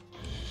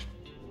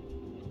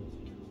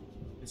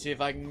 Let's see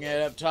if I can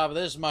get up top of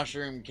this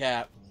mushroom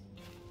cap.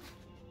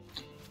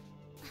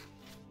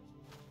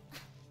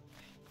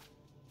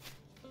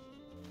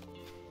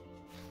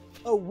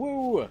 Oh,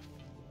 woo!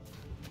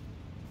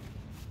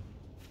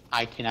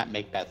 I cannot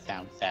make that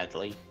sound,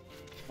 sadly.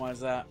 Why is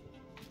that?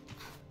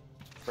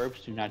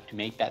 Burps do not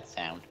make that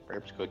sound.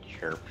 Burps go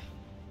chirp.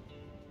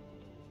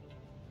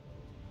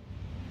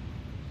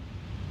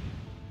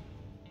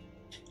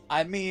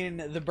 I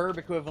mean, the burp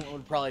equivalent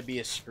would probably be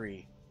a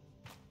scree.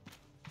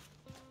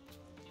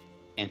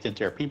 And since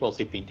there are people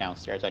sleeping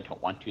downstairs, I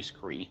don't want to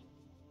scree.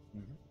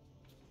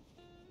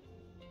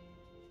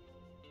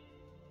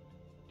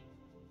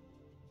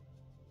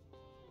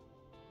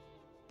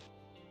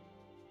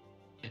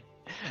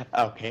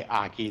 Okay,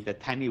 Aki, the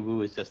tiny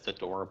woo is just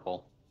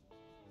adorable.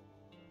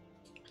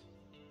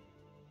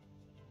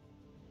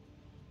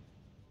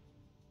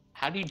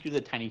 How do you do the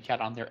tiny chat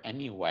on there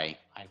anyway?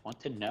 I want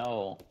to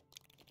know.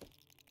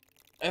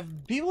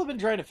 People have been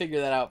trying to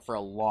figure that out for a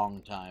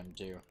long time,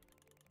 too.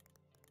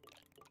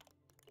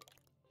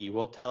 You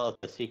will tell us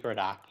the secret,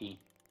 Aki.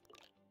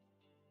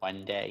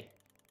 One day.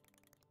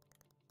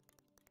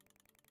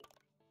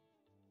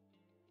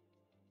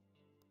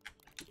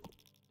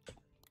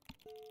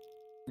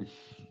 I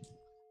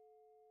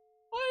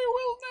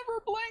will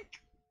never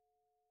blink.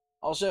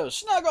 Also,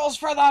 snuggles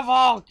for the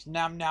vault.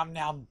 Nom nom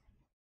nom.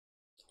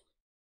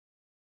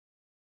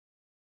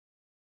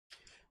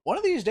 One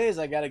of these days,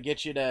 I gotta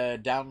get you to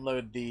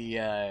download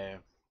the,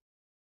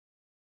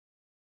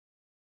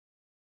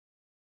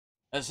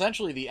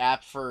 essentially the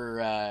app for,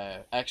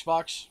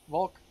 Xbox,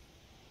 Volk.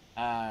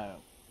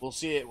 We'll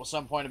see it at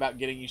some point about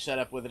getting you set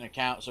up with an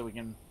account so we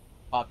can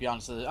pop you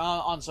on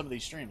some of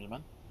these streams,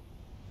 man.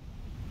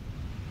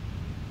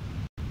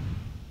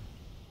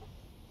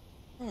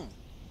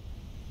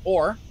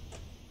 Or,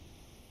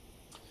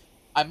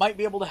 I might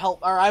be able to help,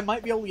 or I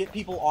might be able to get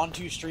people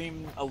onto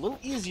stream a little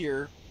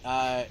easier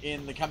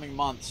in the coming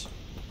months,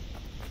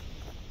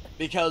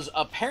 because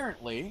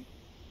apparently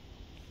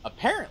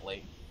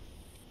apparently,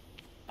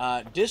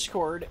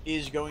 Discord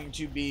is going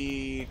to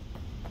be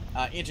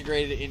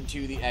integrated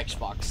into the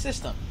Xbox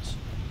systems.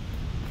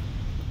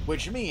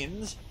 Which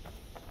means,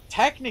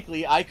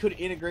 technically, I could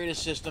integrate a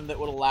system that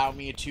would allow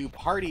me to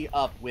party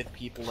up with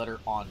people that are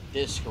on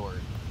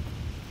Discord.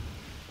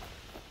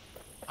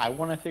 I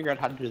want to figure out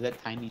how to do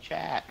that tiny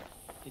chat.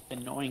 It's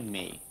annoying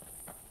me.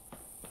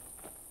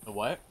 The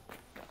what?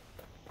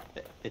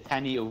 The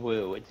tiny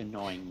woo, it's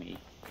annoying me.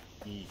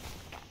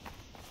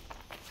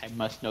 I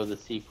must know the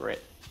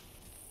secret.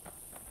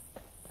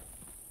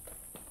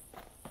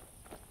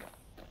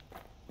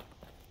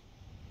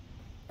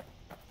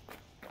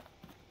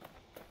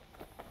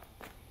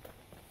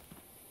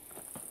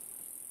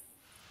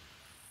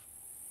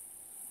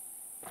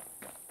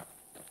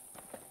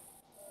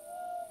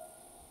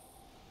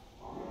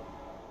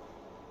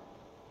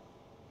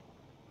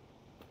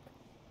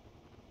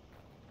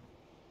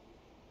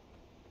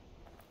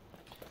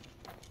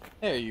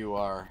 There you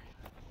are.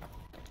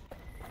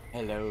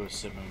 Hello,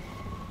 Simon.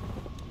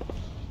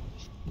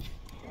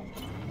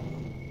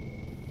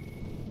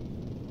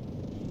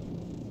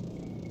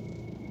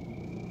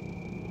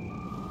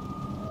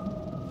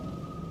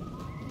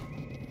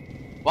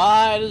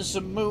 Why does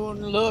the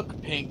moon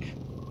look pink?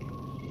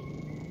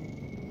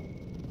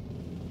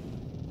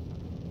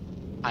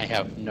 I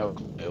have no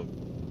clue.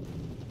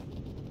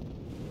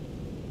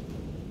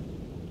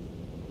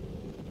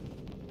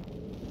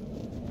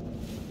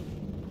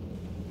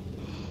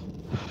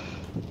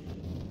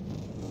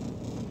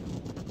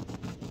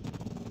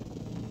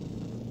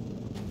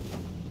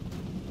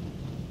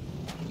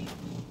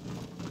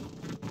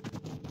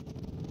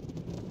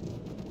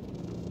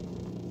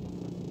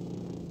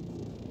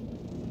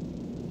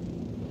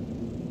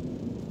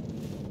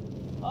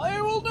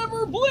 I will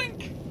never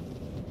blink!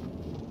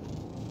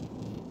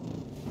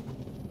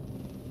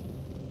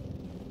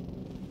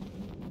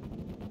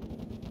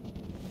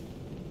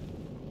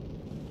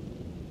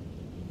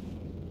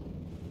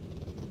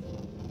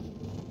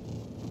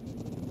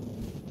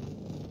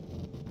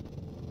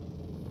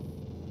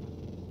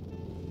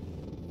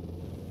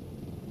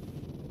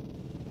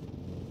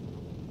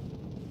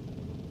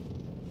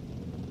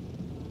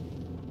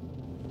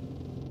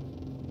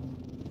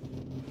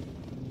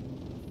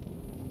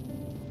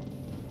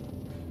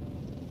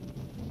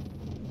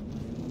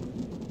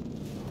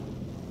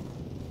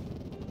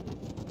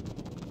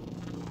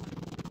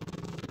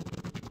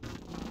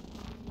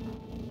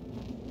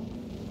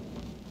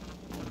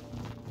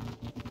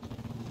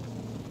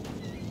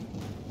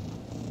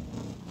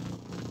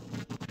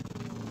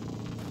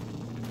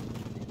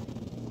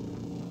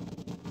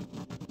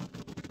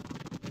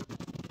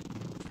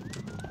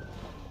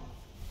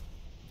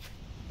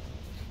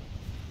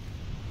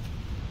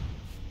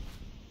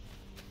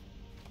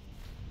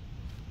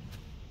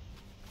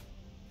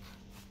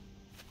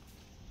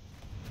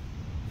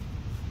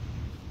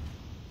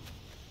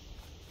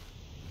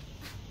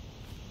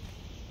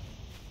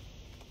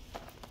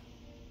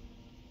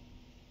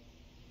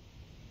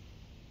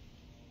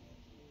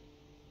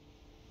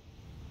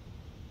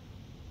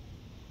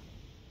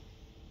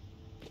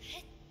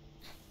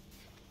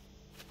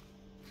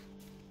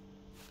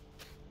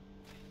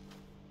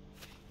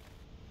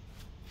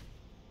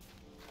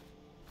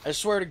 I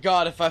swear to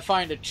God, if I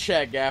find a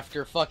Chegg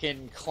after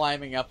fucking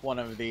climbing up one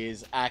of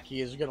these,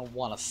 Aki is gonna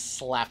want to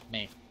slap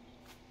me.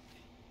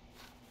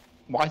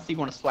 Why does he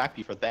want to slap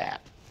you for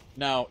that?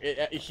 No,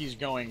 he's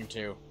going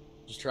to.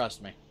 Just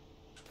trust me.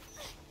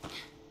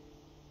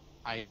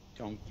 I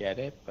don't get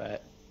it,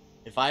 but...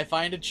 If I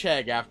find a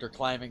Chegg after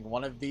climbing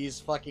one of these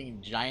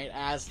fucking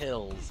giant-ass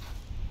hills,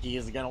 he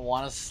is gonna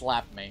want to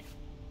slap me.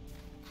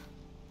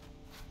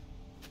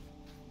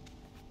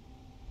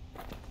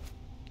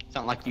 It's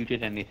not like you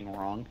did anything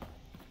wrong.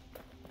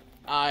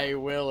 I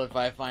will if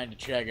I find a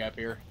Chegg up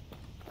here.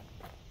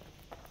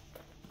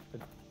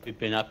 We've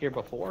been up here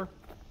before?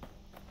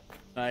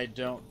 I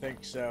don't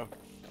think so.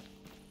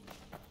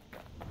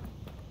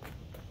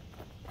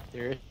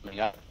 There is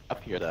something up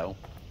here, though.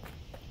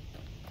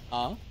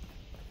 Huh?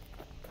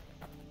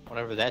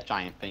 Whatever that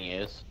giant thing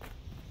is.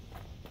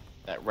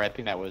 That red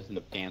thing that was in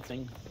the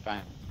dancing. If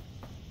I...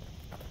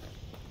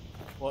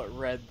 What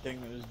red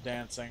thing that was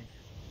dancing?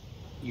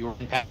 You were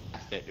past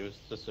it. It was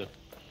just a... Is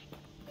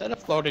that a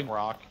floating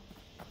rock?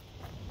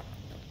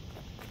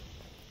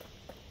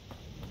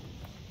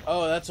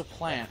 Oh, that's a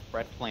plant.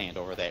 Red plant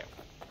over there.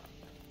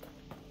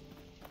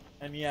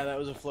 And yeah, that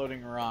was a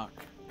floating rock.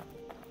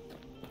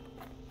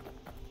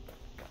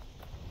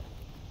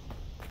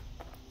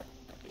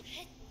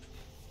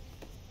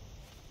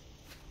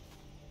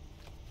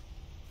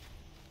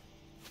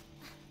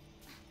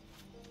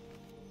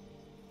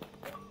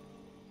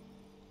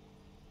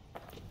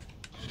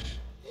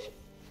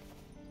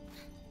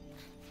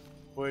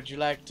 Would you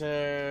like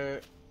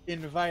to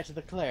invite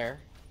the Claire?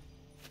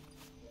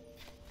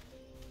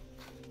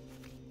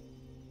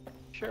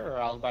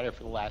 Sure, I'll invite her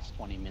for the last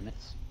 20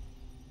 minutes.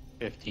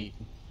 15.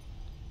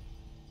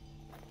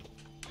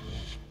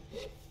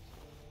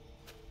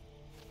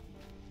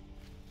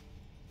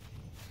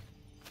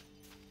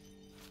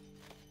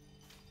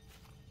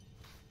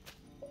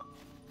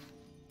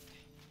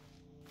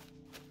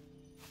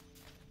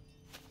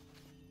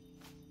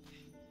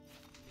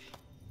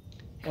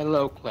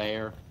 Hello,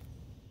 Claire.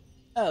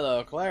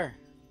 Hello, Claire.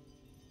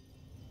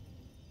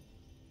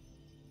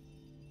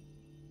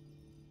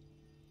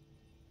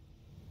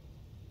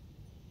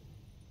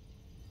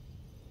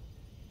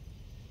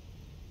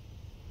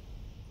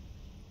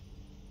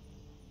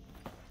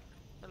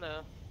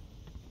 Hello.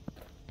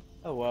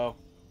 Oh, whoa.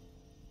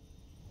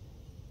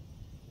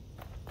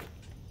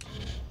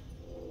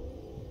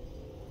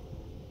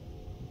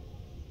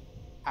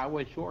 How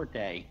was your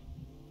day?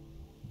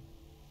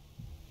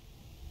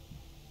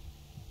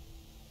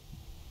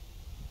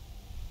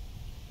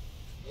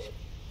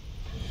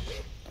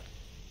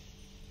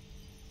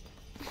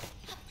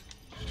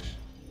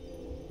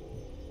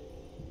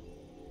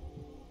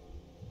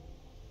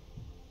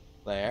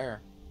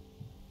 Claire,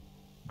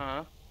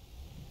 Huh?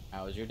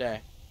 how was your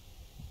day?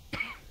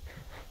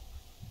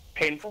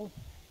 Painful?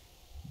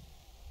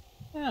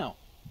 No.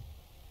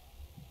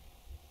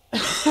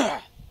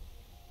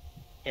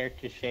 Care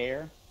to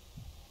share?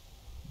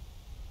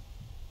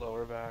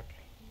 Lower back.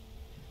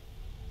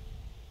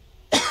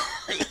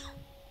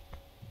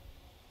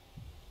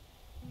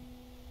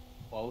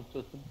 What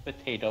was the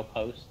potato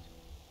post?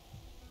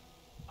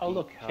 Oh,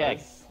 look, Chegg.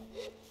 Because-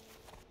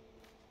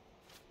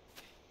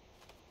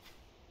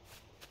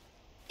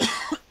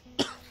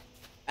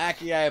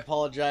 Aki, I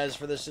apologize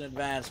for this in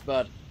advance,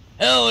 but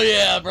hell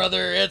yeah,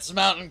 brother, it's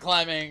mountain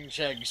climbing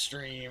Chegg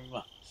stream.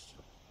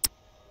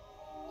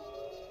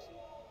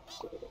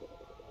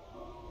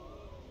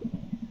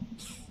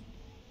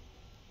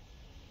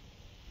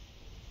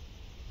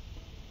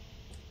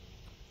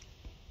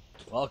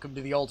 Welcome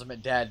to the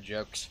ultimate dad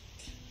jokes.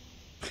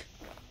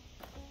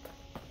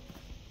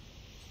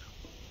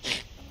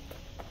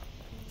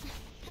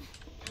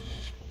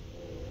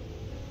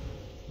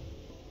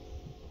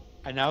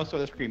 I now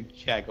sort of scream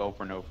Chegg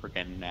over and over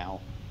again now.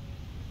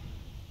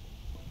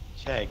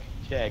 Chegg,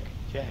 Chegg,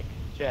 Chegg,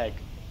 Chegg.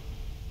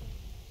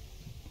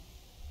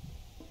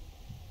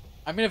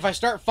 I mean, if I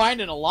start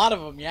finding a lot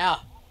of them, yeah.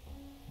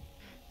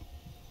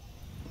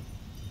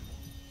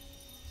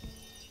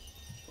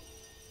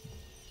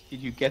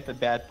 Did you get the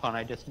bad pun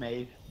I just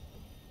made?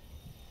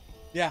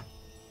 Yeah.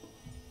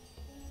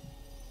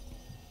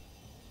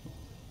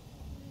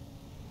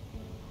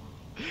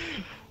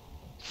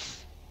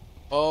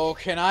 Oh,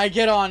 can I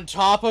get on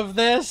top of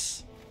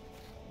this?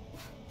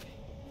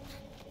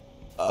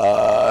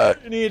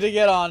 Need to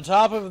get on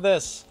top of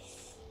this.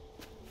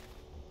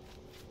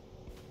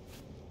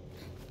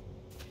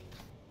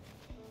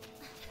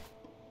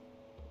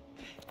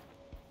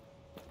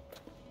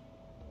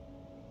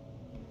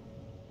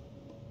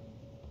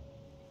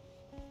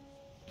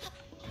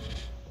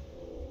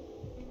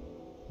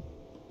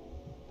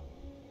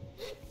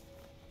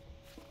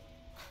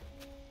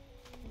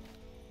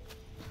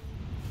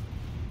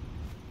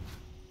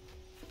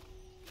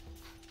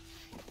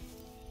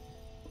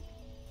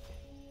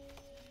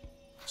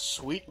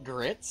 Sweet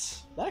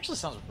grits? That actually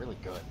sounds really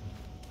good.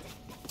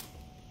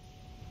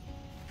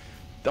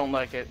 Don't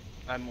like it.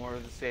 I'm more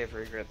of the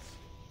savory grits.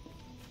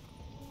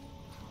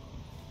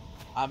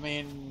 I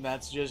mean,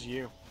 that's just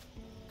you.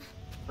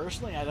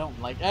 Personally, I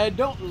don't like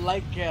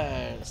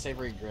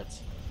savory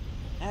grits.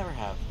 Never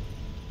have.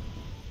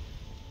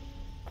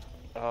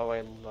 Oh,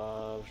 I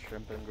love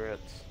shrimp and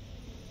grits.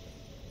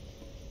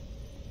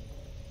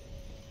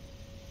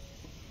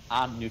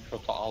 I'm neutral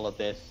to all of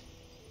this.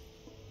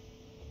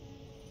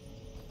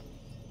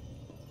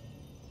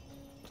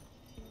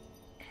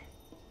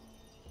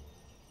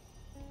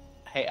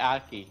 Hey,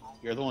 Aki,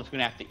 you're the one who's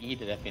gonna have to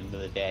eat it at the end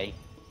of the day.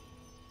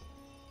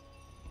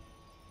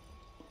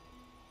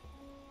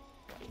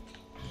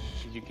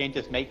 Because you can't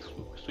just make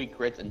sweet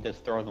grits and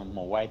just throw them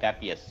away. That'd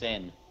be a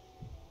sin.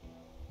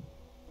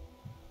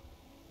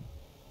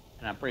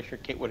 And I'm pretty sure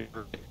Kit would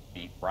agree with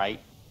me, right?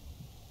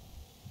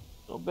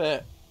 A little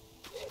bit.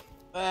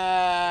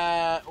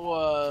 That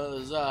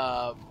was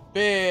a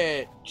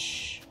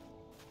bitch.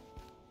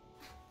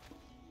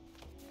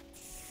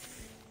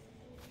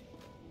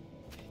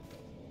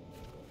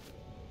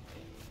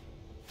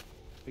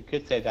 We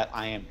could say that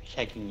I am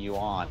checking you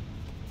on.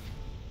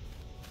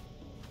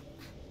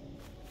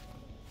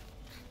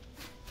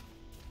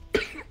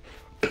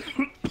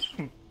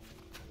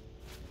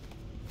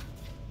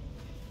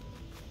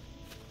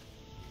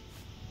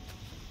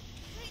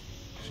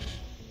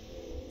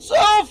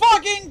 So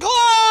fucking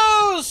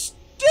close!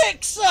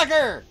 Dick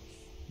sucker!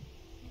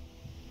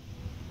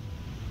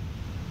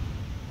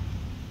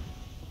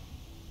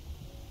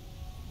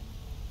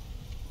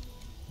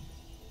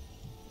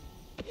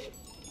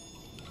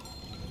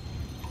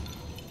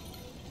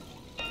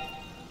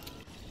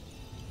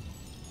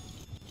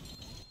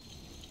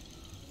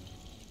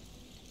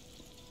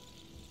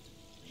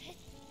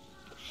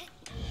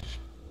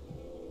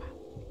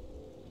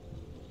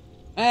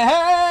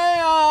 Hey,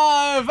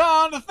 I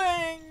found a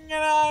thing,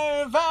 and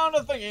I found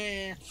a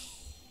thingy.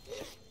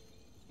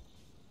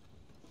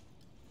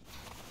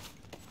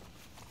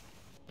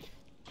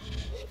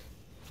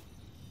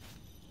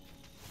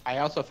 I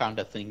also found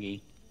a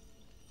thingy.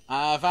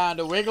 I found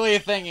a wiggly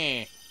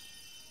thingy.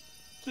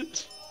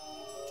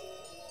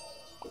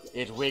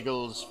 It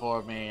wiggles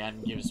for me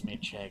and gives me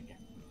chegg.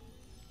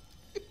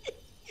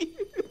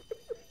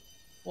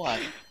 What?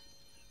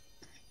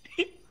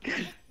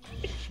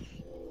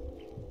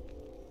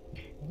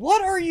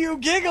 What are you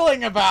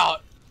giggling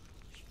about?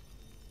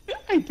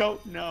 I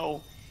don't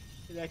know.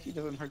 It actually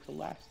doesn't hurt to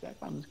laugh. That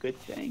sounds a good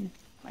thing.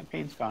 My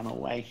pain's gone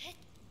away.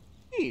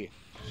 Hey.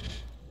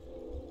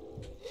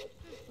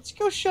 Let's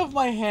go shove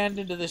my hand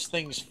into this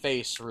thing's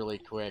face really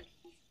quick.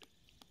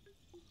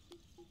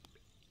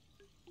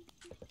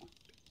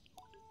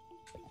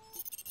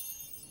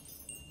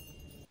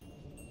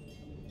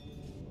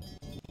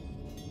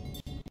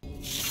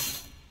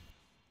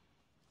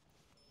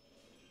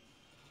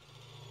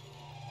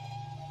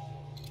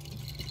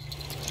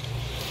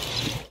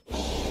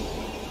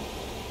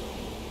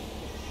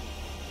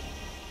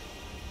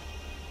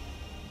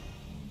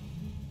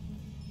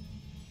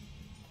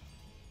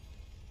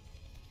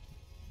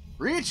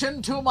 Reach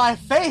into my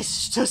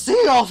face to see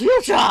your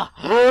future!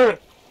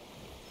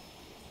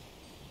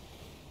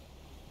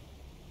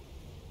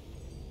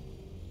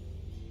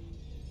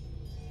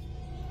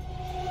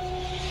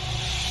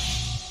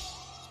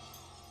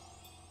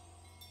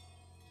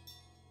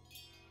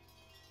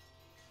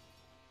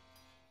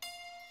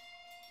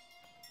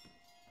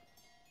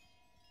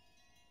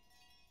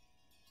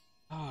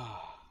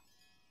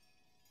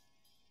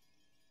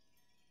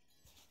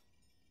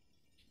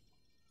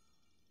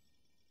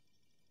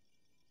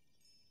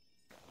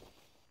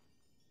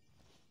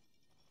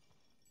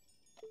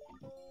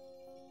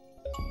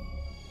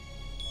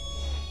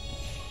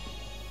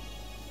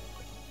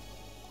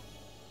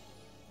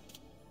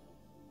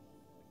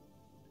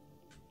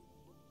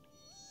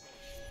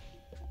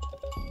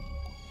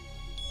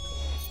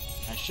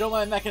 I show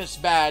my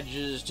Mechanist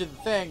badges to the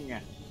thing.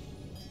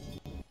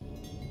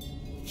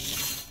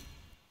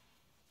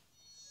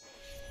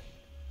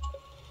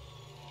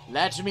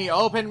 Let me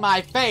open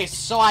my face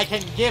so I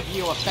can give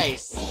you a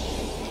face.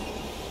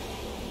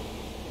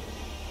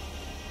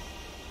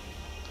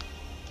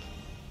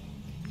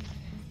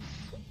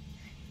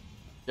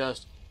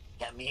 Just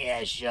come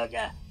here,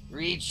 sugar.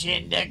 Reach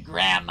into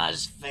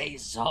Grandma's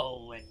face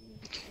hole and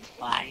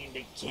find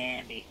a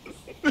candy.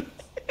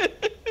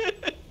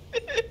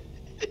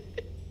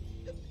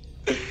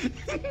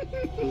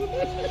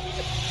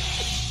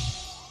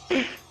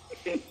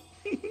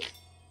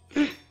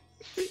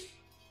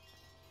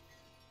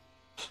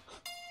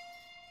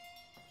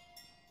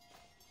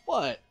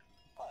 What?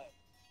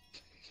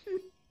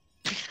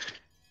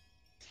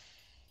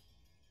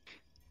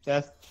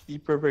 That's the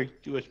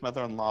perfect Jewish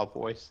mother-in-law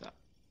voice.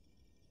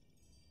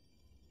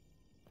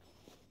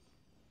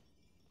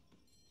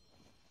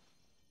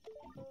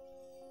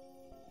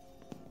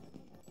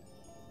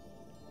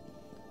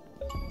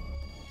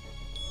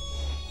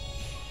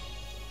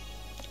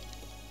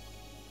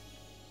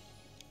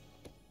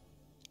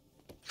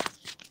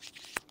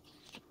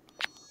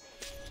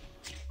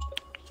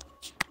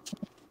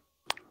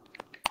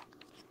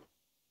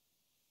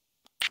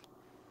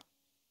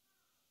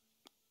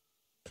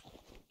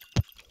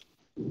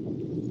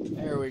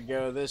 There we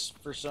go. This,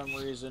 for some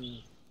reason,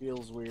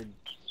 feels weird.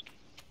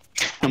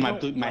 And I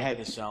don't my like head.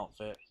 this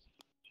outfit.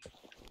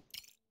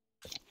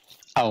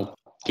 Oh,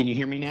 can you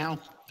hear me now?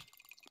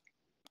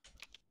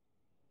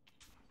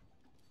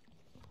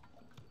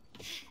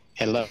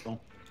 Hello.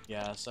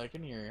 Yes, I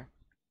can hear you.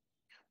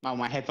 Oh,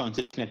 my headphones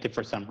disconnected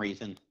for some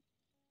reason,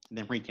 and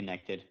then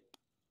reconnected.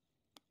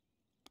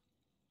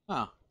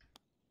 Huh.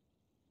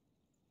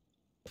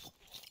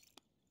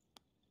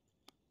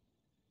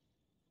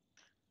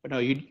 But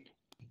no,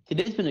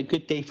 today's been a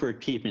good day for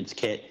achievements,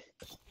 Kit.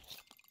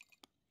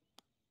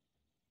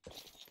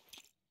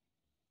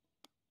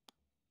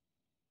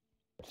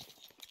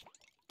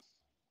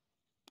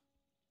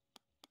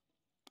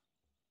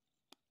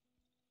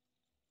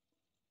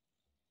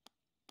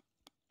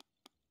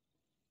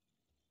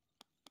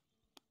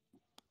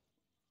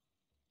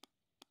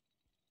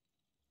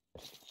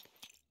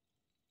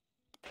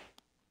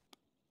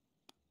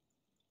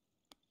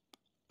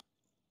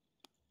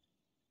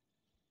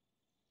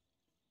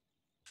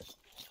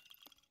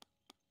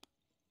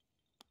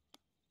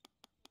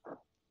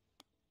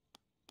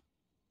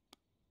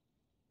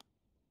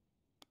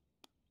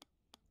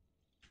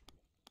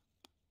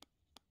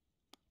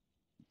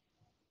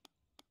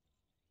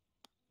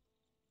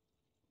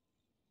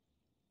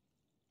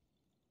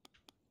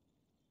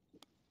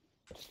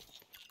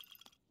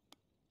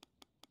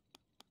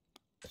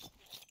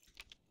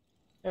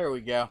 There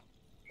we go.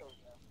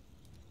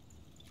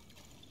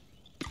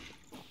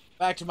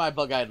 Back to my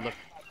bug-eyed look.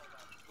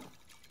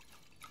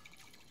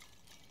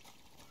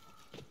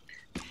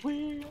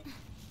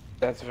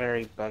 That's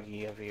very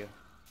buggy of you.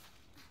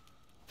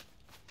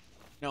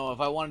 No, if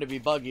I wanted to be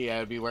buggy, I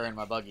would be wearing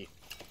my buggy.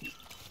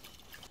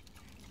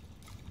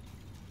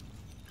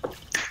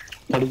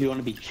 What if you want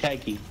to be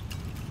Cheggy?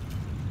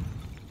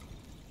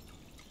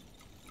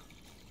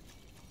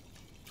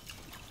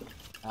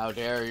 How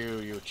dare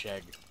you, you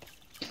Chegg.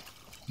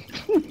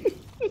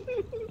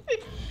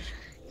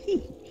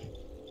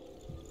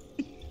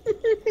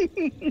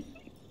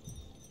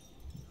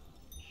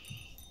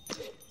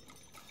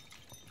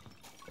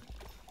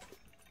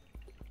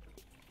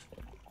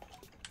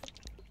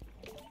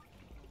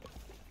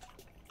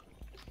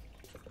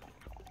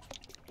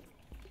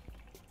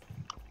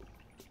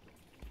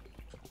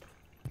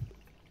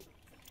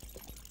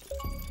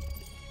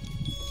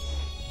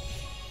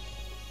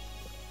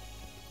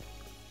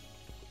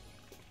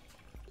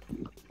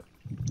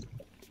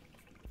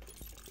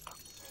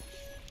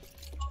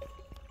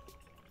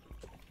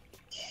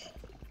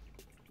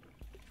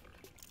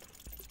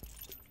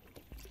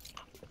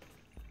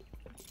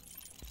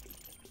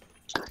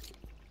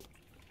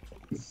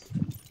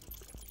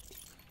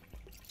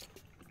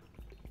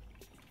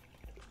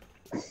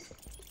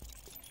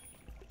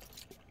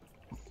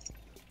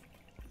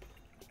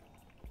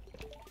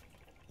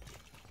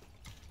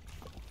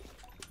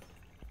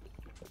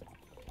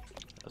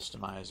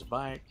 Customize a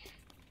bike.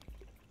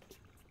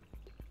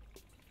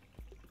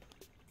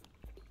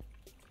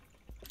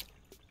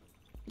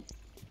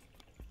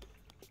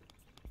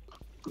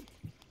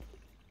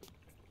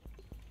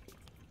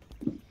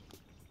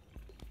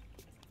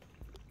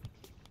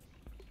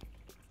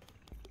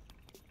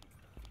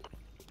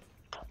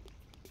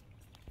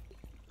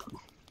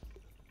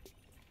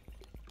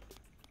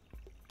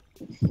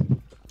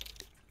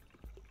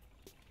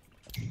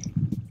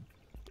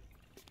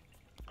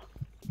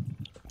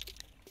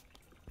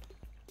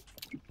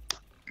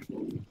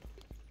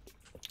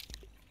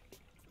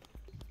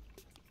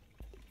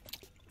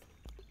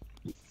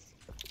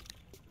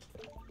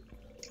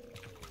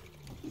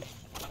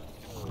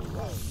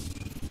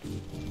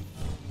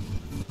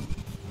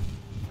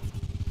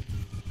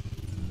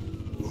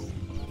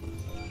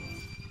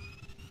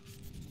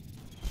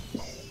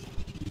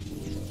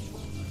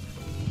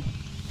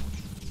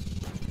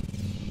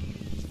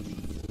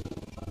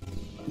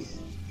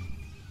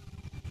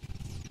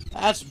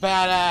 That's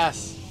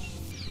badass.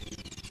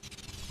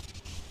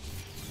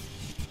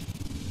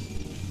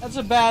 That's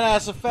a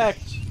badass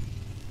effect.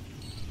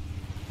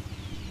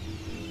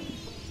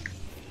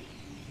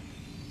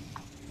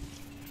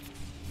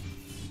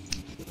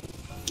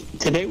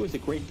 Today was a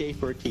great day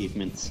for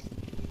achievements.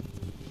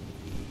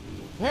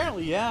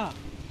 Apparently, yeah.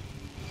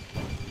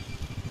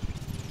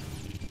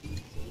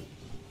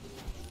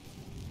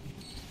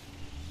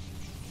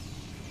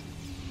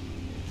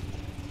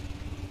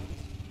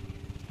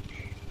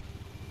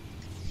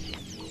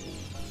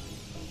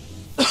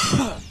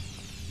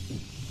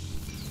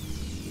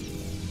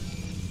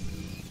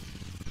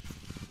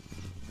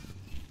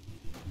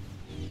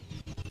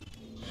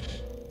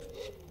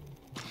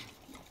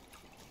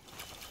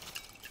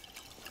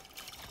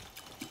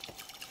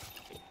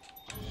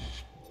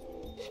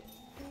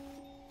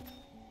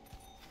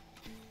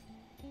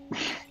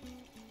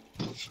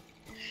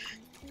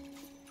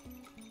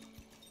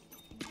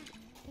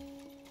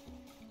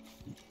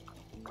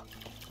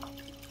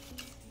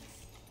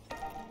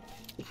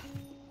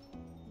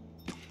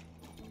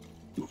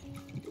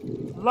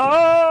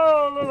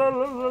 La la la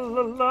la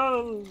la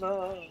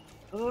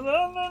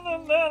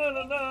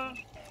la la.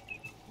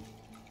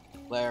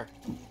 Claire,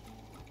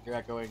 you're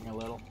echoing a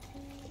little.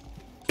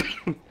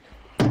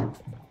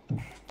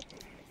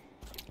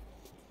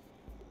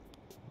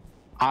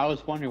 I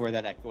was wondering where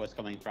that echo was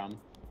coming from.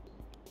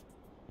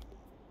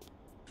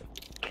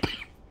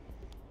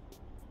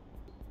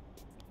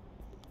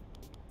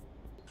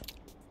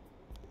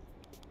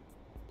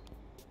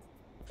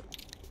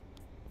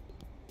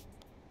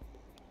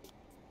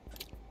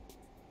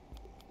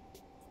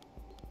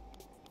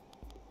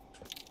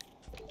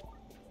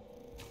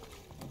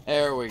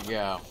 There we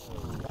go.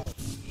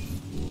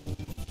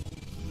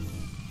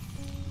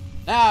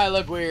 Now I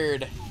look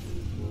weird.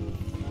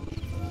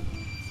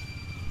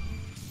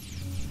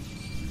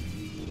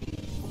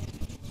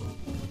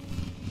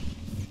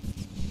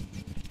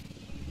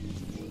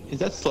 Is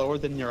that slower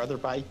than your other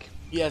bike?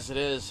 Yes, it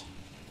is.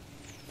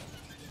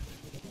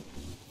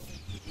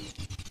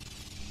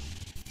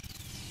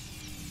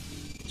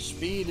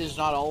 Speed is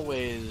not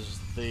always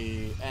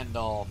the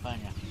end-all thing.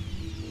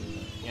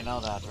 You know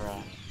that,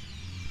 right?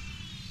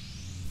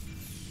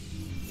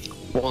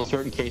 Well, in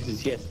certain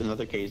cases, yes. In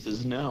other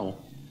cases, no.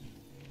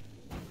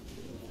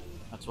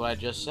 That's what I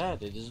just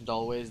said. It isn't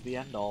always the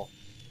end-all.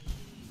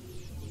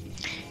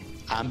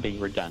 I'm being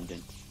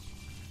redundant.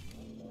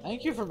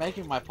 Thank you for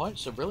making my point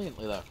so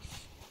brilliantly, though.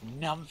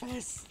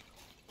 Numbface.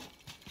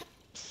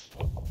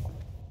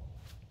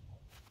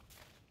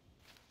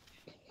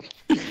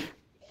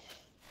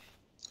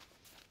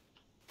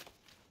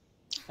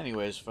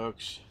 Anyways,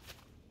 folks,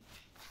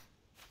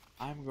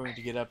 I'm going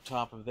to get up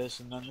top of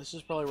this, and then this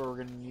is probably where we're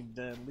going to need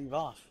to leave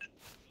off.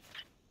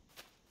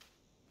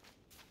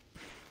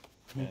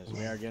 As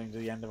we are getting to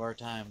the end of our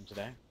time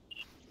today.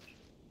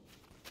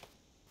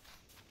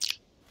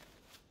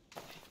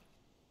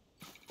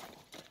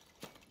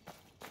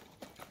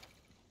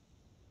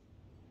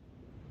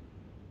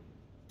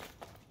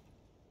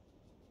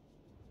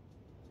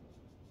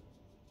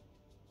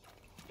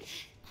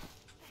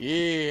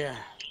 Yeah.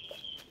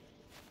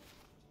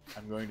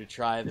 I'm going to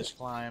try this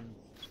climb.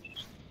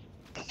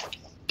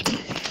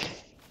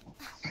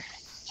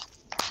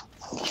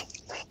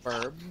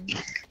 Verb.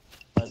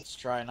 Let's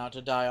try not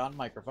to die on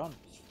microphone.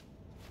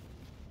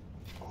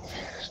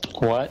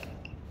 What?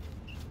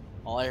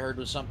 All I heard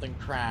was something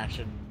crash,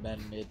 and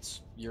then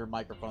it's your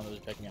microphone that was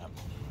picking up.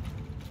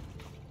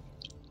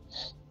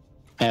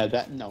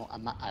 No,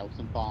 I'm not. I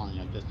wasn't falling.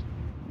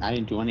 I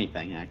didn't do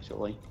anything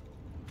actually.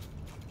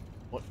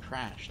 What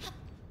crashed?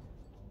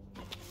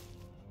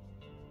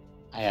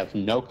 I have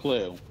no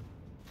clue.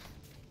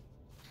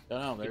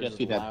 Don't know. There's just a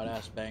see that- loud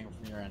ass bang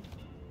from your end.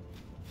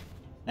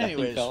 Nothing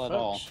Anyways, fell at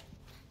all. folks.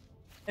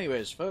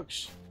 Anyways,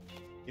 folks.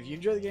 If you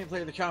enjoy the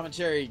gameplay or the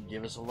commentary,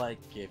 give us a like.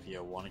 If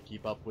you want to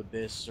keep up with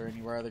this or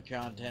any of our other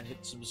content,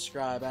 hit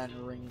subscribe and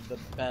ring the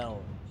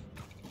bell.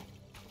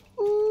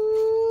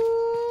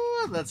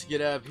 Ooh, let's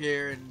get up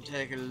here and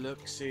take a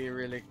look-see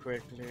really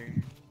quickly.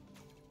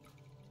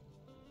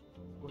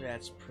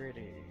 that's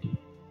pretty.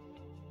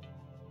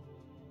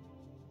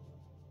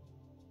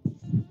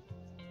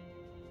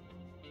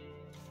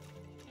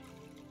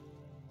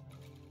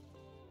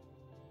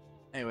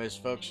 Anyways,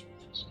 folks,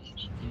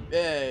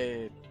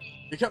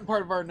 become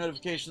part of our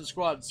notification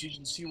squad so you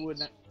can see when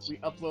we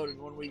upload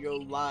and when we go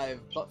live.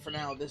 But for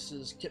now, this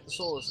is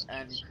Kitthesoulless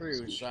and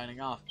crew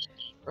signing off.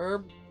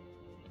 Herb?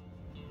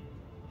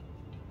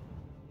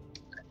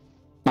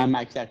 My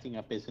mic's acting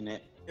up, isn't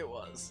it? It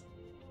was.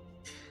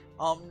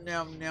 Nom.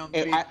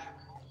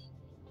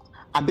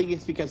 I think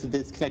it's because of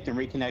disconnect and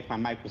reconnect. My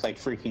mic was like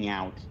freaking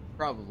out.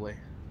 Probably.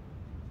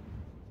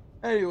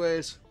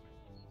 Anyways,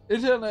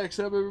 until next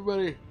time,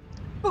 everybody.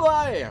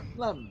 Bye.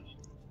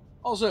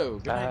 Also,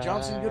 good night,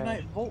 Johnson. Good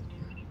night, Volt.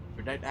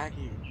 Good night,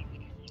 Aki.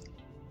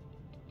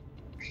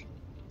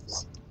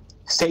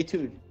 Stay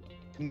tuned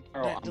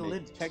tomorrow on the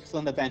Delint.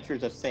 excellent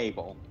adventures of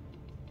Sable.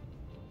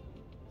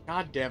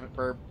 God damn it,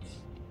 Burb.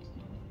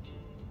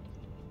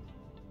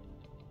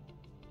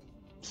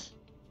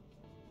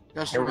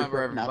 Just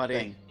remember,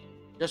 everybody.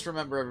 Just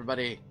remember,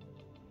 everybody.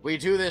 We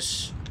do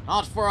this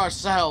not for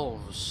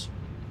ourselves,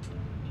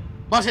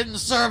 but in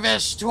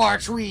service to our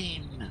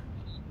tween.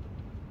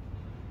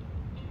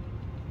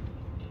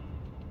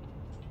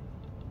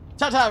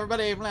 Ta-ta,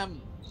 everybody.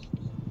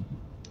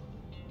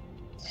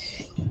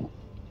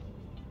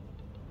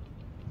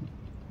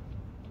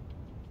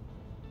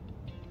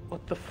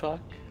 What the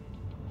fuck?